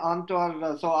on to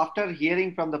our, so after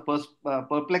hearing from the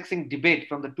perplexing debate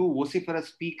from the two vociferous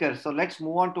speakers, so let's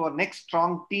move on to our next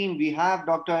strong team. We have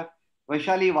Dr.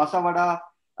 Vaishali Vasavada,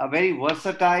 a very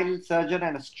versatile surgeon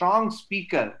and a strong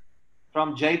speaker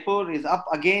from Jaipur, is up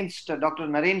against Dr.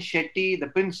 Naren Shetty, the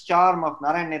Prince Charm of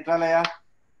Narayan Netralaya,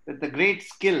 with the great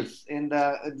skills in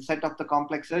the set of the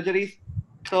complex surgeries.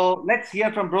 So let's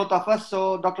hear from both of us.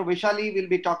 So Dr. Vaishali will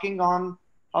be talking on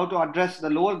how to address the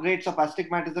lower grades of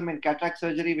astigmatism in cataract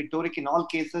surgery with toric in all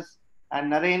cases.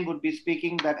 And Naren would be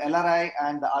speaking that LRI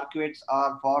and the arcuates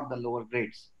are for the lower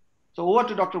grades. So over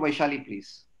to Dr. Vaishali,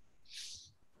 please.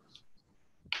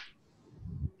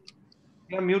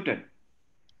 You're muted.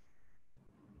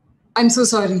 I'm so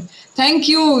sorry. Thank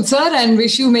you, sir, and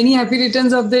wish you many happy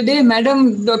returns of the day.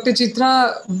 Madam, Dr.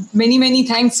 Chitra, many, many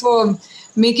thanks for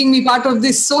making me part of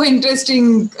this so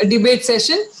interesting debate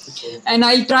session. And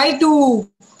I'll try to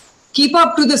keep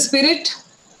up to the spirit.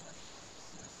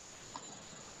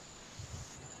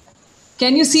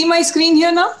 Can you see my screen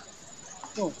here now?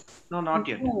 No, not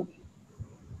yet.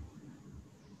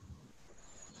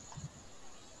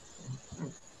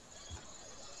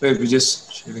 Wait, we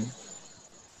just sharing.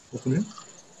 Open it.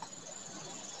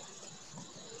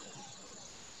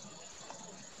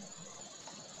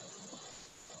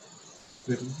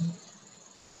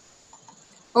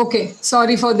 Okay,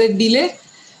 sorry for the delay.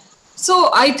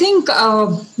 So I think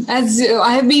as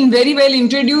I have been very well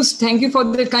introduced, thank you for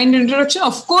the kind introduction.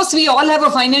 Of course, we all have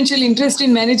a financial interest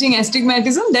in managing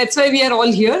astigmatism. That's why we are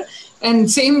all here, and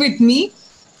same with me.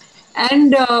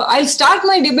 And I'll start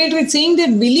my debate with saying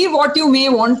that believe what you may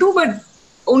want to, but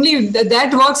only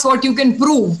that works what you can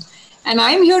prove. And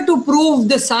I'm here to prove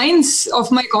the science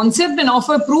of my concept and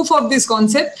offer proof of this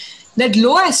concept that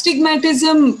low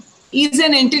astigmatism is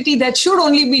an entity that should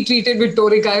only be treated with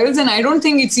toric IOLs, and I don't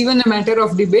think it's even a matter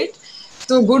of debate.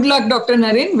 So good luck, Dr.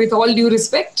 Naren, with all due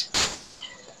respect.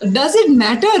 Does it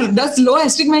matter? Does low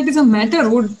astigmatism matter?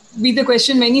 Would be the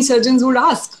question many surgeons would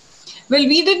ask. Well,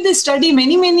 we did this study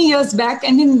many, many years back,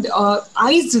 and in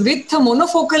eyes with a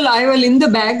monofocal IOL in the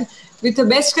bag with a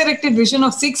best corrected vision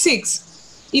of 6.6,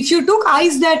 if you took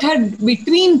eyes that had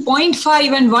between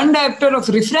 0.5 and 1 diopter of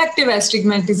refractive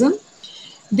astigmatism,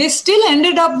 they still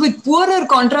ended up with poorer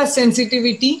contrast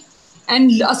sensitivity and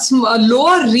a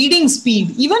lower reading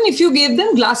speed, even if you gave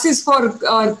them glasses for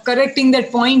correcting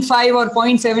that 0.5 or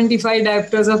 0.75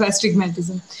 diopters of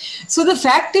astigmatism. So the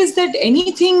fact is that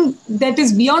anything that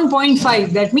is beyond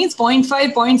 0.5, that means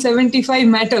 0.5, 0.75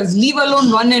 matters, leave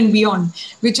alone 1 and beyond,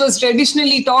 which was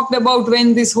traditionally talked about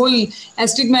when this whole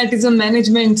astigmatism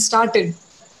management started.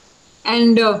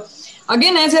 And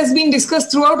again, as has been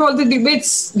discussed throughout all the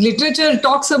debates, literature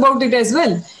talks about it as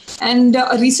well. And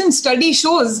a recent study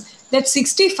shows that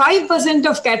 65%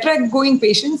 of cataract-going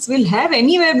patients will have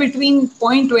anywhere between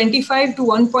 0.25 to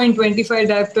 1.25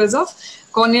 diopters of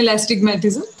corneal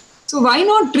astigmatism. So why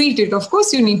not treat it? Of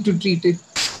course, you need to treat it.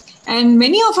 And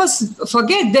many of us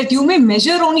forget that you may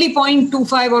measure only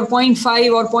 0.25 or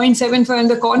 0.5 or 0.75 in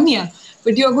the cornea,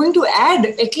 but you're going to add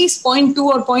at least 0.2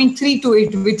 or 0.3 to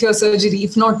it with your surgery,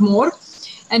 if not more.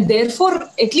 And therefore,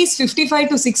 at least 55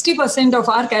 to 60% of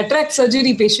our cataract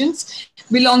surgery patients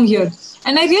belong here.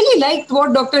 And I really liked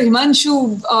what Dr.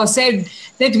 Himanshu said,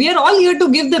 that we are all here to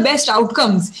give the best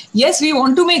outcomes. Yes, we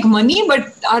want to make money,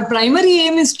 but our primary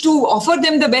aim is to offer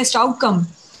them the best outcome.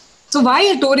 So why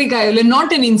a toric IOL and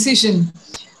not an incision?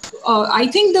 I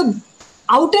think the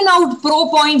out and out pro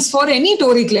points for any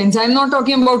toric lens. I'm not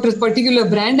talking about a particular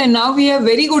brand. And now we have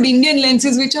very good Indian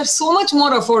lenses, which are so much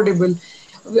more affordable.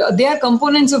 They are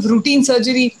components of routine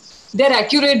surgery. They're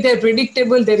accurate, they're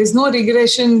predictable, there is no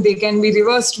regression, they can be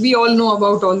reversed. We all know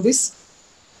about all this.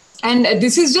 And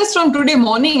this is just from today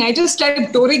morning. I just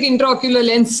typed toric intraocular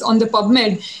lens on the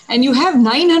PubMed, and you have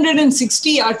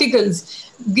 960 articles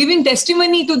giving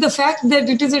testimony to the fact that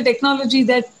it is a technology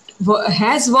that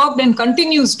has worked and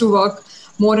continues to work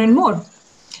more and more.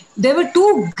 There were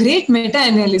two great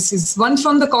meta-analyses, one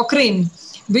from the Cochrane,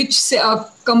 which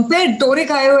compared toric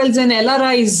IOLs and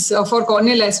LRIs for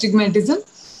corneal astigmatism.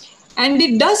 And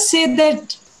it does say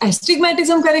that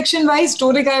astigmatism correction wise,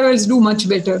 toric IOLs do much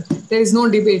better. There is no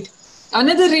debate.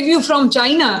 Another review from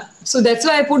China. So that's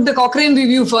why I put the Cochrane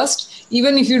review first,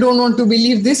 even if you don't want to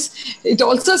believe this. It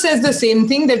also says the same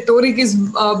thing, that toric is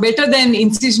better than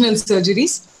incisional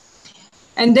surgeries.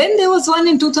 And then there was one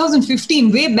in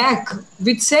 2015, way back,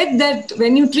 which said that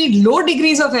when you treat low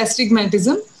degrees of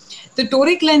astigmatism, the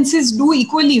toric lenses do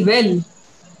equally well.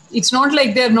 It's not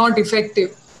like they're not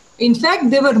effective. In fact,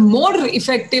 they were more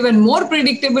effective and more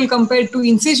predictable compared to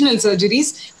incisional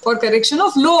surgeries for correction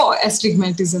of low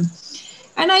astigmatism.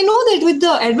 And I know that with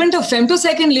the advent of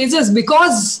femtosecond lasers,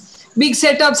 because big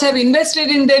setups have invested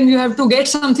in them, you have to get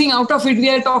something out of it. We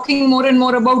are talking more and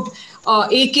more about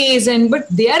AKs, but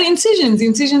they are incisions.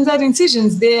 Incisions are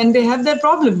incisions, they have their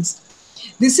problems.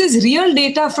 This is real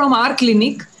data from our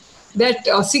clinic that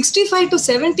 65 to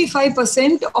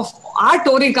 75% of our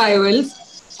toric IOLs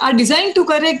are designed to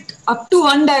correct up to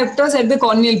 1 diopters at the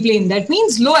corneal plane. That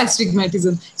means low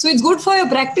astigmatism. So it's good for your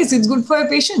practice, it's good for your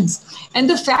patients. And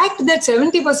the fact that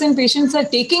 70% patients are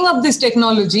taking up this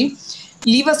technology,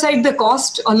 leave aside the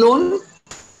cost alone,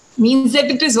 means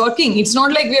that it is working. It's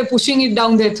not like we are pushing it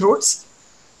down their throats.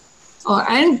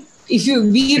 And if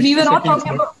we were not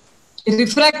talking about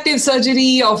refractive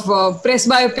surgery of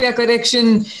presbyopia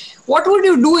correction. What would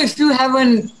you do if you have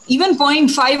even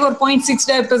 0.5 or 0.6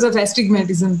 diopters of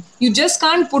astigmatism? You just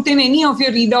can't put in any of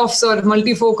your readouts or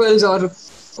multifocals or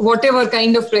whatever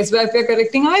kind of presbyopia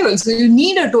correcting IOL. So you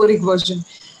need a toric version.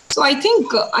 So I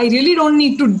think I really don't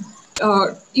need to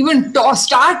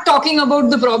start talking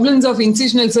about the problems of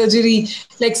incisional surgery,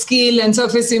 like scale and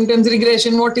surface symptoms,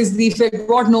 regression, what is the effect,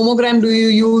 what nomogram do you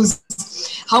use,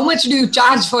 how much do you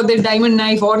charge for the diamond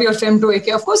knife or your femto AK?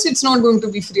 Of course, it's not going to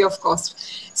be free of cost.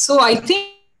 So I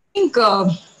think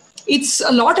it's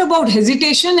a lot about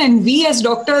hesitation, and we as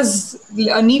doctors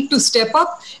need to step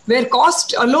up where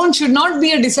cost alone should not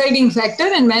be a deciding factor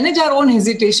and manage our own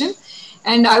hesitation.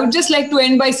 And I would just like to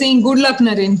end by saying good luck,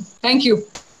 Naren. Thank you.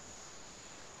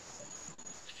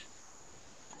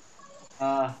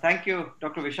 Thank you,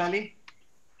 Dr. Vishali.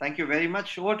 Thank you very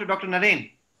much. Over to Dr.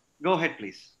 Naren. Go ahead,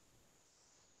 please.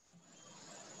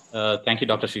 Thank you,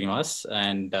 Dr. Srinivas.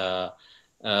 And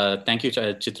thank you,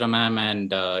 Chitra ma'am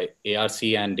and ARC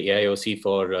and AIOC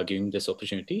for giving this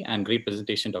opportunity, and great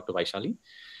presentation, Dr. Vaishali.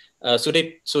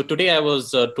 So today I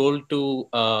was told to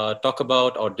talk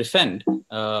about or defend,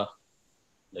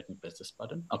 let me press this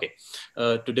button. Okay.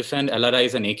 To defend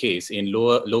LRIs and AKs in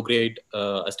low-grade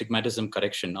astigmatism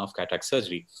correction of cataract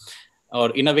surgery.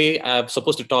 Or in a way, I'm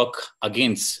supposed to talk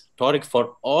against toric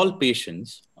for all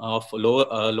patients of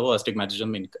low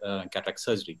astigmatism in cataract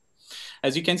surgery.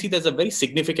 As you can see, there's a very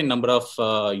significant number of,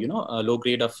 low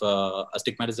grade of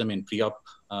astigmatism in pre-op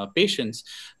patients.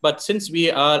 But since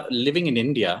we are living in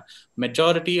India,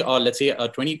 majority, or let's say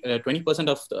 20%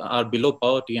 of are below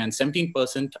poverty and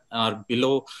 17% are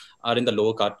in the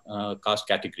lower caste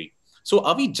category. So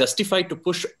are we justified to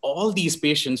push all these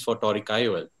patients for toric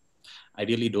IOL? I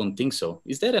really don't think so.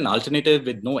 Is there an alternative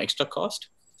with no extra cost?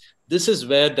 This is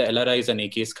where the LRIs and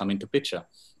AKs come into picture.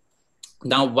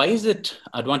 Now, why is it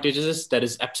advantageous? There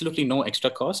is absolutely no extra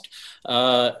cost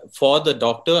for the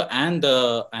doctor and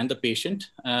the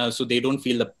patient, so they don't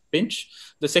feel the pinch.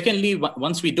 Secondly,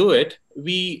 once we do it,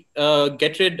 we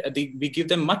we give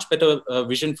them much better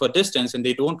vision for distance, and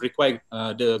they don't require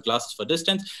the glasses for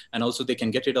distance, and also they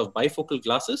can get rid of bifocal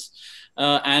glasses.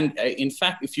 And in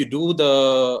fact, if you do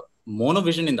the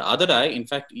monovision in the other eye, in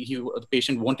fact, the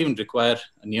patient won't even require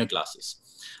near glasses.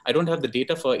 I don't have the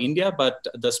data for India, but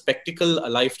the spectacle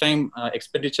lifetime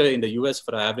expenditure in the US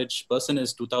for an average person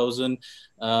is $2,100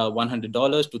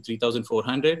 to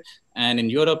 $3,400. And in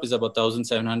Europe is about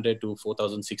 $1,700 to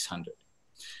 $4,600.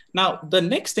 Now, the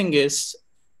next thing is,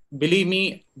 believe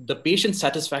me, the patient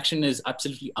satisfaction is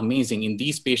absolutely amazing in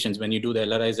these patients when you do the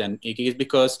LRIs and AKs,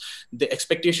 because the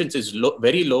expectations is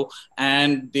very low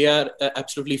and they are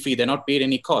absolutely free. They're not paid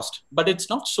any cost. But it's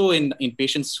not so in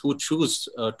patients who choose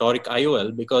toric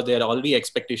IOL, because their already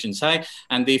expectations high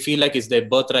and they feel like it's their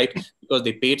birthright because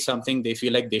they paid something. They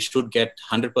feel like they should get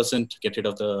 100% get rid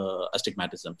of the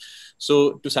astigmatism.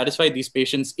 So to satisfy these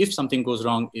patients, if something goes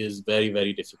wrong, is very,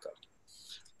 very difficult.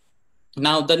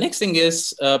 Now, the next thing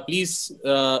is, please,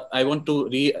 I want to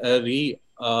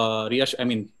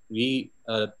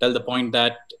tell the point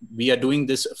that we are doing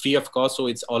this free of cost. So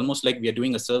it's almost like we are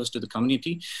doing a service to the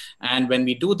community. And when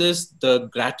we do this, the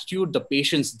gratitude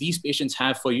these patients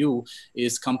have for you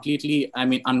is completely,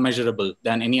 unmeasurable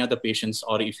than any other patients,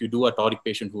 or if you do a toric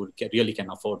patient who really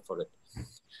can afford for it.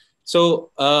 So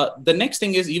the next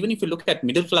thing is, even if you look at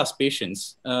middle-class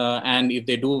patients, and if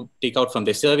they do take out from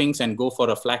their savings and go for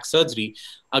a flak surgery,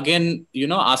 again,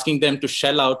 asking them to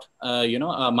shell out,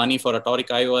 money for a toric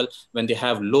IOL when they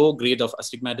have low grade of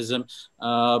astigmatism,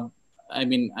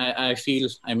 I feel,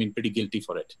 pretty guilty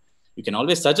for it. You can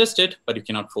always suggest it, but you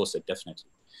cannot force it, definitely.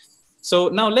 So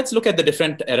now let's look at the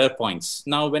different error points.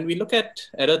 Now, when we look at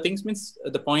error things, means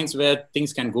the points where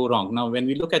things can go wrong. Now, when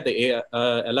we look at the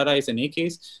LRIs and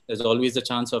AKs, there's always a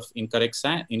chance of incorrect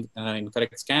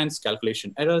scans,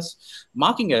 calculation errors,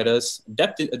 marking errors,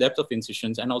 depth of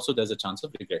incisions, and also there's a chance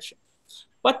of regression.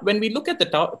 But when we look at the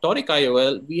toric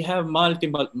IOL, we have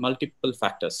multiple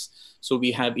factors. So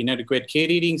we have inadequate K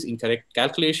readings, incorrect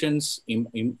calculations,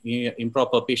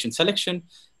 improper patient selection.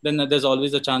 Then there's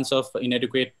always a chance of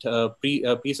inadequate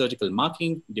pre-surgical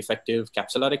marking, defective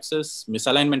capsular access,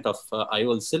 misalignment of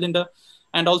IOL cylinder,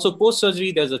 and also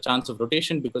post-surgery, there's a chance of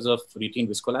rotation because of retained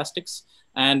viscoelastics,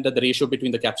 and the ratio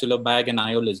between the capsular bag and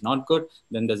IOL is not good.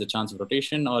 Then there's a chance of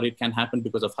rotation, or it can happen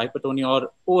because of hypertonia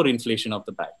or inflation of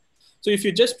the bag. So if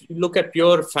you just look at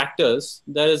pure factors,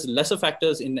 there is lesser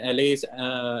factors in LAs,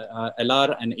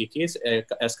 LR and AKs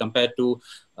as compared to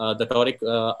the toric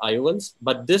IOLs.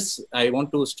 But this, I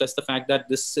want to stress the fact that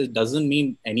this doesn't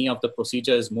mean any of the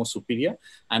procedure is more superior.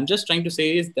 I'm just trying to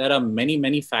say is there are many,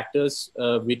 many factors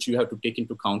which you have to take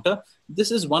into counter. This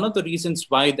is one of the reasons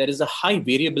why there is a high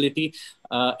variability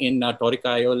in toric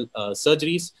IOL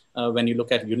surgeries. When you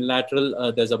look at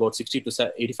unilateral, there's about 60 to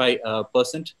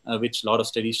 85%, which a lot of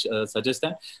studies suggest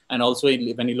that. And also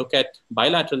when you look at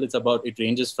bilateral, it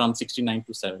ranges from 69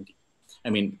 to 70.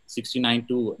 69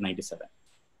 to 97.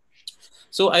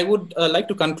 So I would like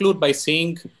to conclude by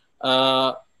saying,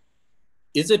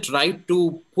 is it right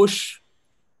to push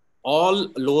all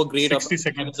lower grade of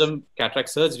cataract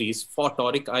surgeries for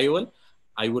toric IOL?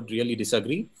 I would really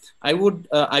disagree. I would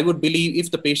believe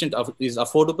if the patient is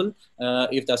affordable,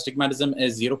 if the astigmatism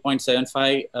is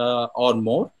 0.75 or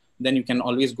more, then you can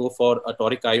always go for a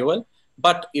toric IOL.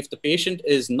 But if the patient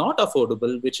is not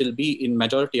affordable, which will be in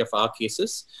majority of our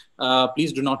cases,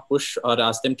 please do not push or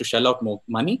ask them to shell out more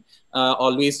money.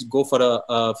 Always go for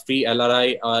a free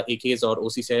LRI, AKs or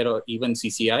OCCI or even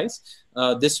CCIs.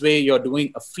 This way you're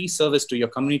doing a free service to your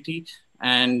community,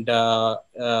 and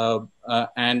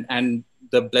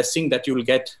the blessing that you will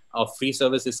get of free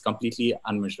service is completely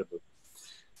unmeasurable.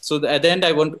 So at the end,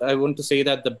 I want to say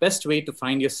that the best way to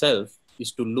find yourself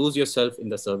is to lose yourself in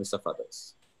the service of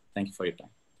others. Thank you for your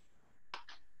time.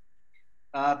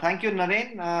 Thank you,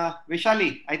 Naren.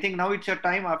 Vishali, I think now it's your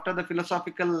time after the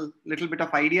philosophical little bit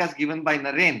of ideas given by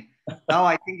Naren. Now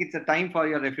I think it's a time for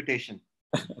your refutation.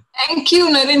 Thank you,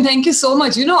 Naren. Thank you so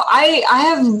much. I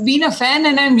have been a fan,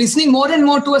 and I'm listening more and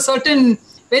more to a certain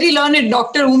very learned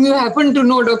doctor whom you happen to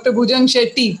know, Dr. Bhujang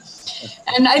Shetty.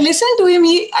 And I listen to him.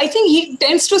 I think he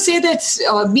tends to say that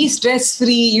be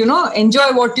stress-free,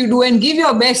 enjoy what you do and give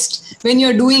your best when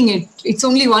you're doing it. It's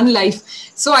only one life.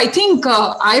 So I think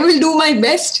I will do my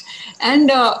best.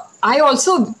 And I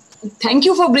also thank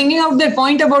you for bringing out that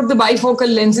point about the bifocal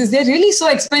lenses. They're really so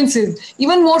expensive,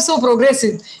 even more so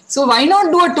progressive. So why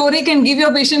not do a toric and give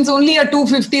your patients only a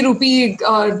 250 rupee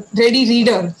ready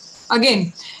reader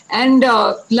again? And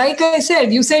like I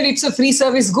said, you said it's a free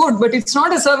service, good, but it's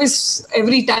not a service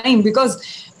every time because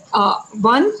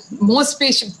one, most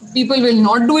people will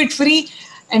not do it free.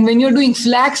 And when you're doing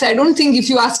flax, I don't think if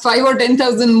you ask 5 or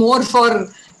 10,000 more for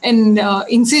an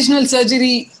incisional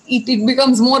surgery, it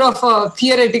becomes more of a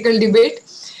theoretical debate.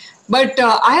 But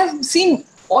I have seen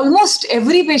almost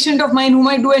every patient of mine whom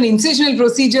I do an incisional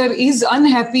procedure is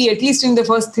unhappy, at least in the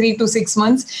first 3 to 6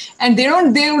 months. And they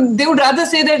would rather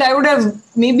say that I would have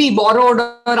maybe borrowed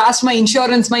or asked my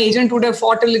insurance, my agent would have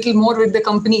fought a little more with the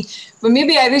company. But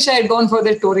maybe I wish I had gone for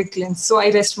the toric lens. So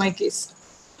I rest my case.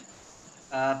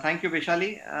 Thank you,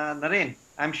 Vishali. Naren,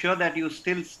 I'm sure that you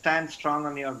still stand strong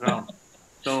on your ground.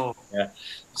 So yeah.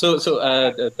 So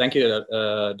thank you,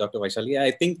 Dr. Vaishali.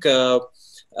 I think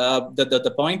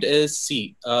the point is,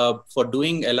 see, for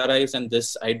doing LRIs and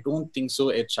this, I don't think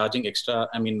so. Charging extra,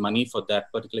 I mean, money for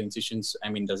that particular incisions, I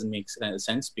mean, doesn't make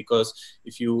sense, because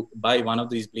if you buy one of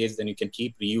these blades, then you can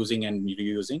keep reusing and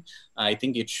reusing. I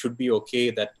think it should be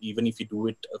okay that even if you do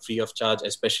it free of charge,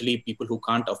 especially people who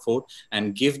can't afford,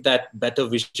 and give that better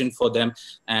vision for them,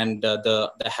 and the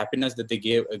happiness that they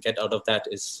get out of that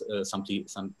is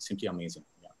simply amazing.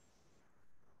 Yeah.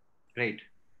 great.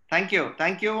 Thank you.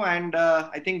 Thank you. And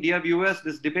I think, dear viewers,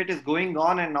 this debate is going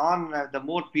on and on, the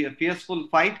more fierceful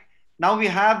fight. Now we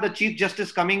have the Chief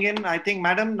Justice coming in. I think,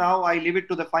 Madam, now I leave it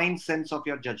to the fine sense of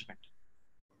your judgment.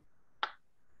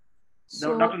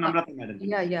 So, Dr. Namrata, Madam.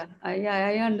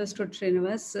 I understood,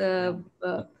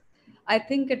 Srinivas. I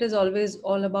think it is always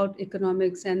all about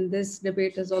economics, and this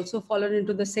debate has also fallen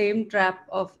into the same trap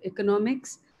of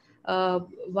economics.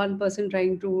 One person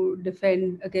trying to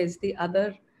defend against the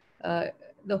other.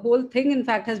 The whole thing, in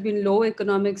fact, has been low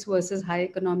economics versus high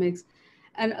economics.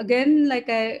 And again, like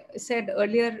I said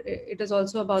earlier, it is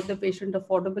also about the patient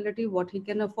affordability, what he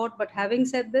can afford. But having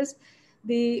said this,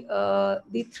 the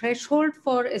threshold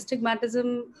for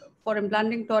astigmatism, for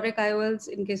implanting toric IOLs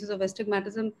in cases of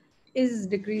astigmatism, is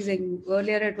decreasing.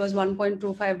 Earlier it was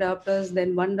 1.25 diopters,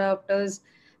 then 1 diopters.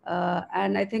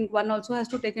 And I think one also has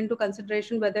to take into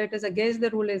consideration whether it is against the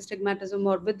rule astigmatism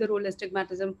or with the rule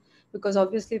astigmatism, because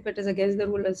obviously if it is against the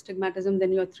rule astigmatism,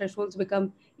 then your thresholds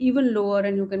become even lower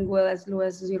and you can go as low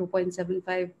as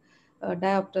 0.75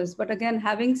 diopters. But again,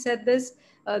 having said this,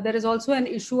 there is also an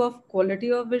issue of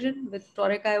quality of vision. With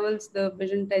toric IOLs, the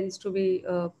vision tends to be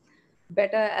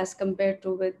better as compared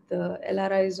to with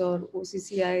LRIs or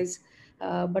OCCIs.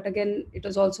 But again, it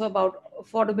is also about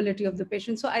affordability of the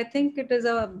patient. So I think it is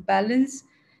a balance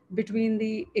between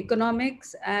the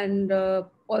economics and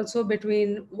also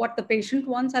between what the patient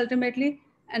wants ultimately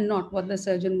and not what the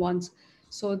surgeon wants.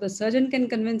 So the surgeon can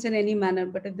convince in any manner,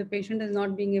 but if the patient is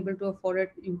not being able to afford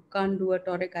it, you can't do a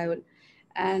toric IOL.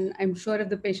 And I'm sure if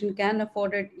the patient can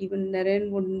afford it, even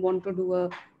Naren wouldn't want to do a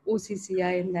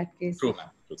OCCI in that case. True, ma'am.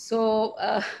 So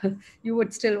you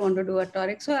would still want to do a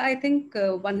toric. So I think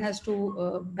one has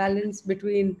to balance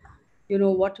between,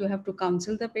 what you have to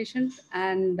counsel the patient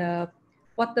and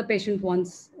what the patient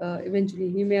wants.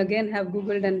 Eventually, he may again have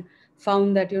Googled and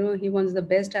found that, he wants the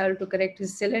best IOL to correct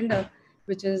his cylinder,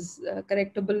 which is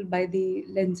correctable by the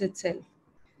lens itself.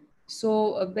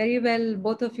 So very well,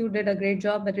 both of you did a great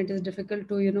job, and it is difficult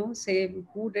to, say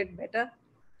who did better,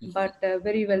 but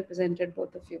very well presented,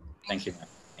 both of you. Thank you, ma'am.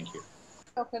 Thank you.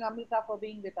 Dr. Namrata, for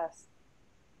being with us.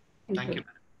 Thank you.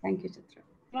 Thank you, Chitra.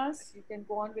 Plus, you can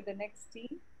go on with the next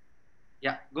team.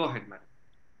 Yeah, go ahead, Madam.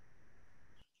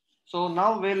 So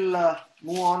now we'll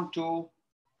move on to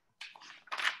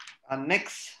our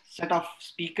next set of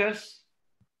speakers.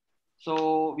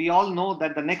 So we all know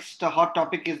that the next hot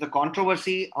topic is the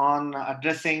controversy on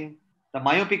addressing the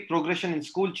myopic progression in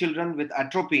school children with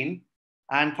atropine.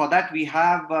 And for that, we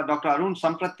have Dr. Arun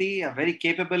Samprati, a very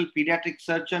capable pediatric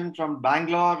surgeon from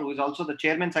Bangalore, who is also the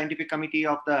chairman scientific committee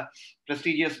of the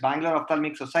prestigious Bangalore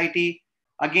Ophthalmic Society,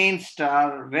 against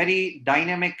our very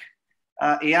dynamic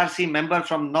ARC member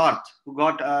from North, who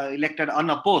got elected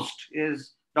unopposed,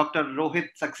 is Dr. Rohit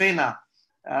Saxena,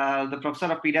 the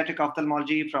professor of pediatric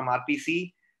ophthalmology from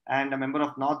RPC and a member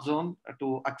of North Zone,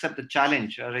 to accept the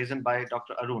challenge raised by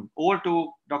Dr. Arun. Over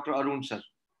to Dr. Arun, sir.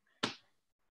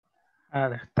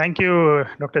 Thank you,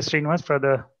 Dr. Srinivas, for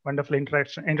the wonderful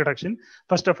introduction.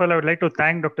 First of all, I would like to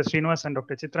thank Dr. Srinivas and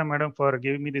Dr. Chitra Madam for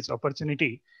giving me this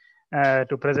opportunity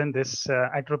to present this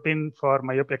atropine for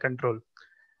myopia control.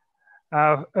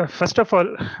 First of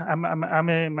all,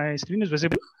 my screen is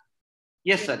visible?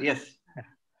 Yes, sir. Yes.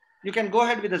 You can go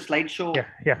ahead with the slideshow.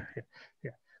 Yeah.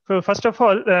 So first of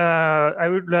all, I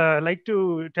would like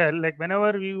to tell, like,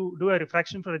 whenever you do a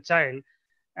refraction for a child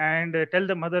and tell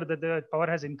the mother that the power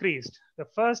has increased, the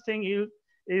first thing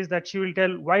is that she will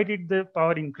tell, why did the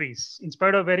power increase? In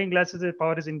spite of wearing glasses, the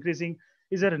power is increasing.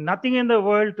 Is there nothing in the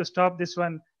world to stop this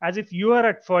one? As if you are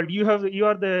at fault. You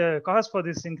are the cause for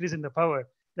this increase in the power.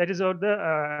 That is what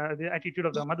the attitude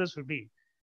of the mothers will be.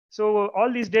 So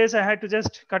all these days I had to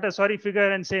just cut a sorry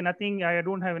figure and say nothing. I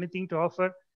don't have anything to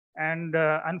offer. And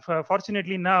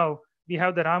unfortunately now we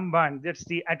have the Ramban. That's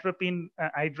the atropine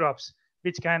eye drops,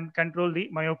 which can control the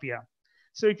myopia.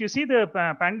 So if you see the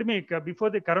pandemic, before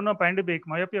the corona pandemic,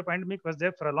 myopia pandemic was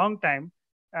there for a long time.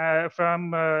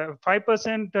 From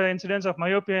 5% incidence of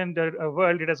myopia in the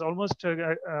world, it has almost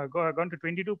gone to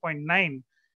 22.9.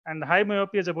 And the high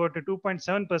myopia is about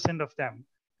 2.7% of them.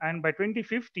 And by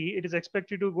 2050, it is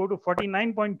expected to go to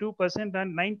 49.2%,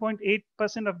 and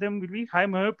 9.8% of them will be high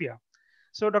myopia.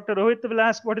 So Dr. Rohit will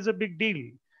ask, what is a big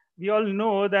deal? We all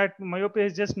know that myopia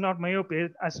is just not myopia,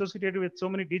 it's associated with so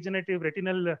many degenerative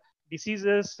retinal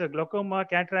diseases, glaucoma,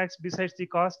 cataracts, besides the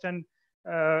cost and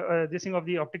this thing of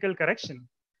the optical correction.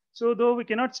 So though we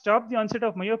cannot stop the onset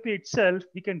of myopia itself,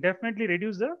 we can definitely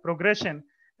reduce the progression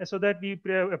so that we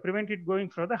prevent it going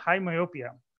for the high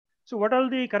myopia. So what are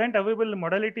the current available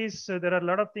modalities? There are a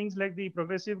lot of things like the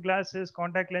progressive glasses,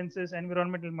 contact lenses,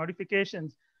 environmental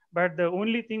modifications, but the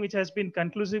only thing which has been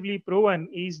conclusively proven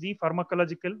is the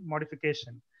pharmacological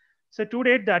modification. So to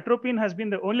date, the atropine has been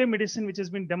the only medicine which has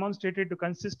been demonstrated to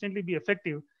consistently be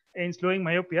effective in slowing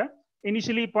myopia.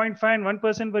 Initially 0.5 and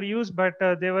 1% were used, but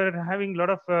they were having a lot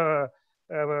of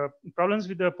problems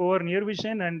with the poor near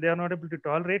vision, and they are not able to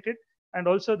tolerate it. And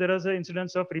also there is an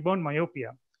incidence of rebound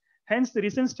myopia. Hence, the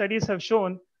recent studies have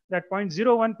shown that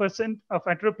 0.01% of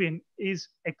atropine is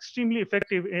extremely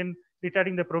effective in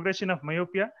retarding the progression of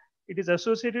myopia. It is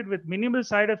associated with minimal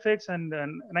side effects, and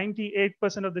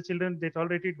 98% of the children, they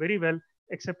tolerate it very well,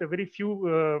 except a very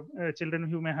few children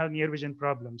who may have near vision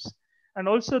problems. And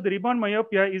also the rebound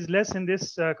myopia is less in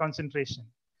this concentration.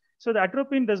 So the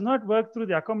atropine does not work through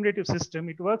the accommodative system.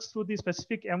 It works through the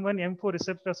specific M1, M4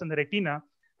 receptors in the retina.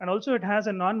 And also it has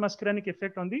a non-muscarinic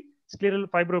effect on the scleral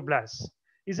fibroblasts.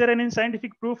 Is there any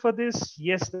scientific proof for this?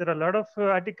 Yes, there are a lot of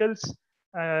articles.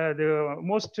 The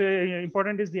most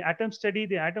important is the ATOM study.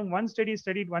 The ATOM 1 study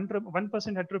studied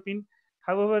 1% atropine.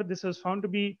 However, this was found to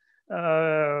be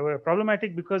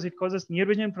problematic because it causes near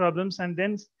vision problems. And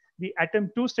then the ATOM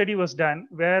 2 study was done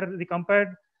where they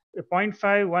compared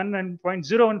 0.5, 1 and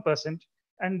 0.01%.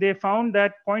 And they found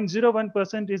that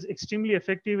 0.01% is extremely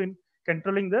effective in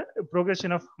controlling the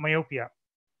progression of myopia.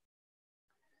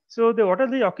 So what are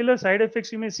the ocular side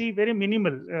effects? You may see very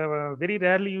minimal. Very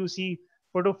rarely you see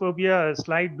photophobia,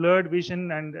 slight blurred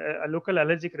vision, and a local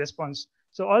allergic response.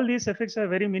 So all these effects are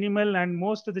very minimal, and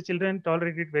most of the children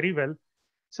tolerate it very well.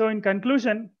 So in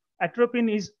conclusion,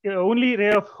 atropine is the only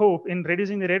ray of hope in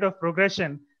reducing the rate of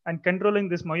progression and controlling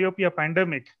this myopia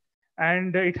pandemic.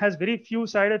 And it has very few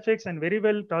side effects and very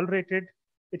well tolerated.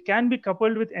 It can be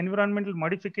coupled with environmental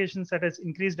modifications such as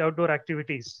increased outdoor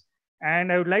activities.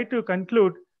 And I would like to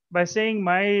conclude by saying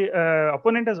my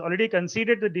opponent has already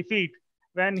conceded the defeat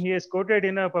when he is quoted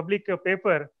in a public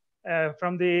paper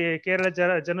from the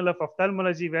Kerala Journal of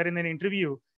Ophthalmology, where in an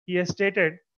interview he has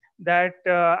stated that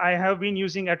I have been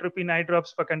using atropine eye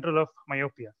drops for control of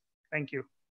myopia. Thank you.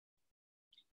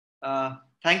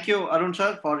 Thank you, Arun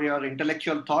sir, for your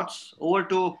intellectual thoughts. Over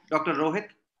to Dr. Rohit.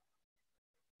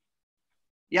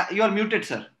 Yeah, you are muted,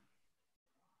 sir.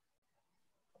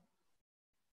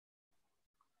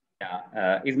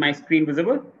 Yeah, is my screen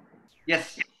visible?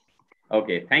 Yes.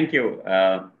 Okay, thank you.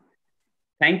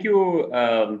 Thank you,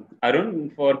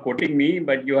 Arun, for quoting me,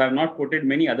 but you have not quoted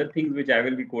many other things which I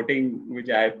will be quoting, which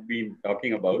I have been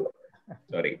talking about.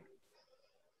 Sorry.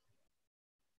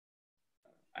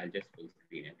 I'll just full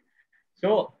screen it.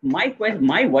 So my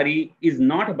worry is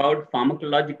not about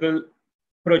pharmacological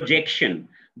projection,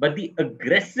 but the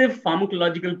aggressive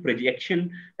pharmacological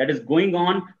projection that is going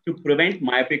on to prevent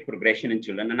myopic progression in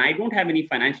children. And I don't have any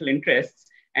financial interests.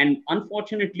 And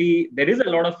unfortunately, there is a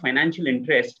lot of financial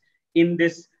interest in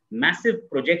this massive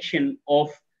projection of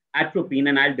atropine,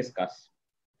 and I'll discuss.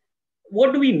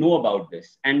 What do we know about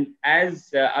this? And as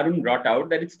Arun brought out,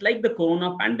 that it's like the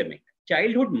corona pandemic.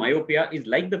 Childhood myopia is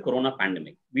like the corona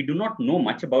pandemic. We do not know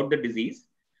much about the disease.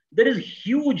 There is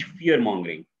huge fear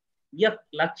mongering. We are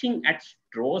clutching at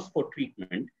straws for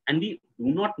treatment, and we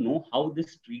do not know how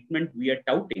this treatment we are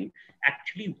touting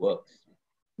actually works.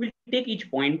 We'll take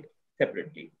each point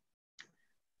separately.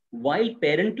 While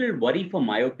parental worry for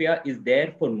myopia is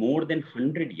there for more than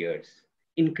 100 years,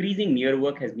 increasing near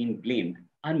work has been blamed.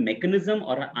 Our mechanism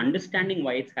or our understanding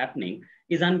why it's happening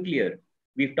is unclear.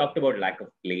 We've talked about lack of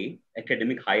play.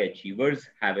 Academic high achievers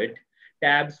have it.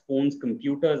 Tabs, phones,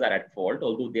 computers are at fault,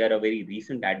 although they are a very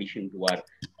recent addition to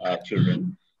our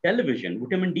children. Television,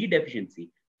 vitamin D deficiency.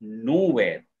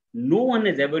 Nowhere, no one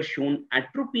has ever shown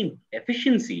atropine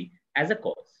deficiency as a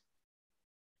cause.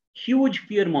 Huge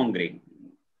fear mongering.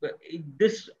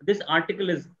 This article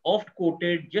is oft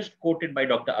quoted, just quoted by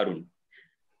Dr. Arun.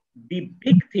 The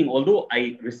big thing, although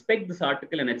I respect this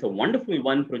article and it's a wonderful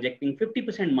one projecting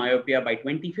 50% myopia by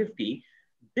 2050,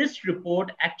 this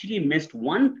report actually missed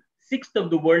 1/6 of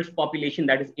the world's population,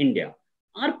 that is India.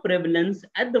 Our prevalence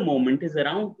at the moment is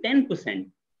around 10%.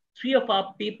 3 of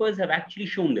our papers have actually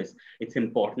shown this. It's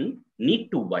important, need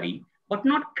to worry, but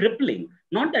not crippling,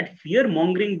 not that fear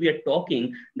mongering we are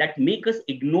talking that make us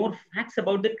ignore facts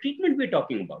about the treatment we're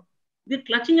talking about. We're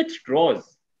clutching at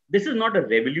straws. This is not a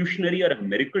revolutionary or a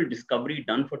miracle discovery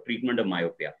done for treatment of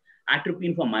myopia.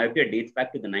 Atropine for myopia dates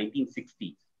back to the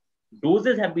 1960s.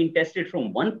 Doses have been tested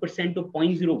from 1% to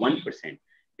 0.01%.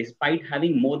 Despite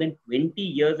having more than 20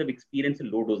 years of experience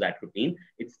in low-dose atropine,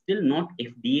 it's still not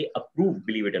FDA approved,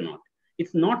 believe it or not.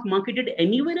 It's not marketed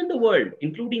anywhere in the world,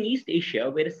 including East Asia,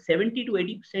 where 70 to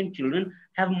 80% children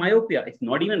have myopia. It's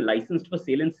not even licensed for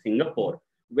sale in Singapore,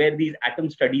 where these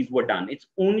ATOM studies were done. It's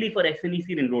only for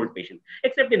SNEC enrolled patients,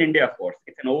 except in India, of course.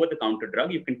 It's an over-the-counter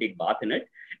drug. You can take bath in it.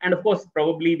 And of course,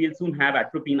 probably we'll soon have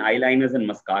atropine eyeliners and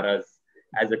mascaras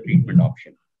as a treatment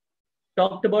option.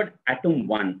 Talked about ATOM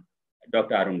 1,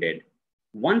 Dr. Arun did.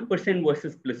 1%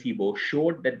 versus placebo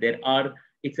showed that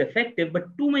it's effective,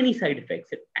 but too many side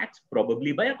effects. It acts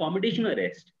probably by accommodation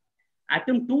arrest.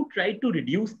 ATOM 2 tried to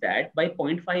reduce that by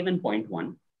 0.5 and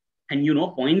 0.1. And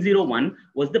 0.01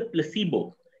 was the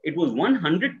placebo. It was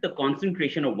 100th the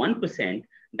concentration of 1%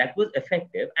 that was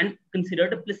effective and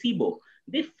considered a placebo.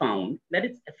 They found that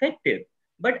it's effective,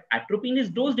 but atropine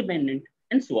is dose dependent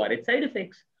and so are its side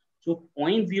effects. So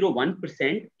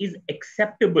 0.01% is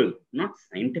acceptable, not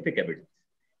scientific evidence.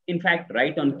 In fact,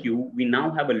 right on cue, we now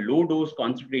have a low dose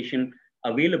concentration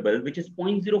available, which is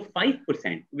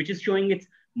 0.05%, which is showing it's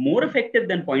more effective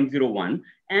than 0.01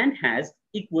 and has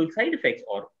equal side effects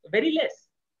or very less.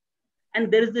 And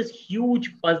there is this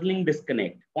huge puzzling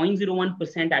disconnect.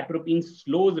 0.01% atropine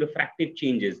slows refractive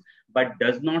changes, but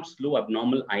does not slow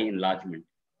abnormal eye enlargement.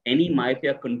 Any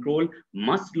myopia control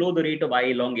must slow the rate of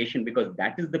eye elongation because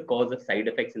that is the cause of side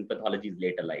effects in pathology's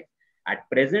later life. At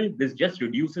present, this just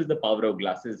reduces the power of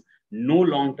glasses, no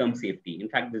long-term safety. In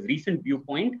fact, this recent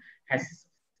viewpoint has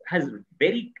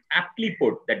very aptly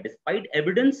put that despite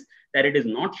evidence that it is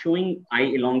not showing eye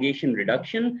elongation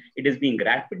reduction, it is being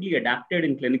rapidly adapted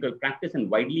in clinical practice and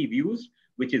widely used,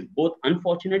 which is both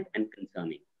unfortunate and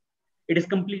concerning. It is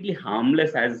completely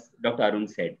harmless, as Dr. Arun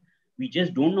said. We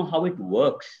just don't know how it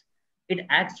works. It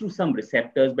acts through some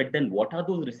receptors, but then what are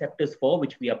those receptors for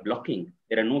which we are blocking?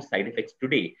 There are no side effects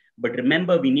today. But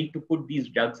remember, we need to put these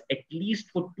drugs at least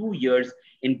for 2 years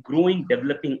in growing,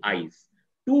 developing eyes.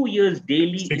 2 years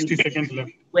daily 60 seconds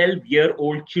left.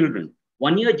 12-year-old children.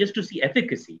 1 year just to see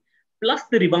efficacy, plus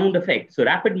the rebound effect. So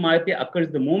rapid myopia occurs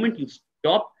the moment you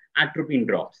stop, atropine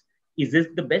drops. Is this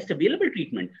the best available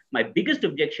treatment? My biggest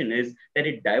objection is that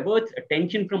it diverts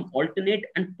attention from alternate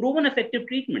and proven effective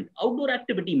treatment. Outdoor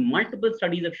activity, multiple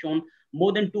studies have shown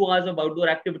more than 2 hours of outdoor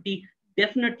activity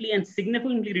definitely and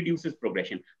significantly reduces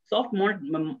progression. Soft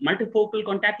multifocal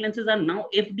contact lenses are now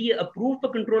FDA approved for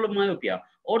control of myopia.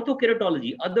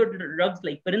 Orthokeratology, other drugs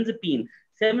like pyrinzapine,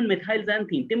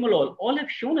 7-methylxanthine, timolol, all have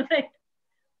shown effect.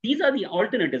 These are the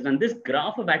alternatives. And this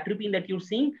graph of atropine that you're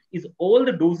seeing is all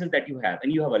the doses that you have.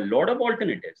 And you have a lot of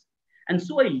alternatives. And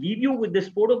so I leave you with this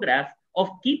photograph of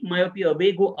keep myopia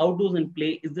away, go outdoors and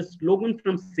play is the slogan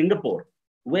from Singapore,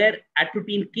 where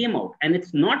atropine came out. And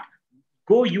it's not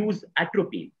go use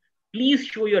atropine. Please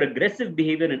show your aggressive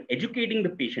behavior in educating the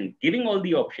patient, giving all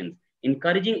the options,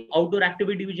 encouraging outdoor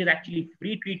activity, which is actually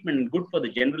free treatment and good for the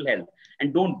general health.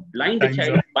 And don't bind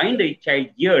the child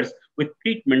ears with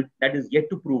treatment that is yet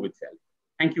to prove itself.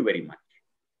 Thank you very much.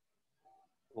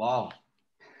 Wow.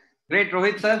 Great,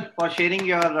 Rohit sir, for sharing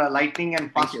your lightning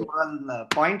and pastoral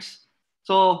points.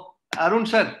 So, Arun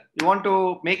sir, you want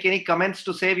to make any comments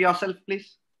to save yourself,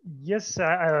 please? Yes,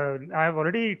 I've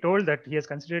already told that he has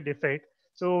considered effect.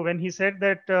 So when he said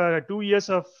that 2 years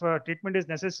of treatment is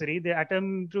necessary, the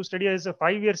ATOM 2 study is a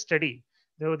 5-year study.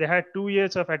 So they had 2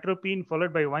 years of atropine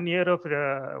followed by 1 year of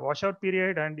washout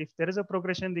period. And if there is a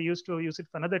progression, they used to use it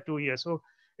for another 2 years. So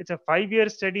it's a 5-year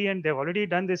study and they've already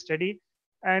done this study.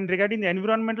 And regarding the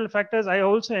environmental factors, I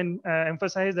also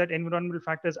emphasize that environmental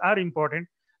factors are important.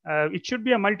 It should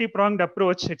be a multi-pronged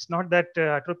approach. It's not that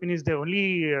atropine is the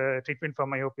only treatment for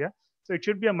myopia. So it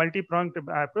should be a multi-pronged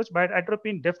approach, but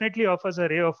atropine definitely offers a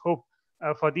ray of hope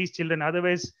for these children.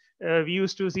 Otherwise, we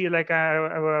used to see like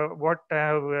what I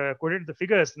have quoted the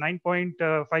figures,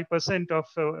 9.5%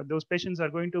 of those patients are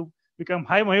going to become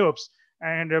high myopes.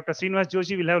 And Dr. Srinivas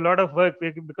Joshi will have a lot of work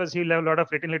because he will have a lot of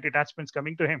retinal detachments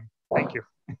coming to him. Thank you.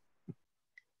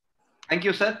 Thank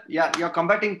you, sir. Yeah, you're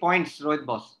combating points, Rohit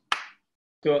boss.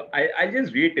 So I'll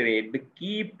just reiterate, the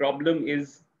key problem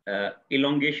is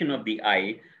elongation of the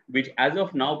eye, which as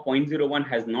of now, 0.01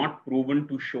 has not proven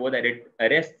to show that it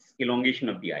arrests elongation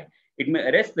of the eye. It may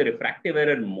arrest the refractive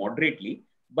error moderately,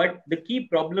 but the key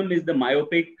problem is the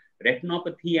myopic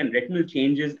retinopathy and retinal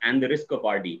changes and the risk of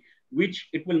RD, which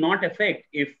it will not affect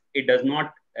if it does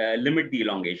not limit the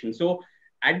elongation. So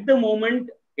at the moment,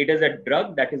 it is a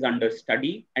drug that is under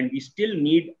study, and we still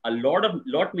need a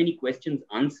lot many questions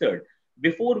answered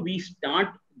before we start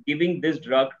giving this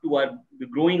drug to the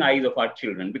growing eyes of our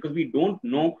children, because we don't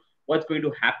know what's going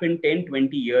to happen 10,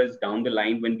 20 years down the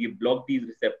line when we block these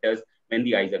receptors when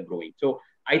the eyes are growing. So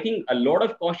I think a lot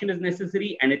of caution is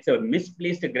necessary, and it's a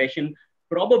misplaced aggression,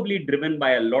 probably driven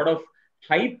by a lot of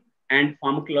hype and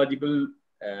pharmacological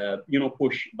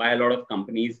push by a lot of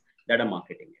companies that are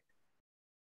marketing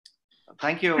it.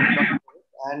 Thank you, Dr.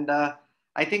 And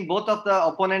I think both of the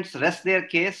opponents rest their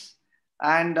case.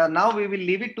 And now we will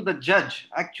leave it to the judge.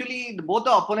 Actually, both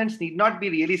the opponents need not be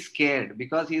really scared,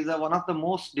 because he's one of the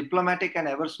most diplomatic and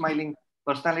ever-smiling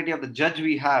personality of the judge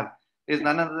we have is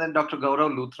none other than Dr.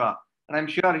 Gaurav Luthra. And I'm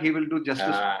sure he will do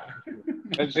justice.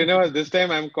 But Srinivas, this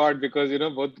time I'm caught because,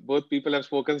 both people have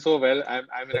spoken so well.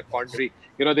 I'm in a quandary.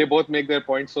 They both make their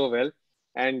points so well.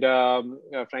 And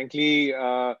frankly,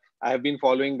 I have been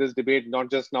following this debate,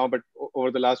 not just now, but over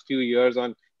the last few years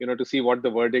on, to see what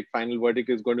the final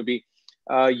verdict is going to be.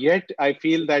 Yet I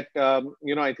feel that,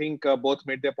 I think both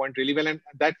made their point really well. And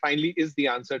that finally is the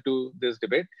answer to this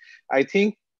debate. I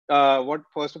think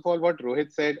first of all, what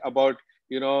Rohit said about,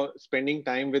 spending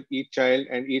time with each child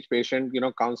and each patient,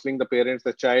 counseling the parents,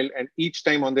 the child, and each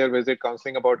time on their visit,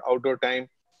 counseling about outdoor time.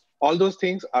 All those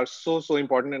things are so, so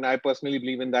important. And I personally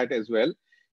believe in that as well.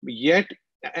 Yet,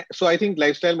 so I think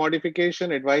lifestyle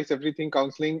modification, advice, everything,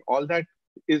 counseling, all that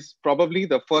is probably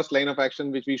the first line of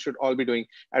action, which we should all be doing.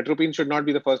 Atropine should not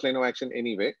be the first line of action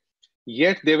anyway.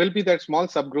 Yet there will be that small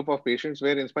subgroup of patients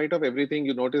where in spite of everything,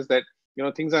 you notice that,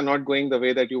 things are not going the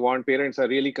way that you want. Parents are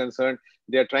really concerned.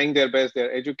 They're trying their best.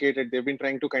 They're educated. They've been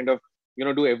trying to kind of,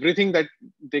 do everything that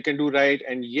they can do right.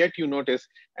 And yet you notice,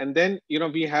 and then,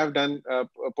 we have done,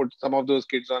 put some of those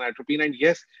kids on atropine. And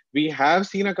yes, we have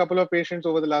seen a couple of patients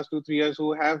over the last 2-3 years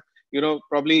who have,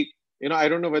 probably, I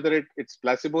don't know whether it's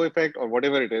placebo effect or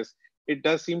whatever it is. It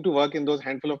does seem to work in those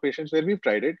handful of patients where we've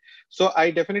tried it. So I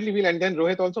definitely will. And then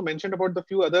Rohit also mentioned about the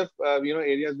few other,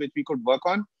 areas which we could work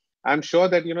on. I'm sure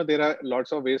that, there are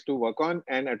lots of ways to work on,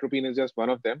 and atropine is just one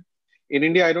of them. In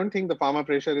India, I don't think the pharma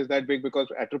pressure is that big because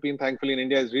atropine, thankfully, in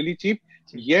India is really cheap.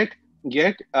 Yet,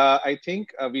 I think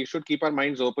we should keep our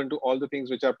minds open to all the things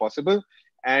which are possible.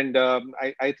 And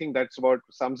I think that's about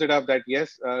sums it up that,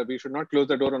 yes, we should not close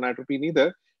the door on atropine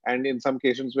either. And in some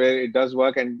cases where it does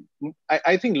work, and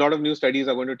I think a lot of new studies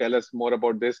are going to tell us more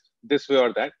about this way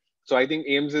or that. So I think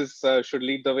AIIMS should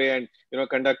lead the way and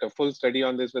conduct a full study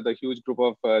on this with a huge group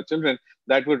of children.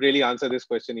 That would really answer this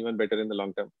question even better in the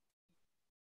long term.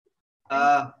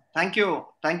 Thank you,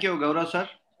 Gaurav sir.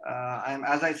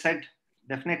 As I said,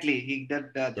 definitely he did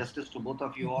justice to both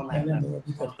of you all, and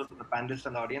also to the panelists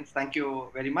and the audience. Thank you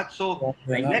very much. So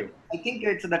I think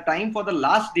it's the time for the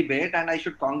last debate, and I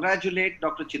should congratulate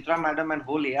Dr. Chitra madam and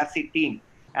whole ARC team.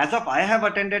 As of I have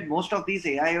attended most of these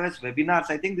AIOS webinars,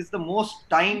 I think this is the most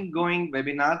time-going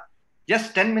webinar.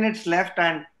 Just 10 minutes left,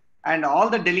 and all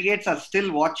the delegates are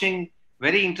still watching.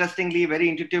 Very interestingly, very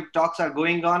intuitive talks are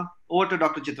going on. Over to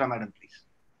Dr. Chitra madam, please.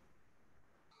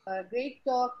 Great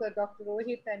talk, Dr.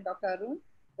 Rohit and Dr. Arun.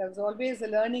 There's always a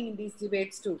learning in these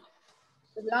debates too.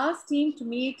 The last team to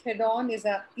meet head-on is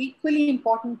an equally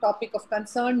important topic of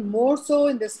concern, more so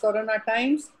in this Corona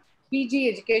times, PG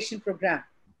education program.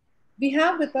 We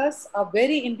have with us a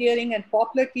very endearing and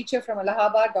popular teacher from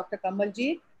Allahabad, Dr.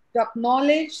 Kamalji, to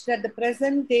acknowledge that the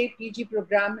present-day PG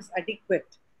program is adequate,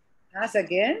 as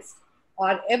against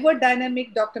our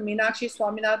ever-dynamic Dr. Meenakshi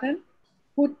Swaminathan,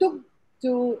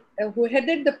 who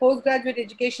headed the postgraduate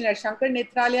education at Shankar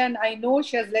Nethralaya, and I know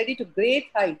she has led it to great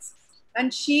heights.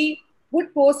 And she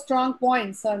would pose strong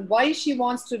points on why she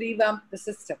wants to revamp the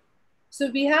system. So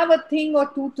we have a thing or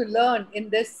two to learn in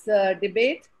this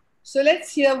debate. So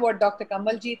let's hear what Dr.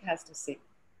 Kamaljeet has to say.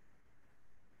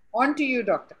 On to you,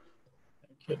 Doctor.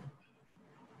 Thank you.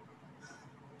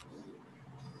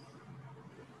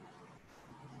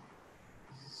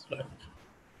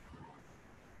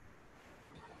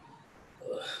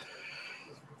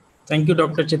 Thank you,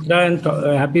 Dr. Chitra,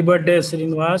 and happy birthday,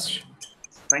 Srinivas.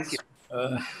 Thank you.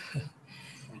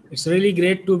 It's really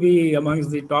great to be amongst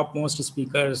the topmost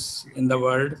speakers in the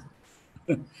world.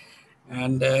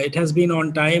 And it has been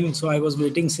on time, so I was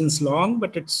waiting since long,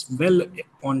 but it's well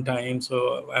on time.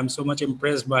 So I'm so much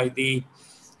impressed by the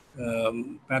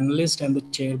panelist and the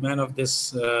chairman of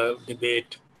this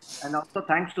debate. And also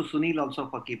thanks to Sunil also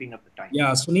for keeping up the time.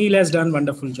 Yeah, Sunil has done a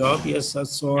wonderful job. Yes,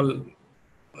 that's all.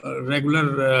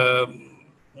 Regular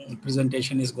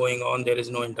presentation is going on. There is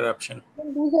no interruption.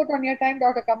 Don't lose out on your time,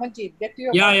 Dr. Kamaljeet. Get to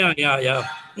your Yeah.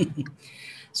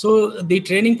 So the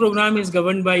training program is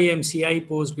governed by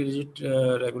postgraduate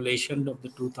regulation of the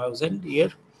 2000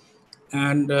 year.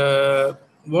 And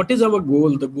what is our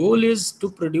goal? The goal is to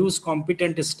produce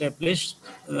competent established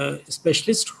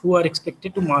specialists who are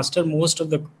expected to master most of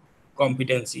the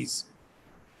competencies.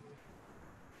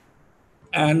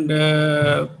 And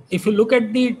if you look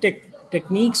at the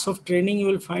techniques of training, you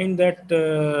will find that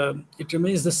it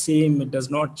remains the same. It does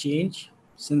not change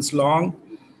since long.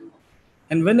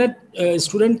 And when a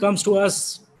student comes to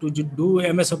us to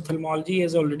do MS ophthalmology, he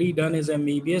has already done his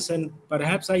MBBS, and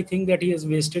perhaps I think that he has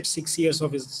wasted 6 years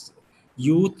of his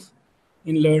youth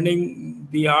in learning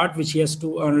the art which he has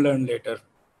to unlearn later.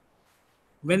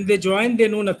 When they join, they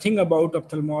know nothing about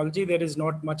ophthalmology. There is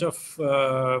not much of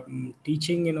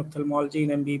teaching in ophthalmology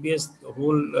in MBBS. The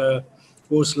whole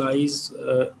course lies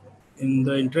in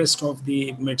the interest of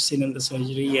the medicine and the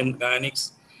surgery and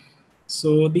gynetics.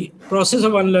 So the process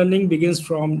of unlearning begins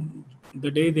from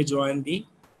the day they join the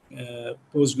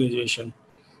post-graduation.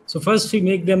 So first we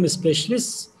make them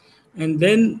specialists, and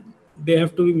then they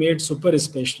have to be made super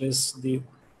specialists.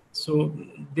 So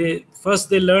they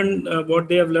learn what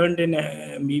they have learned in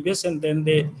MBBS, and then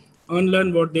they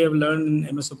unlearn what they have learned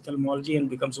in MS ophthalmology and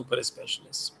become super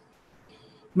specialists.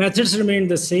 Methods remain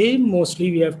the same.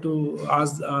 Mostly we have to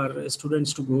ask our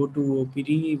students to go to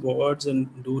OPD wards and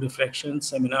do refraction,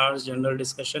 seminars, general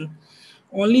discussion.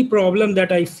 Only problem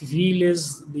that I feel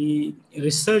is the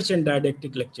research and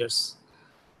didactic lectures.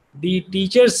 The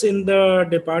teachers in the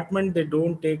department, they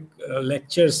don't take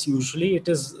lectures usually. It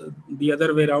is the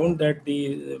other way around, that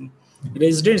the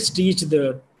residents teach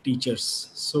the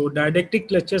teachers. So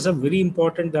didactic lectures are very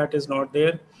important. That is not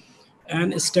there.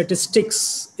 And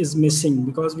statistics is missing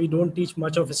because we don't teach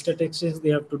much of statistics.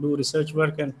 They have to do research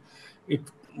work, and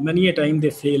many a time they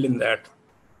fail in that.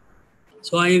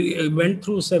 So I went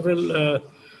through several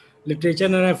literature,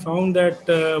 and I found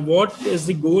that what is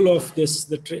the goal of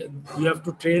this? You have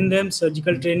to train them,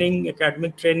 surgical training,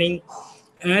 academic training,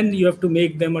 and you have to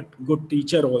make them a good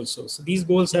teacher also. So these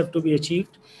goals have to be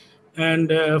achieved. And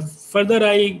further,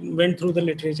 I went through the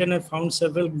literature and I found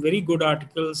several very good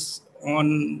articles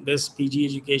on this PG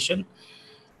education.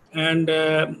 And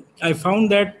I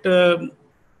found that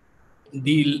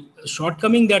the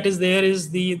shortcoming that is there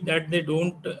is that they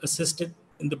don't assist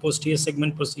in the posterior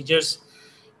segment procedures,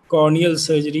 corneal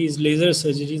surgeries, laser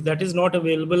surgeries. That is not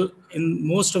available in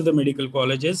most of the medical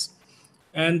colleges,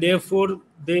 and therefore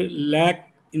they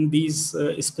lack in these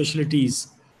specialties.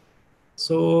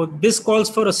 So this calls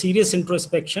for a serious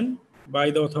introspection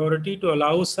by the authority to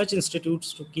allow such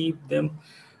institutes to keep the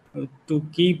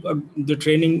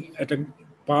training at a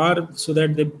par, so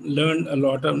that they learn a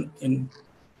lot in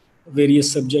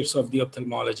various subjects of the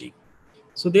ophthalmology.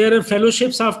 So there are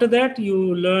fellowships after that.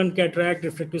 You learn cataract,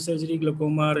 refractive surgery,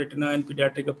 glaucoma, retina, and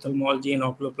pediatric ophthalmology and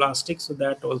oculoplastic. So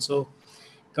that also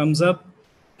comes up.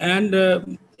 And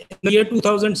in the year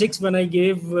 2006, when I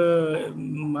gave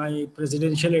my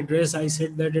presidential address, I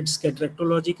said that it's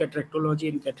cataractology,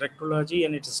 and cataractology,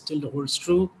 and it still holds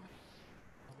true.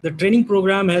 The training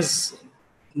program has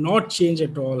not changed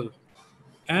at all.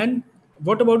 And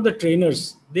what about the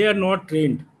trainers? They are not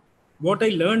trained. What I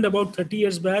learned about 30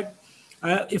 years back,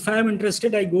 if I am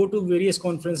interested, I go to various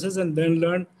conferences and then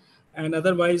learn. And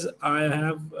otherwise, I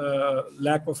have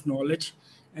lack of knowledge.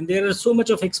 And there is so much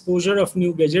of exposure of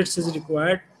new gadgets is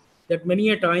required that many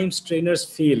a times trainers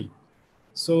fail.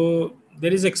 So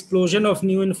there is explosion of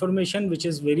new information, which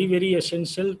is very, very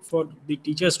essential for the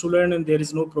teachers to learn, and there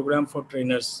is no program for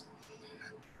trainers.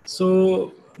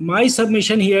 So my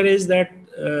submission here is that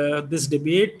this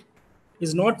debate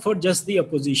is not for just the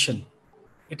opposition.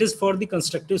 It is for the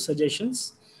constructive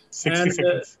suggestions. 60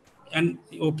 seconds. And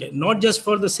okay, not just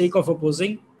for the sake of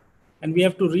opposing, and we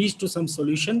have to reach to some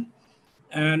solution,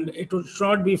 and it should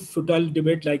not be futile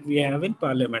debate like we have in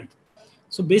parliament.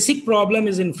 So basic problem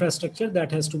is infrastructure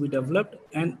that has to be developed,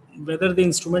 and whether the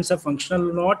instruments are functional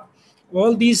or not.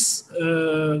 All these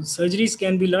surgeries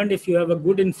can be learned if you have a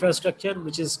good infrastructure,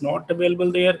 which is not available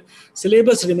there.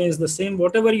 Syllabus remains the same.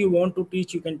 Whatever you want to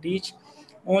teach, you can teach.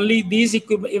 Only these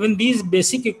equipment, even these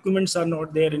basic equipments are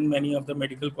not there in many of the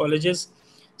medical colleges.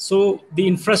 So the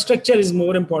infrastructure is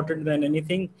more important than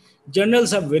anything.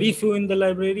 Journals are very few in the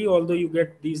library, although you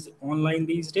get these online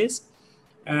these days.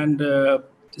 And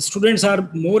students are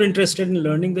more interested in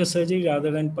learning the surgery rather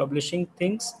than publishing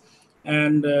things.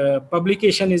 And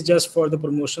publication is just for the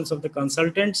promotions of the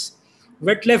consultants.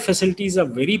 Wet lab facilities are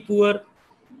very poor.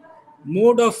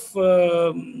 Mode of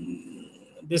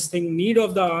need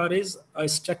of the hour is a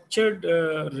structured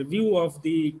review of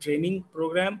the training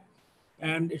program,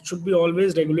 and it should be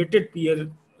always regulated, peer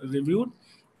reviewed.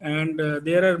 And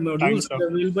there are modules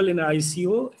available in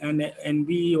ICO and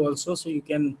NBE also, so you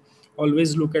can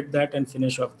always look at that and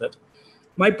finish off that.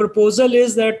 My proposal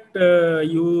is that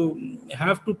you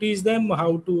have to teach them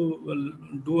how to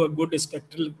do a good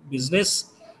spectral business,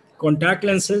 contact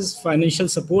lenses, financial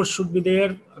support should be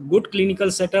there, a good clinical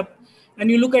setup.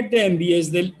 And you look at the MBAs,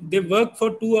 they work for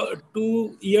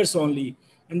 2 years only,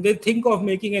 and they think of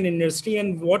making an industry,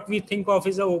 and what we think of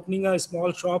is opening a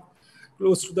small shop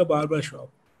close to the barber shop.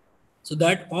 So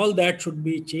that all that should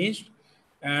be changed.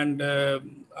 And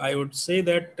I would say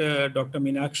that Dr.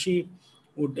 Meenakshi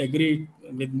would agree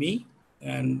with me,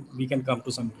 and we can come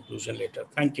to some conclusion later.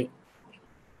 Thank you.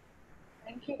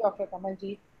 Thank you, Dr.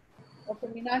 Kamaljeet. Dr.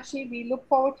 Meenakshi, we look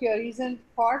forward to your recent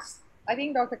thoughts. I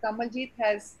think Dr. Kamaljeet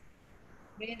has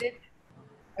made it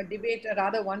a debate, a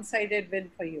rather one-sided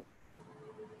win for you.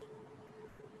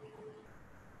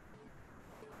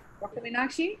 Dr.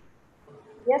 Meenakshi?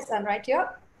 Yes, I'm right here.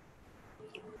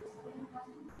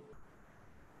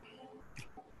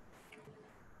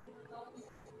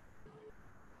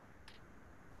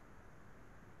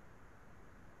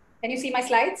 Can you see my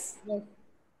slides? Yes.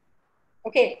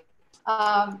 Okay.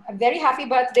 A very happy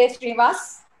birthday,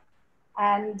 Srinivas.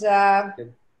 And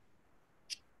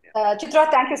Chitra,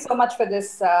 thank you so much for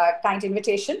this kind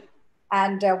invitation.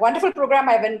 And wonderful program.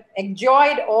 I've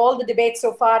enjoyed all the debates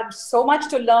so far. So much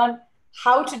to learn,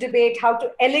 how to debate, how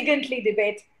to elegantly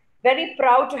debate. Very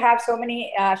proud to have so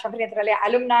many Shankar Nethralaya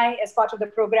alumni as part of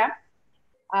the program.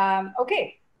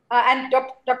 Okay. And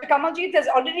Dr. Kamaljeet has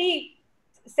already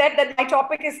said that my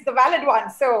topic is the valid one.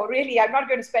 So really, I'm not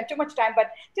going to spend too much time,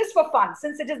 but just for fun,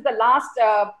 since it is the last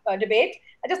debate,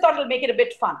 I just thought it'll make it a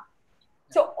bit fun.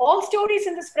 So all stories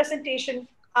in this presentation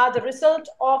are the result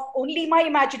of only my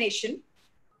imagination.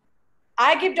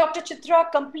 I give Dr.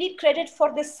 Chitra complete credit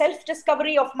for this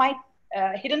self-discovery of my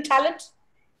hidden talent.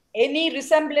 Any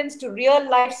resemblance to real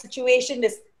life situation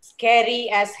is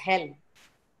scary as hell.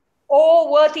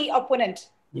 Oh, worthy opponent,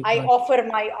 I offer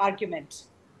my argument.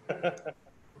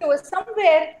 So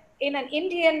somewhere in an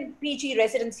Indian PG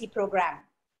residency program,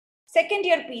 second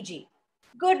year PG.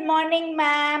 Good morning,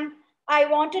 ma'am. I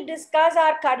want to discuss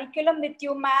our curriculum with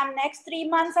you, ma'am. Next 3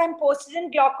 months, I'm posted in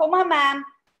glaucoma, ma'am.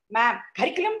 Ma'am,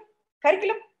 curriculum?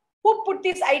 Curriculum? Who put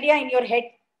this idea in your head?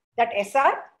 That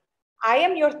SR? I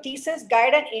am your thesis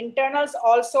guide and internals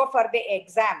also for the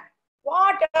exam.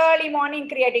 What early morning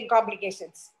creating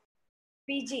complications?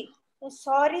 PG. Oh,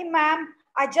 sorry, ma'am.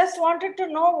 I just wanted to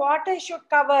know what I should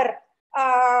cover.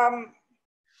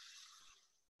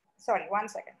 Sorry, 1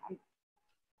 second.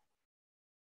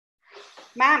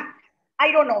 Ma'am,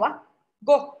 I don't know. Huh?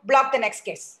 Go, block the next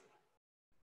case.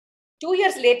 2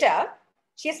 years later,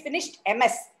 she has finished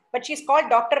MS, but she's called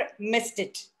Dr. Missed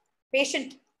It.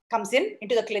 Patient comes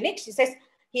into the clinic. She says,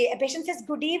 a patient says,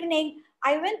 good evening.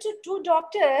 I went to 2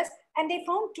 doctors and they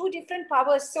found 2 different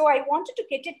powers. So I wanted to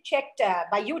get it checked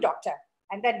by you, doctor.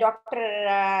 And then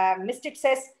Dr. Missed It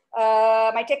says,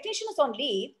 my technician is on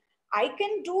leave. I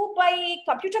can do by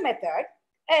computer method.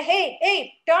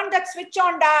 Hey, turn that switch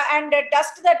on and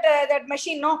dust that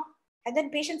machine, no? And then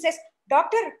patient says,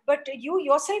 doctor, but you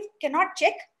yourself cannot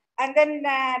check. And then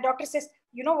doctor says,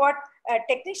 you know what,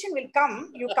 technician will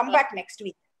come, you come back next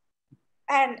week.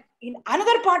 And in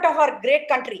another part of our great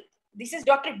country, this is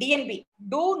Dr. DNB,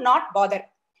 do not bother.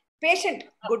 Patient,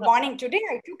 good morning. Today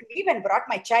I took leave and brought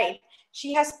my child.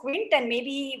 She has squint and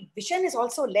maybe vision is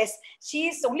also less. She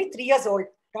is only 3 years old.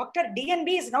 Dr.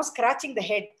 DNB is now scratching the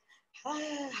head.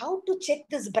 How to check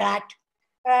this brat?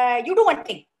 You do one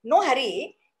thing, no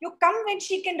hurry. You come when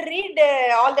she can read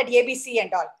all that ABC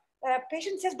and all.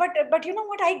 Patient says, but you know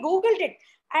what? I Googled it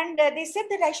and they said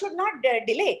that I should not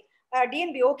delay.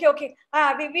 DNB, okay.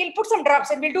 We'll put some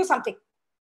drops and we'll do something.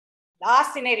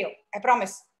 Last scenario, I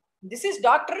promise. This is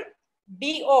Dr.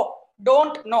 D.O.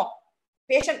 Don't know.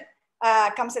 Patient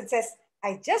comes and says,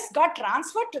 I just got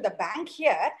transferred to the bank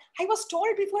here. I was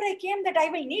told before I came that I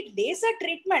will need laser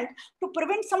treatment to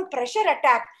prevent some pressure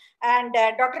attack. And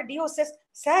Dr. D.O. says,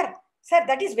 sir,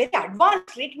 that is very advanced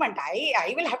treatment.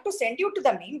 I will have to send you to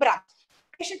the main branch.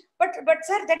 Patient, but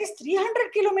sir, that is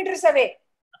 300 kilometers away.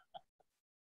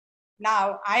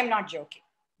 Now, I am not joking.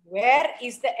 Where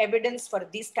is the evidence for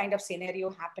this kind of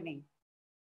scenario happening?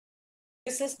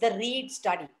 This is the READ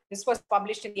study. This was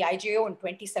published in the IJO in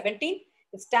 2017.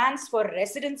 It stands for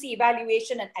Residency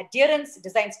Evaluation and Adherence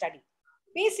Design Study.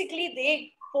 Basically,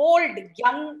 they polled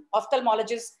young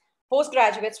ophthalmologists,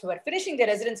 postgraduates who were finishing their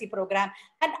residency program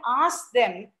and asked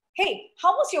them, hey,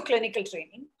 how was your clinical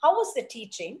training? How was the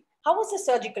teaching? How was the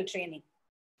surgical training?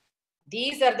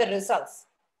 These are the results.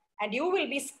 And you will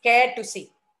be scared to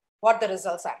see what the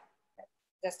results are.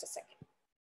 Just a second.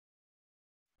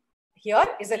 Here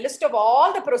is a list of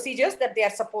all the procedures that they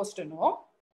are supposed to know.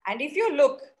 And if you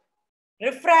look,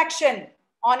 refraction,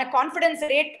 on a confidence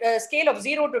rate scale of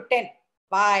 0 to 10,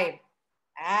 5.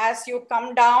 As you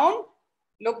come down,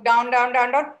 look down, down,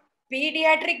 down, down.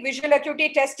 Pediatric visual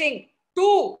acuity testing,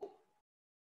 2.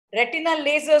 Retinal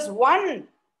lasers, 1.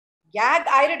 Gag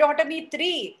iridotomy,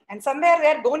 3. And somewhere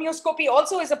there, gonioscopy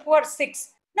also is a poor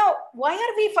 6. Now, why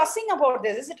are we fussing about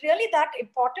this? Is it really that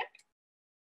important?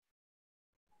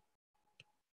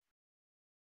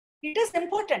 It is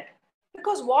important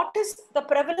because what is the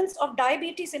prevalence of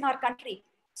diabetes in our country?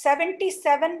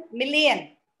 77 million.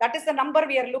 That is the number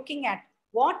we are looking at.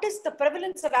 What is the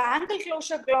prevalence of angle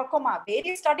closure glaucoma?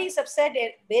 Various studies have said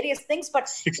various things, but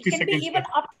it can be even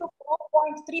up to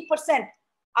 4.3%.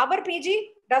 Our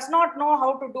PG does not know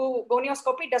how to do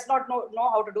gonioscopy, does not know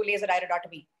how to do laser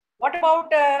iridotomy. What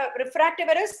about refractive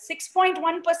errors?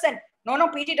 6.1%. No,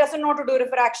 PG doesn't know how to do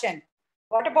refraction.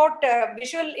 What about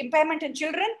visual impairment in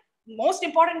children? Most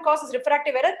important cause is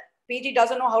refractive error. PG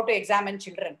doesn't know how to examine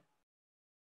children.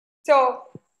 So,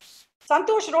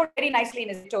 Santosh wrote very nicely in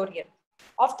his editorial.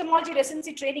 Ophthalmology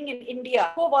residency training in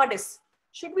India, Covardis.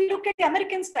 Should we look at the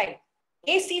American style?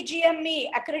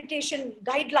 ACGME accreditation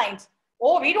guidelines.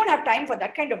 Oh, we don't have time for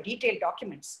that kind of detailed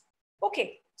documents.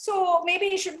 Okay, so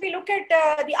maybe should we look at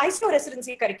the ICO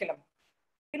residency curriculum?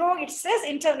 You know, it says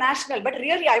international, but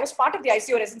really I was part of the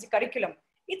ICO residency curriculum.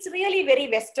 It's really very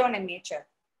Western in nature.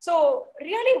 So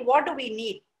really, what do we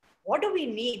need? What do we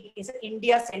need is an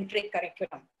India-centric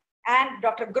curriculum. And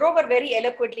Dr. Grover very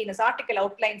eloquently in his article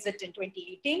outlines it in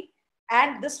 2018.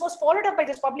 And this was followed up by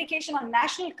this publication on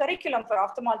national curriculum for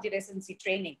ophthalmology residency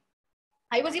training.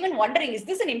 I was even wondering, is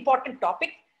this an important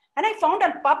topic? And I found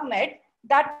on PubMed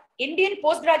that Indian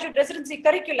postgraduate residency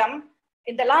curriculum,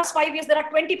 in the last 5 years, there are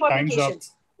 20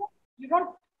 publications. You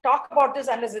don't talk about this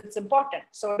unless it's important.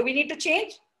 So do we need to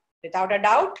change? Without a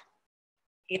doubt,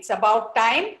 it's about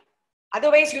time.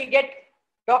 Otherwise, you'll get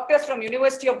doctors from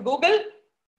University of Google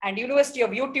and University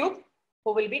of YouTube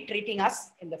who will be treating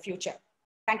us in the future.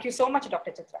 Thank you so much,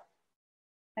 Dr. Chitra.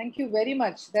 Thank you very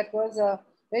much. That was a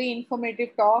very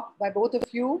informative talk by both of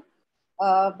you.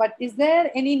 But is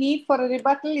there any need for a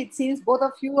rebuttal? It seems both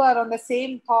of you are on the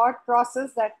same thought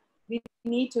process that we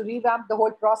need to revamp the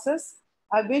whole process.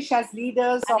 I wish as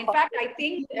leaders and in fact, I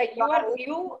think I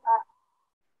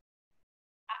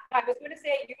was going to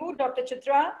say you, Dr.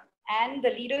 Chitra, and the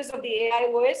leaders of the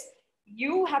Aios,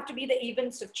 you have to be the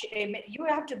events of change. You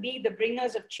have to be the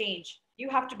bringers of change. You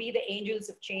have to be the angels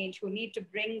of change who need to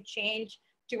bring change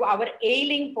to our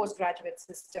ailing postgraduate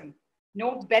system.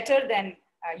 No better than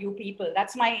you people.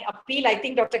 That's my appeal. I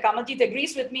think Dr. Kamaljeet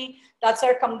agrees with me. That's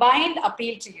our combined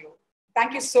appeal to you.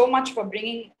 Thank you so much for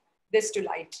bringing this to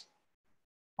light.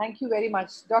 Thank you very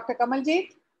much. Dr.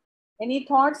 Kamaljeet, any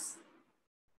thoughts?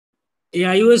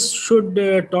 Aios should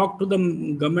talk to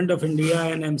the government of India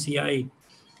and MCI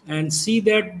and see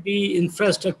that the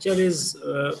infrastructure is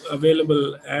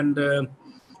available, and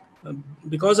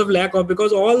because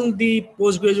all the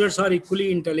postgraduates are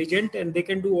equally intelligent and they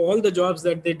can do all the jobs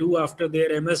that they do after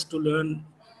their MS to learn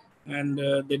and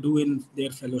they do in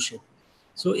their fellowship.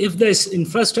 So if this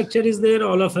infrastructure is there,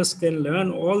 all of us can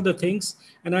learn all the things.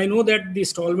 And I know that the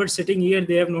stalwarts sitting here,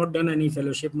 they have not done any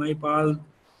fellowship. My pal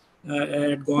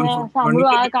had gone for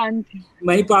cornea.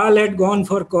 My pal had gone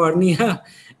for cornea,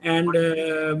 and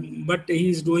but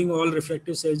he's doing all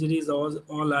refractive surgeries, all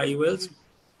IOLs,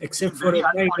 except for he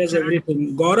does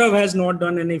everything. Gaurav has not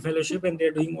done any fellowship, and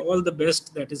they're doing all the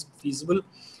best that is feasible.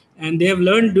 And they have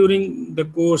learned during the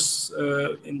course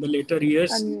in the later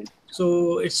years.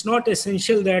 So it's not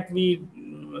essential that we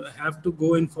have to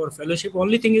go in for fellowship.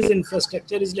 Only thing is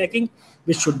infrastructure is lacking,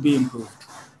 which should be improved.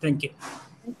 Thank you.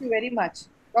 Thank you very much.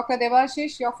 Dr.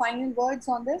 Devashish, your final words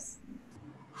on this?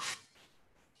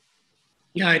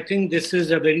 Yeah, I think this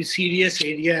is a very serious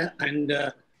area and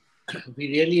we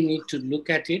really need to look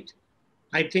at it.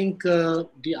 I think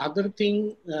the other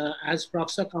thing, as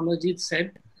Professor Kamaljeet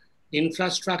said,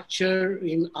 infrastructure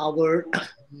in our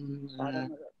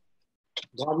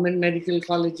government medical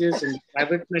colleges and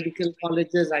private medical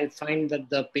colleges, I find that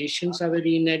the patients are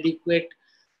very inadequate.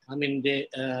 I mean, they,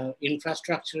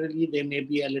 infrastructurally, they may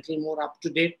be a little more up to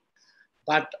date.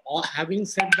 But having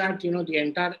said that, you know, the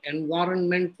entire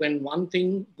environment, when one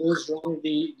thing goes wrong,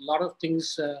 a lot of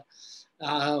things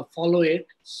follow it.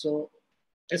 So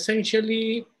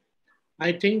essentially,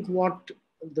 I think what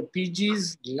the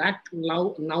PGs lack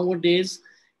nowadays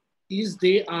is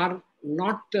they are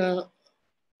not,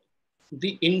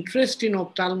 the interest in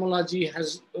ophthalmology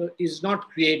is not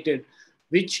created,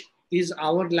 which is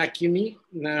our lacunae,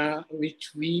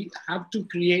 which we have to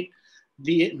create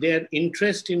their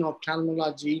interest in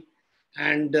ophthalmology.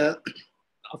 And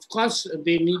of course,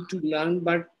 they need to learn,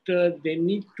 but they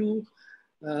need to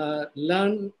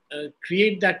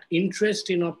create that interest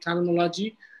in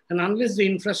ophthalmology. And unless the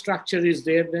infrastructure is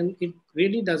there, then it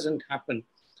really doesn't happen.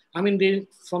 I mean,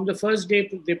 from the first day,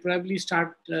 they probably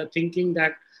start thinking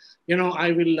that, you know,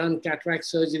 I will learn cataract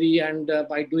surgery, and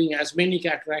by doing as many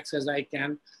cataracts as I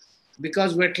can,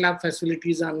 because wet lab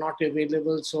facilities are not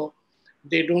available, so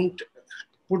they don't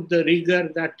put the rigor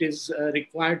that is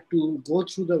required to go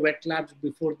through the wet labs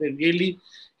before they really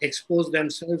expose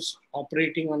themselves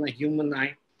operating on a human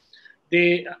eye.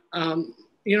 They,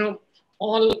 you know,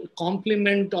 all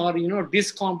complement or, you know,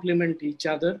 discomplement each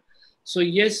other. So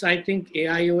yes, I think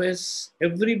AIOS,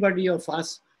 everybody of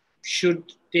us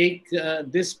should take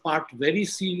this part very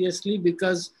seriously,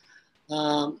 because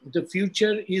the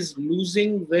future is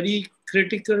losing very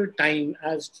critical time,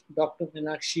 as Dr.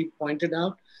 Meenakshi pointed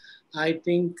out. I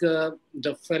think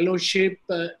the fellowship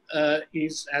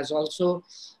is, as also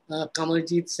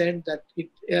Kamaljeet said, that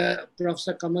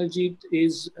Professor Kamaljeet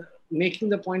is making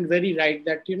the point very right,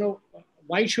 that, you know,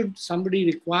 why should somebody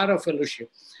require a fellowship?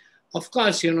 Of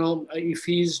course, you know, if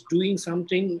he's doing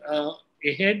something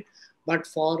ahead, but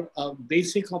for a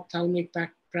basic ophthalmic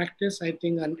practice, I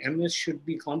think an MS should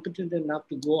be competent enough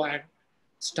to go and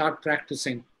start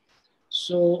practicing.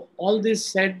 So all this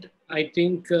said, I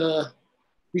think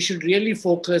we should really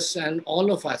focus, and all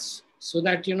of us, so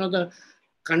that, you know, the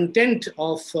content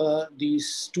of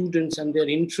these students and their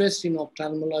interest in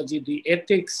ophthalmology, the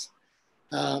ethics,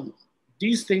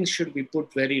 these things should be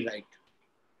put very right.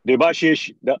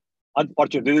 Debashish,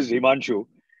 unfortunately, this is Himanshu.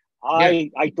 I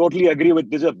totally agree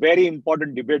with this. Is a very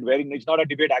important debate. It's not a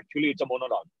debate, actually, it's a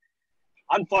monologue.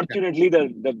 Unfortunately,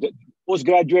 the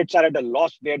postgraduates are at a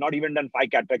loss. They are not even done 5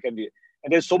 cataract, and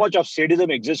there's so much of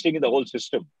sadism existing in the whole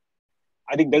system.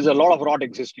 I think there's a lot of rot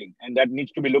existing, and that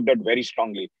needs to be looked at very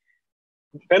strongly.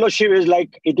 Fellowship is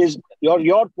like, it is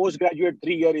your postgraduate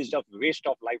 3 year is a waste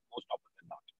of life most often than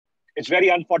not. It's very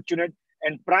unfortunate,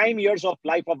 and prime years of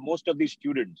life of most of these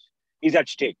students is at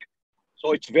stake.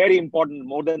 So it's very important,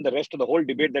 more than the rest of the whole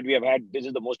debate that we have had. This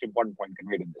is the most important point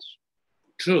conveyed in this.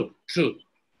 True.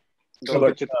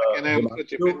 Himanshu,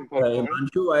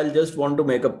 I'll just want to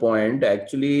make a point.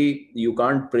 Actually, you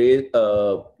can't paint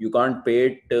all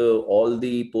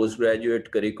the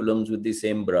postgraduate curriculums with the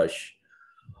same brush.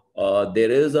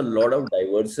 There is a lot of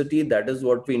diversity. That is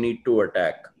what we need to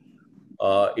attack.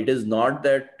 It is not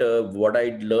that what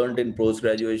I learned in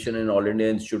post-graduation in All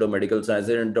India Institute of Medical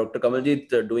Sciences, and Dr.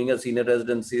 Kamaljeet, doing a senior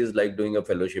residency is like doing a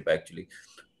fellowship, actually.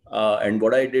 And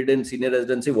what I did in senior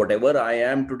residency, whatever I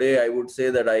am today, I would say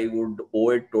that I would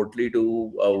owe it totally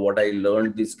to what I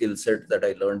learned, the skill set that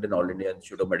I learned in All India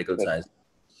Institute of Medical Sciences.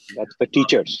 That's the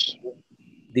teachers.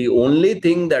 The only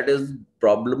thing that is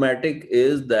problematic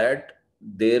is that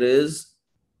there is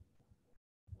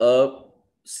a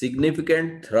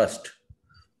significant thrust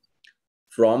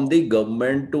from the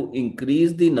government to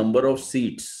increase the number of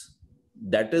seats.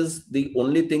 That is the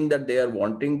only thing that they are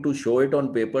wanting to show it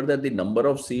on paper, that the number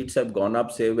of seats have gone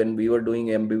up. Say when we were doing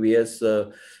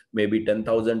MBBS, maybe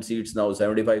 10,000 seats, now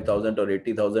 75,000 or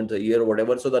 80,000 a year,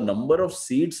 whatever. So the number of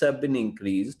seats have been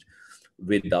increased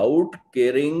without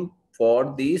caring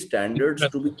for the standards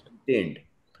to be maintained.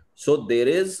 So there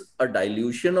is a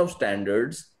dilution of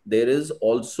standards. There is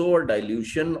also a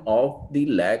dilution of the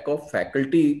lack of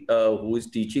faculty who is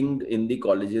teaching in the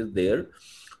colleges there.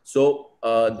 So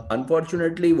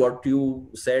unfortunately, what you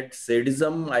said,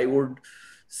 sadism, I would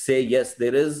say, yes,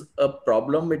 there is a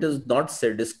problem. It is not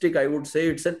sadistic. I would say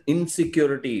it's an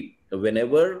insecurity.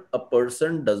 Whenever a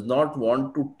person does not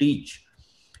want to teach,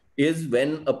 is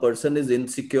when a person is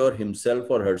insecure himself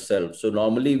or herself. So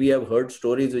normally we have heard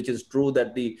stories, which is true,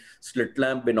 that the slit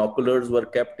lamp binoculars were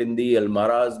kept in the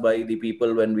almaras by the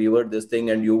people when we were this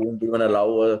thing, and you won't even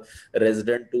allow a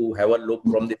resident to have a look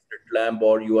from the slit lamp,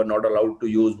 or you are not allowed to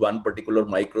use one particular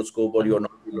microscope, or you are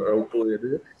not allowed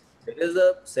to. There is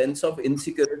a sense of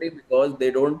insecurity because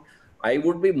they don't. I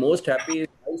would be most happy if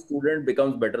my student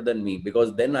becomes better than me,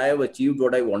 because then I have achieved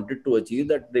what I wanted to achieve,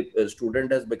 that the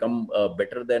student has become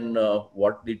better than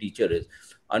what the teacher is.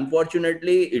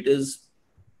 Unfortunately, it is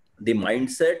the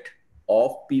mindset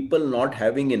of people not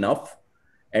having enough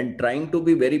and trying to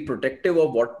be very protective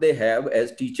of what they have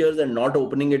as teachers and not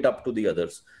opening it up to the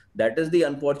others. That is the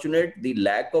unfortunate, the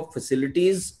lack of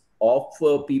facilities of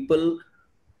people,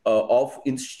 of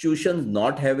institutions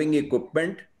not having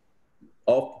equipment,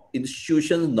 of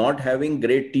institutions not having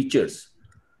great teachers.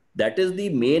 That is the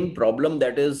main problem.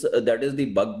 That is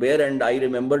the bugbear. And I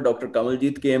remember Dr.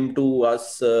 Kamaljeet came to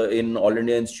us in All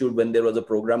India Institute when there was a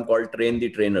program called Train the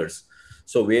Trainers.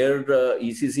 So where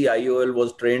ECC IOL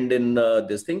was trained in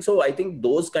this thing. So I think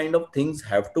those kind of things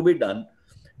have to be done.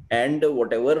 And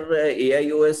whatever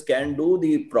AIOS can do,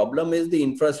 the problem is the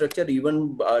infrastructure.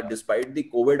 Even despite the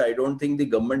COVID, I don't think the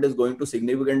government is going to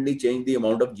significantly change the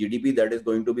amount of GDP that is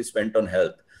going to be spent on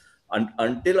health.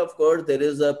 Until, of course, there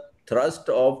is a thrust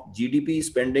of GDP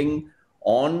spending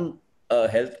on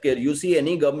healthcare. You see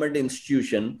any government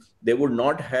institution, they would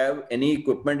not have any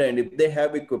equipment. And if they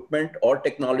have equipment or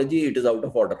technology, it is out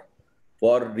of order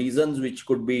for reasons which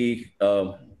could be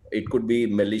it could be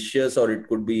malicious, or it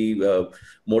could be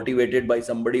motivated by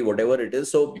somebody, whatever it is.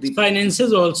 So the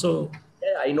finances also.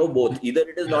 Yeah, I know both. Either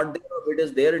it is not there, or it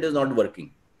is there, it is not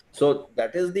working. So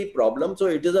that is the problem. So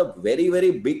it is a very,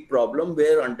 very big problem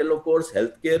where, until of course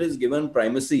healthcare is given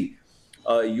primacy,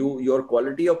 your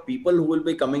quality of people who will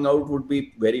be coming out would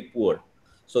be very poor.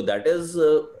 So that is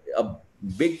a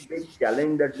big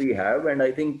challenge that we have. And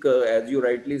I think, as you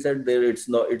rightly said,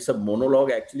 it's a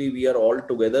monologue. Actually, we are all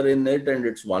together in it, and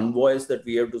it's one voice that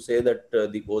we have to say that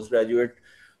the postgraduate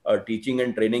teaching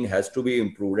and training has to be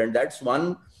improved. And that's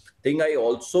one thing I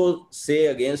also say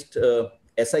against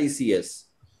SICS,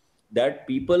 that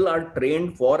people are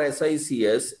trained for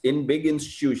SICS in big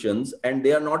institutions and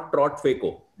they are not taught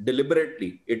FACO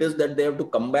deliberately. It is that they have to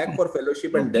come back for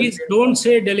fellowship and Please then don't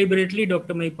say deliberately,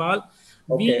 Dr. Maipal.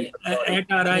 Okay, We at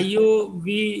RIO,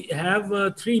 we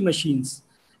have 3 machines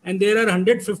and there are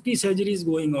 150 surgeries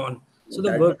going on. So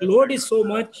the workload is so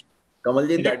much.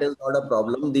 Kamalji, that is not a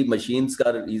problem. The machines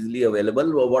are easily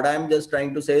available. What I'm just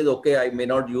trying to say is, okay, I may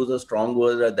not use a strong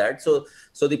word like that. So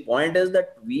the point is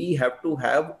that we have to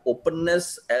have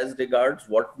openness as regards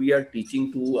what we are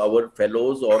teaching to our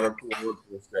fellows or to our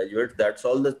postgraduates. That's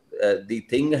all. The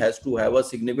thing has to have a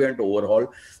significant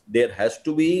overhaul. There has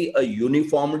to be a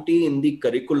uniformity in the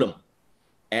curriculum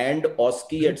and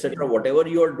OSCE, etc. Whatever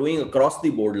you are doing across the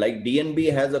board, like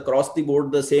DNB has across the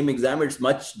board the same exam. It's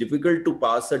much difficult to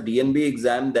pass a DNB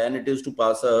exam than it is to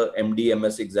pass a MD,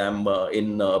 MS exam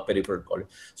in peripheral college.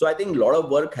 So I think a lot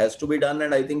of work has to be done,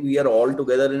 and I think we are all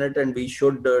together in it, and we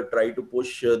should try to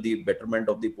push the betterment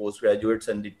of the postgraduates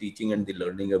and the teaching and the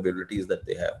learning abilities that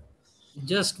they have.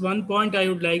 Just one point I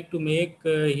would like to make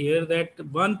here, that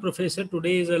one professor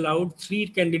today is allowed 3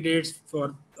 candidates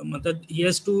for, he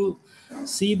has to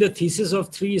see the thesis of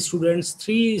 3 students.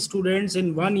 3 students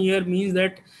in 1 year means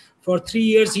that for 3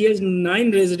 years he has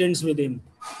 9 residents with him.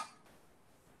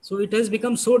 So it has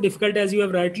become so difficult, as you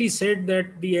have rightly said,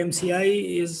 that the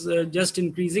MCI is just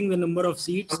increasing the number of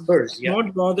seats,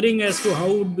 not bothering as to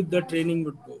how the training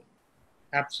would go.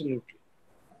 Absolutely.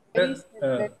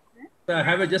 I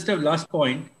have just a last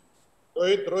point.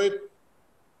 Rohit.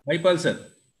 Maipal sir.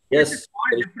 Yes.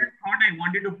 A different thought I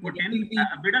wanted to put in,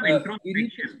 a bit of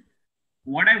introspection.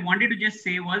 What I wanted to just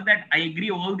say was that I agree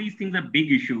all these things are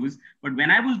big issues, but when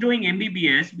I was doing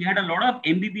MBBS, we had a lot of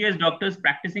MBBS doctors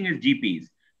practicing as GPs.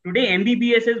 Today,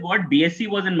 MBBS is what BSc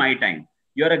was in my time.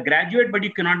 You're a graduate, but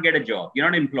you cannot get a job.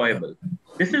 You're not employable.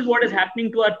 This is what is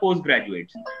happening to our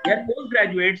postgraduates. They are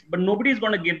postgraduates, but nobody is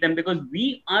going to give them, because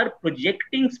we are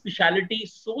projecting specialty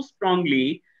so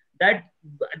strongly that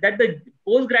the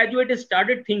postgraduate has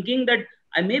started thinking that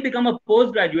I may become a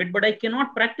postgraduate, but I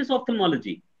cannot practice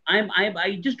ophthalmology.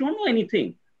 I just don't know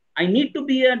anything. I need to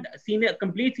be a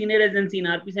complete senior residency in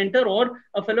RP center or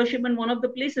a fellowship in one of the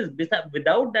places.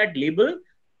 Without that label,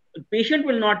 patient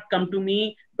will not come to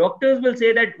me. Doctors will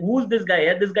say that, who's this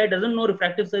guy? This guy doesn't know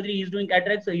refractive surgery. He's doing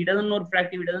cataract, so he doesn't know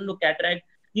refractive. He doesn't know cataract.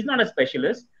 He's not a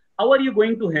specialist. How are you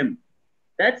going to him?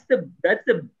 That's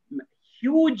the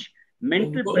huge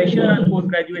mental pressure our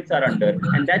postgraduates are under,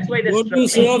 and that's why they're What you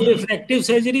say of refractive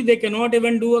surgery, they cannot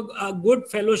even do a good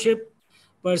fellowship.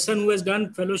 Person who has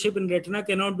done fellowship in retina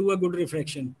cannot do a good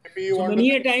refraction. So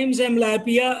many a times in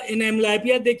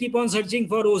amblyopia, they keep on searching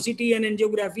for OCT and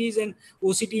angiographies and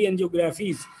OCT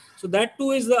angiographies. So that too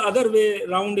is the other way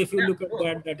around. If you look at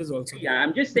that, that is also. Yeah,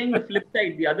 I'm just saying the flip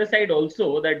side, the other side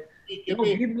also, that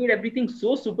we've made everything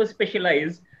so super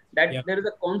specialized that there is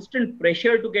a constant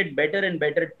pressure to get better and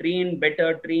better, train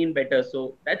better.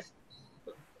 So that's,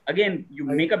 again, you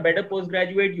make a better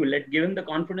postgraduate, you give him the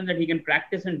confidence that he can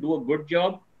practice and do a good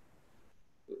job.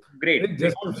 Great.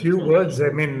 Just a few words. I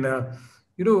mean,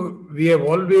 we have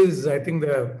always, I think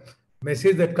the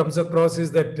message that comes across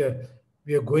is that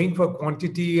we are going for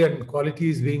quantity and quality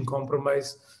is being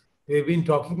compromised. We've been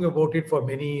talking about it for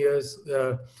many years.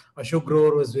 Ashok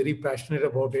Grover was very passionate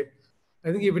about it.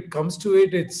 I think if it comes to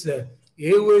it, it's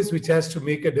AOS which has to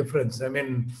make a difference. I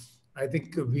mean, I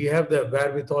think we have the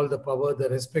wherewithal, the power, the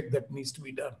respect that needs to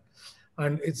be done.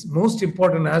 And it's most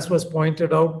important, as was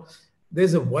pointed out,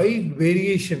 there's a wide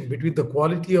variation between the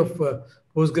quality of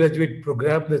postgraduate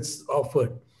program that's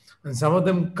offered. And some of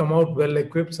them come out well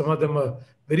equipped, some of them are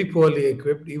very poorly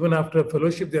equipped. Even after a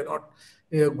fellowship, they're not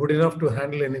good enough to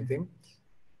handle anything.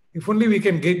 If only we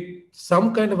can get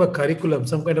some kind of a curriculum,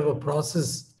 some kind of a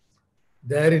process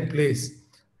there in place,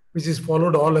 which is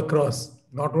followed all across,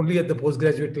 not only at the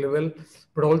postgraduate level,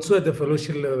 but also at the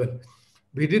fellowship level.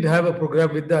 We did have a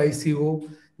program with the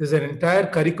ICO. There's an entire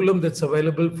curriculum that's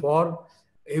available for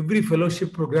every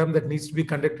fellowship program that needs to be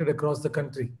conducted across the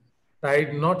country.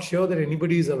 I'm not sure that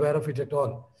anybody is aware of it at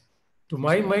all. To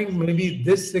my mind, maybe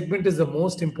this segment is the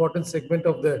most important segment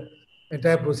of the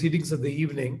entire proceedings of the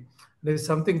evening. And if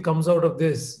something comes out of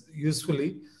this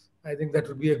usefully, I think that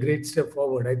would be a great step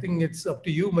forward. I think it's up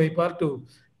to you, Maipal, to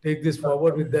take this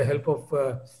forward with the help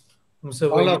of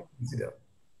whomsoever All you of, consider.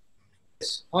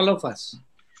 yes, all of us.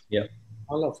 Yeah.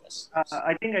 All of us.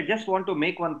 I think I just want to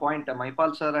make one point,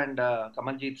 Maipal sir and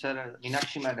Kamaljeet sir,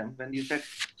 Meenakshi madam, when you said,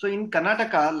 so in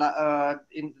Karnataka,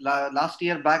 last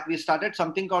year back, we started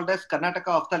something called as Karnataka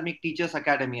Ophthalmic Teachers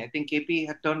Academy. I think KP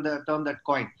had turned that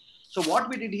coin. So what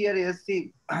we did here is,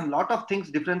 see, a lot of things,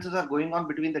 differences are going on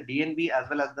between the DNB as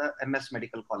well as the MS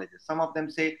medical colleges. Some of them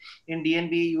say in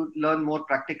DNB you learn more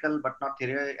practical but not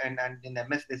theory, and in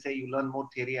MS they say you learn more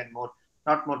theory and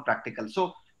not more practical.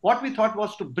 So what we thought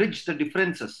was to bridge the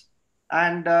differences.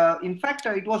 And in fact,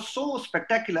 it was so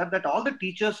spectacular that all the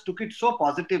teachers took it so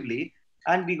positively.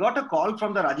 And we got a call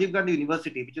from the Rajiv Gandhi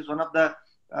University, which is one of the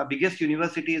biggest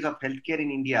universities of healthcare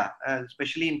in India,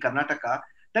 especially in Karnataka,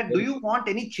 that do you want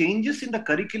any changes in the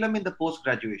curriculum in the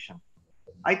post-graduation?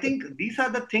 I think these are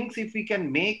the things, if we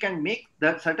can make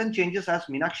that certain changes, as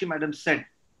Meenakshi madam said,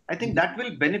 I think that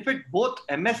will benefit both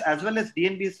MS as well as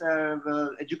DNB's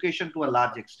education to a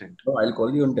large extent. No, I'll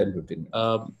call you on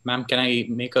 10:15. Ma'am, can I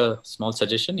make a small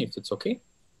suggestion if it's okay?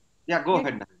 Yeah, go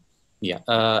ahead. Yeah,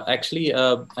 actually,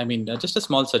 I mean, just a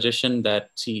small suggestion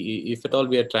that, see, if at all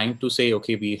we are trying to say,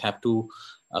 okay, we have to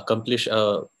accomplish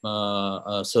a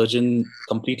surgeon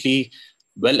completely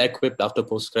well equipped after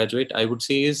postgraduate, I would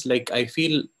say is, like, I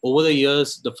feel over the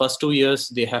years, the first 2 years,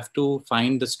 they have to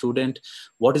find the student,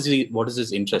 what is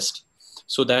his interest,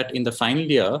 so that in the final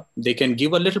year they can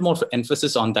give a little more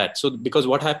emphasis on that. So because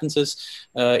what happens is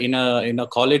in a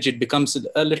college, it becomes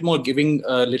a little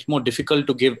more difficult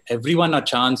to give everyone a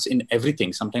chance in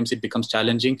everything. Sometimes it becomes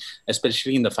challenging,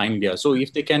 especially in the final year. So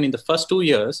if they can, in the first 2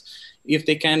 years, if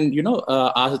they can,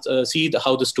 see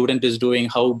how the student is doing,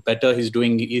 how better he's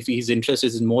doing, if his interest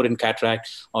is more in cataract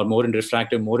or more in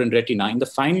refractive, more in retina, in the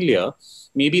final year,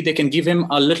 maybe they can give him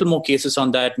a little more cases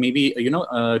on that, maybe,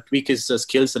 tweak his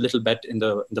skills a little bit in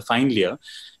the final year.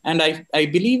 And I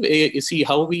believe, you see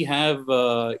how we have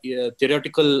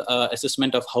theoretical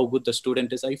assessment of how good the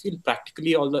student is. I feel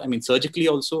practically, surgically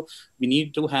also, we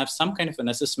need to have some kind of an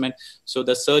assessment. So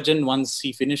the surgeon, once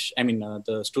he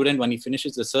the student, when he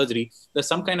finishes the surgery, there's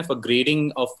some kind of a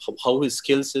grading of how his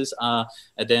skills is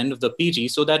at the end of the PG,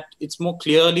 so that it's more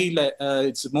clear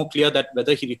that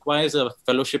whether he requires a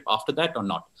fellowship after that or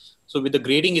not. So with the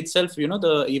grading itself,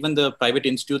 even the private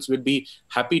institutes will be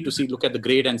happy to look at the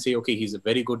grade and say, okay, he's a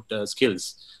very good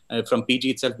skills. From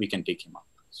PG itself, we can take him up.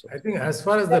 So I think as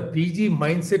far as the PG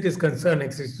mindset is concerned,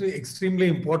 it's extremely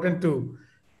important to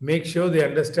make sure they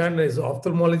understand that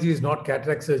ophthalmology is not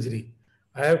cataract surgery.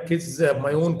 I have kids,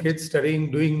 my own kids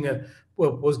doing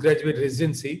postgraduate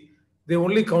residency. They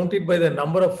only count it by the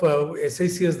number of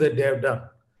SICs that they have done.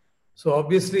 So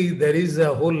obviously there is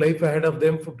a whole life ahead of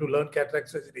them to learn cataract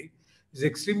surgery. It's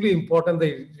extremely important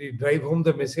that they drive home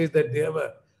the message that they have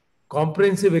a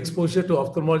comprehensive exposure to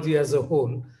ophthalmology as a whole,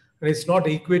 and it's not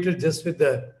equated just with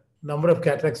the number of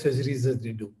cataract surgeries that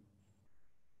they do.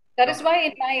 That is why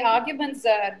in my arguments,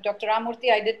 Dr.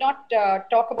 Ramurthy, I did not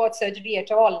talk about surgery at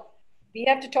all. We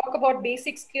have to talk about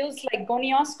basic skills like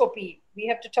gonioscopy. We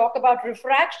have to talk about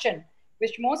refraction,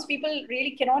 which most people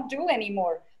really cannot do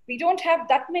anymore. We don't have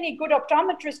that many good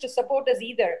optometrists to support us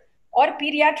either, or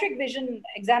pediatric vision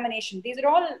examination. These are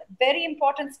all very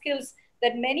important skills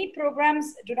that many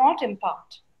programs do not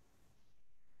impart.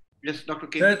 Yes, Dr.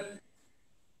 K.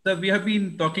 Sir, we have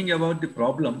been talking about the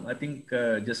problem. I think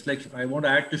just like I want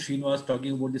to add to Srinivas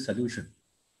talking about the solution.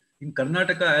 In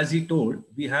Karnataka, as he told,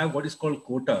 we have what is called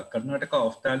KOTA, Karnataka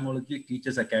Ophthalmology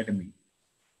Teachers Academy,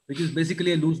 which is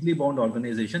basically a loosely bound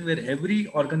organization where every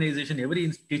organization, every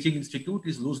teaching institute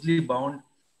is loosely bound,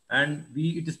 and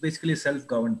it is basically a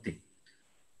self-governed thing.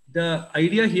 The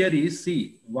idea here is,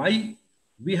 why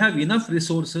we have enough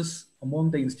resources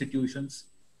among the institutions,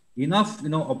 enough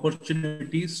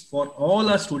opportunities for all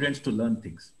our students to learn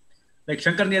things. Like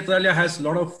Shankar Netralaya has a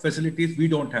lot of facilities we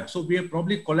don't have, so we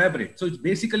probably collaborate. So it's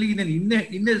basically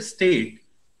in a state,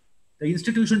 the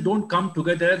institution don't come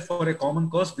together for a common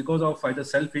cause because of either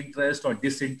self-interest or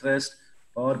disinterest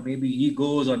or maybe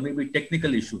egos or maybe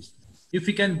technical issues. if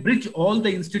we can bridge all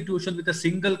the institutions with a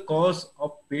single cause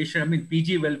of patient, I mean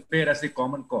PG welfare as a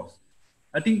common cause,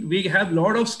 I think we have a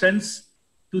lot of strengths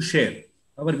to share.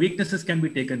 Our weaknesses can be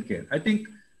taken care. I think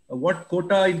what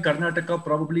quota in Karnataka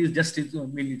probably is just, I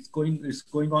mean, it's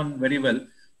going on very well.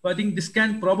 So I think this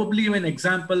can probably be an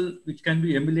example which can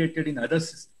be emulated in other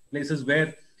places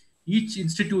where each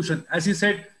institution, as you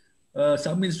said,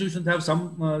 some institutions have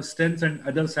some strengths and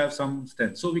others have some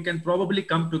strengths. So we can probably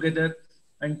come together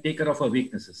and take care of our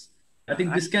weaknesses. I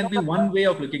think this can be one way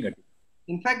of looking at it.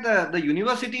 In fact, the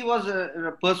university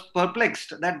was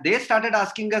perplexed that they started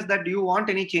asking us that, do you want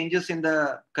any changes in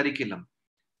the curriculum?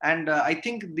 And I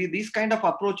think these kind of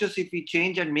approaches, if we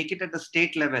change and make it at the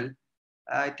state level,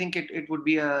 I think it would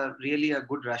be really a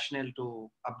good rationale to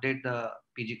update the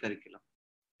PG curriculum.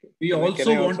 We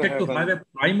also wanted to have a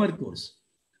primer course.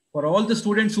 For all the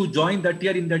students who join that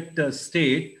year in that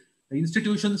state, the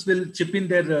institutions will chip in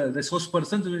their resource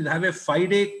persons. We will have a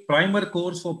 5-day primer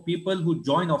course for people who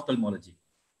join ophthalmology,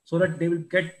 so that they will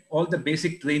get all the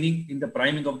basic training in the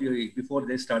priming of before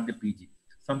they start the PG,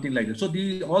 something like that. So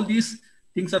all these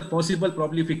things are possible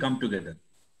probably if we come together.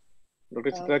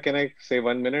 Dr. Chitra, can I say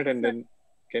 1 minute and then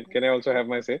can I also have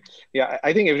my say? Yeah,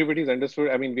 I think everybody's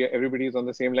understood. I mean, everybody is on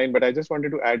the same line, but I just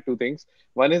wanted to add 2 things.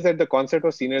 One is that the concept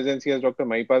of senior residency, as Dr.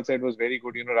 Maipal said, was very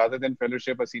good. Rather than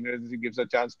fellowship, a senior residency gives a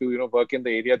chance to, work in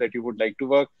the area that you would like to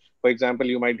work. For example,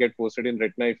 you might get posted in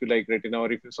retina if you like retina, or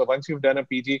so once you've done a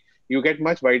PG, you get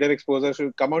much wider exposure. So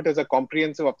you come out as a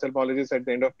comprehensive ophthalmologist at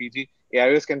the end of PG.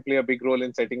 Aios can play a big role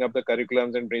in setting up the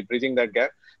curriculums and bridging that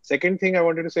gap. Second thing I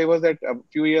wanted to say was that a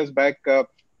few years back,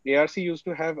 ARC used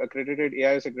to have accredited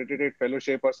Aios accredited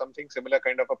fellowship or something similar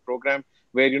kind of a program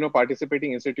where,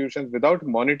 participating institutions without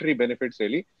monetary benefits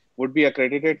really would be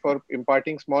accredited for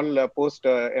imparting small post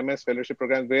MS fellowship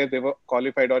programs where they were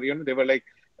qualified or, they were like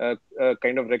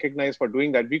kind of recognized for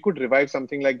doing that. We could revive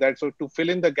something like that. So to fill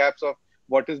in the gaps of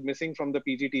what is missing from the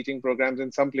PG teaching programs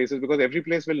in some places, because every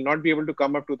place will not be able to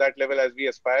come up to that level as we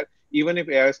aspire, even if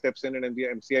AIS steps in and the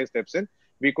MCI steps in.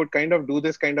 We could kind of do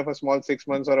this kind of a small 6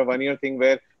 months or a 1 year thing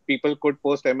where people could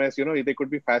post MS, they could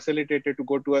be facilitated to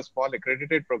go to a small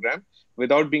accredited program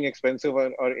without being expensive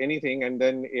or anything. And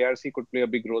then ARC could play a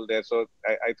big role there. So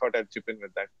I thought I'd chip in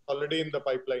with that. Already in the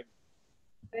pipeline.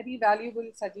 Very valuable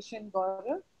suggestion,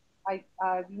 Gaurav.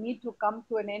 We need to come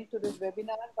to an end to this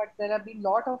webinar, but there have been a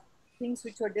lot of things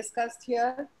which were discussed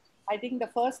here. I think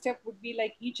the first step would be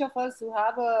like each of us who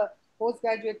have a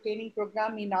postgraduate training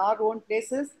program in our own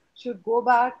places should go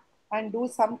back and do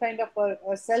some kind of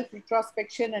a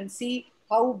self-retrospection and see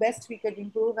how best we could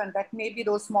improve, and that may be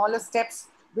those smaller steps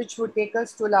which would take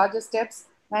us to larger steps.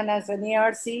 And as an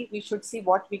ARC, we should see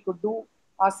what we could do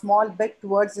a small bit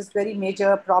towards this very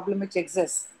major problem which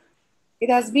exists. It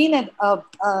has been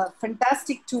a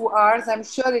fantastic 2 hours. I'm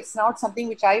sure it's not something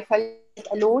which I felt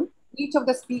alone. Each of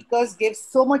the speakers gave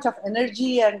so much of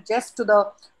energy and just to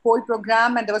the whole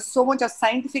program, and there was so much of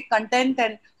scientific content,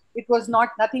 and it was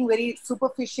nothing very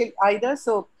superficial either.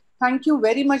 So thank you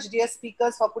very much, dear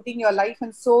speakers, for putting your life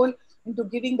and soul into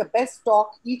giving the best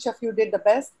talk. Each of you did the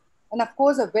best. And of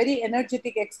course, a very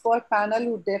energetic expert panel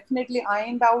who definitely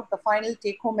ironed out the final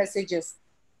take-home messages.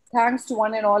 Thanks to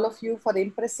one and all of you for the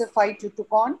impressive fight you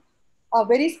took on. A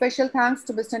very special thanks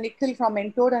to Mr. Nikhil from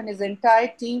Mentor and his entire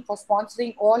team for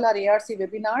sponsoring all our ARC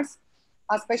webinars.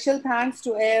 A special thanks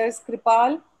to AIS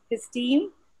Kripal, his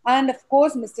team, and of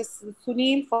course, Mr.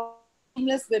 Sunil for the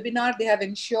seamless webinar they have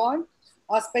ensured.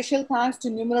 A special thanks to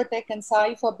Numerotech and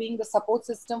Sai for being the support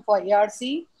system for ARC,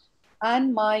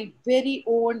 and my very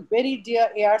own, very dear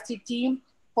ARC team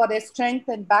for their strength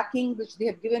and backing, which they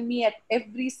have given me at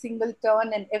every single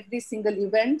turn and every single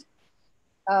event.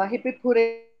 Hip hip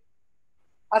hooray.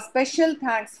 A special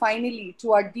thanks finally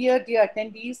to our dear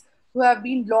attendees who have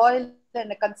been loyal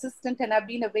and consistent and have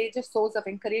been a major source of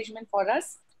encouragement for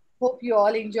us. Hope you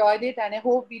all enjoyed it, and I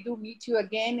hope we do meet you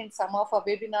again in some of our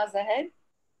webinars ahead.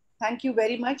 Thank you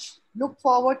very much. Look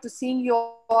forward to seeing you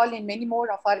all in many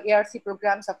more of our ARC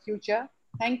programs of future.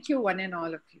 Thank you, one and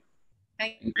all of you.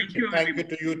 Thank you. Thank you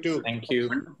to you too. Thank you.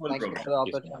 Thank you for the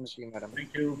opportunity, madam.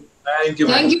 Thank you. Thank you,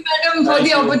 madam, for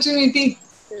the opportunity.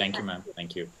 Thank you, ma'am.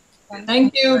 Thank you.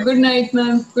 Thank you. Good night,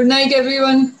 ma'am. Good night,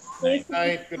 everyone. Good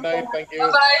night. Good night. Thank you.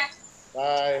 Bye-bye.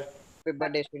 Bye. Happy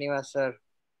birthday, Srinivas, sir.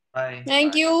 Bye.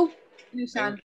 Thank you. Thank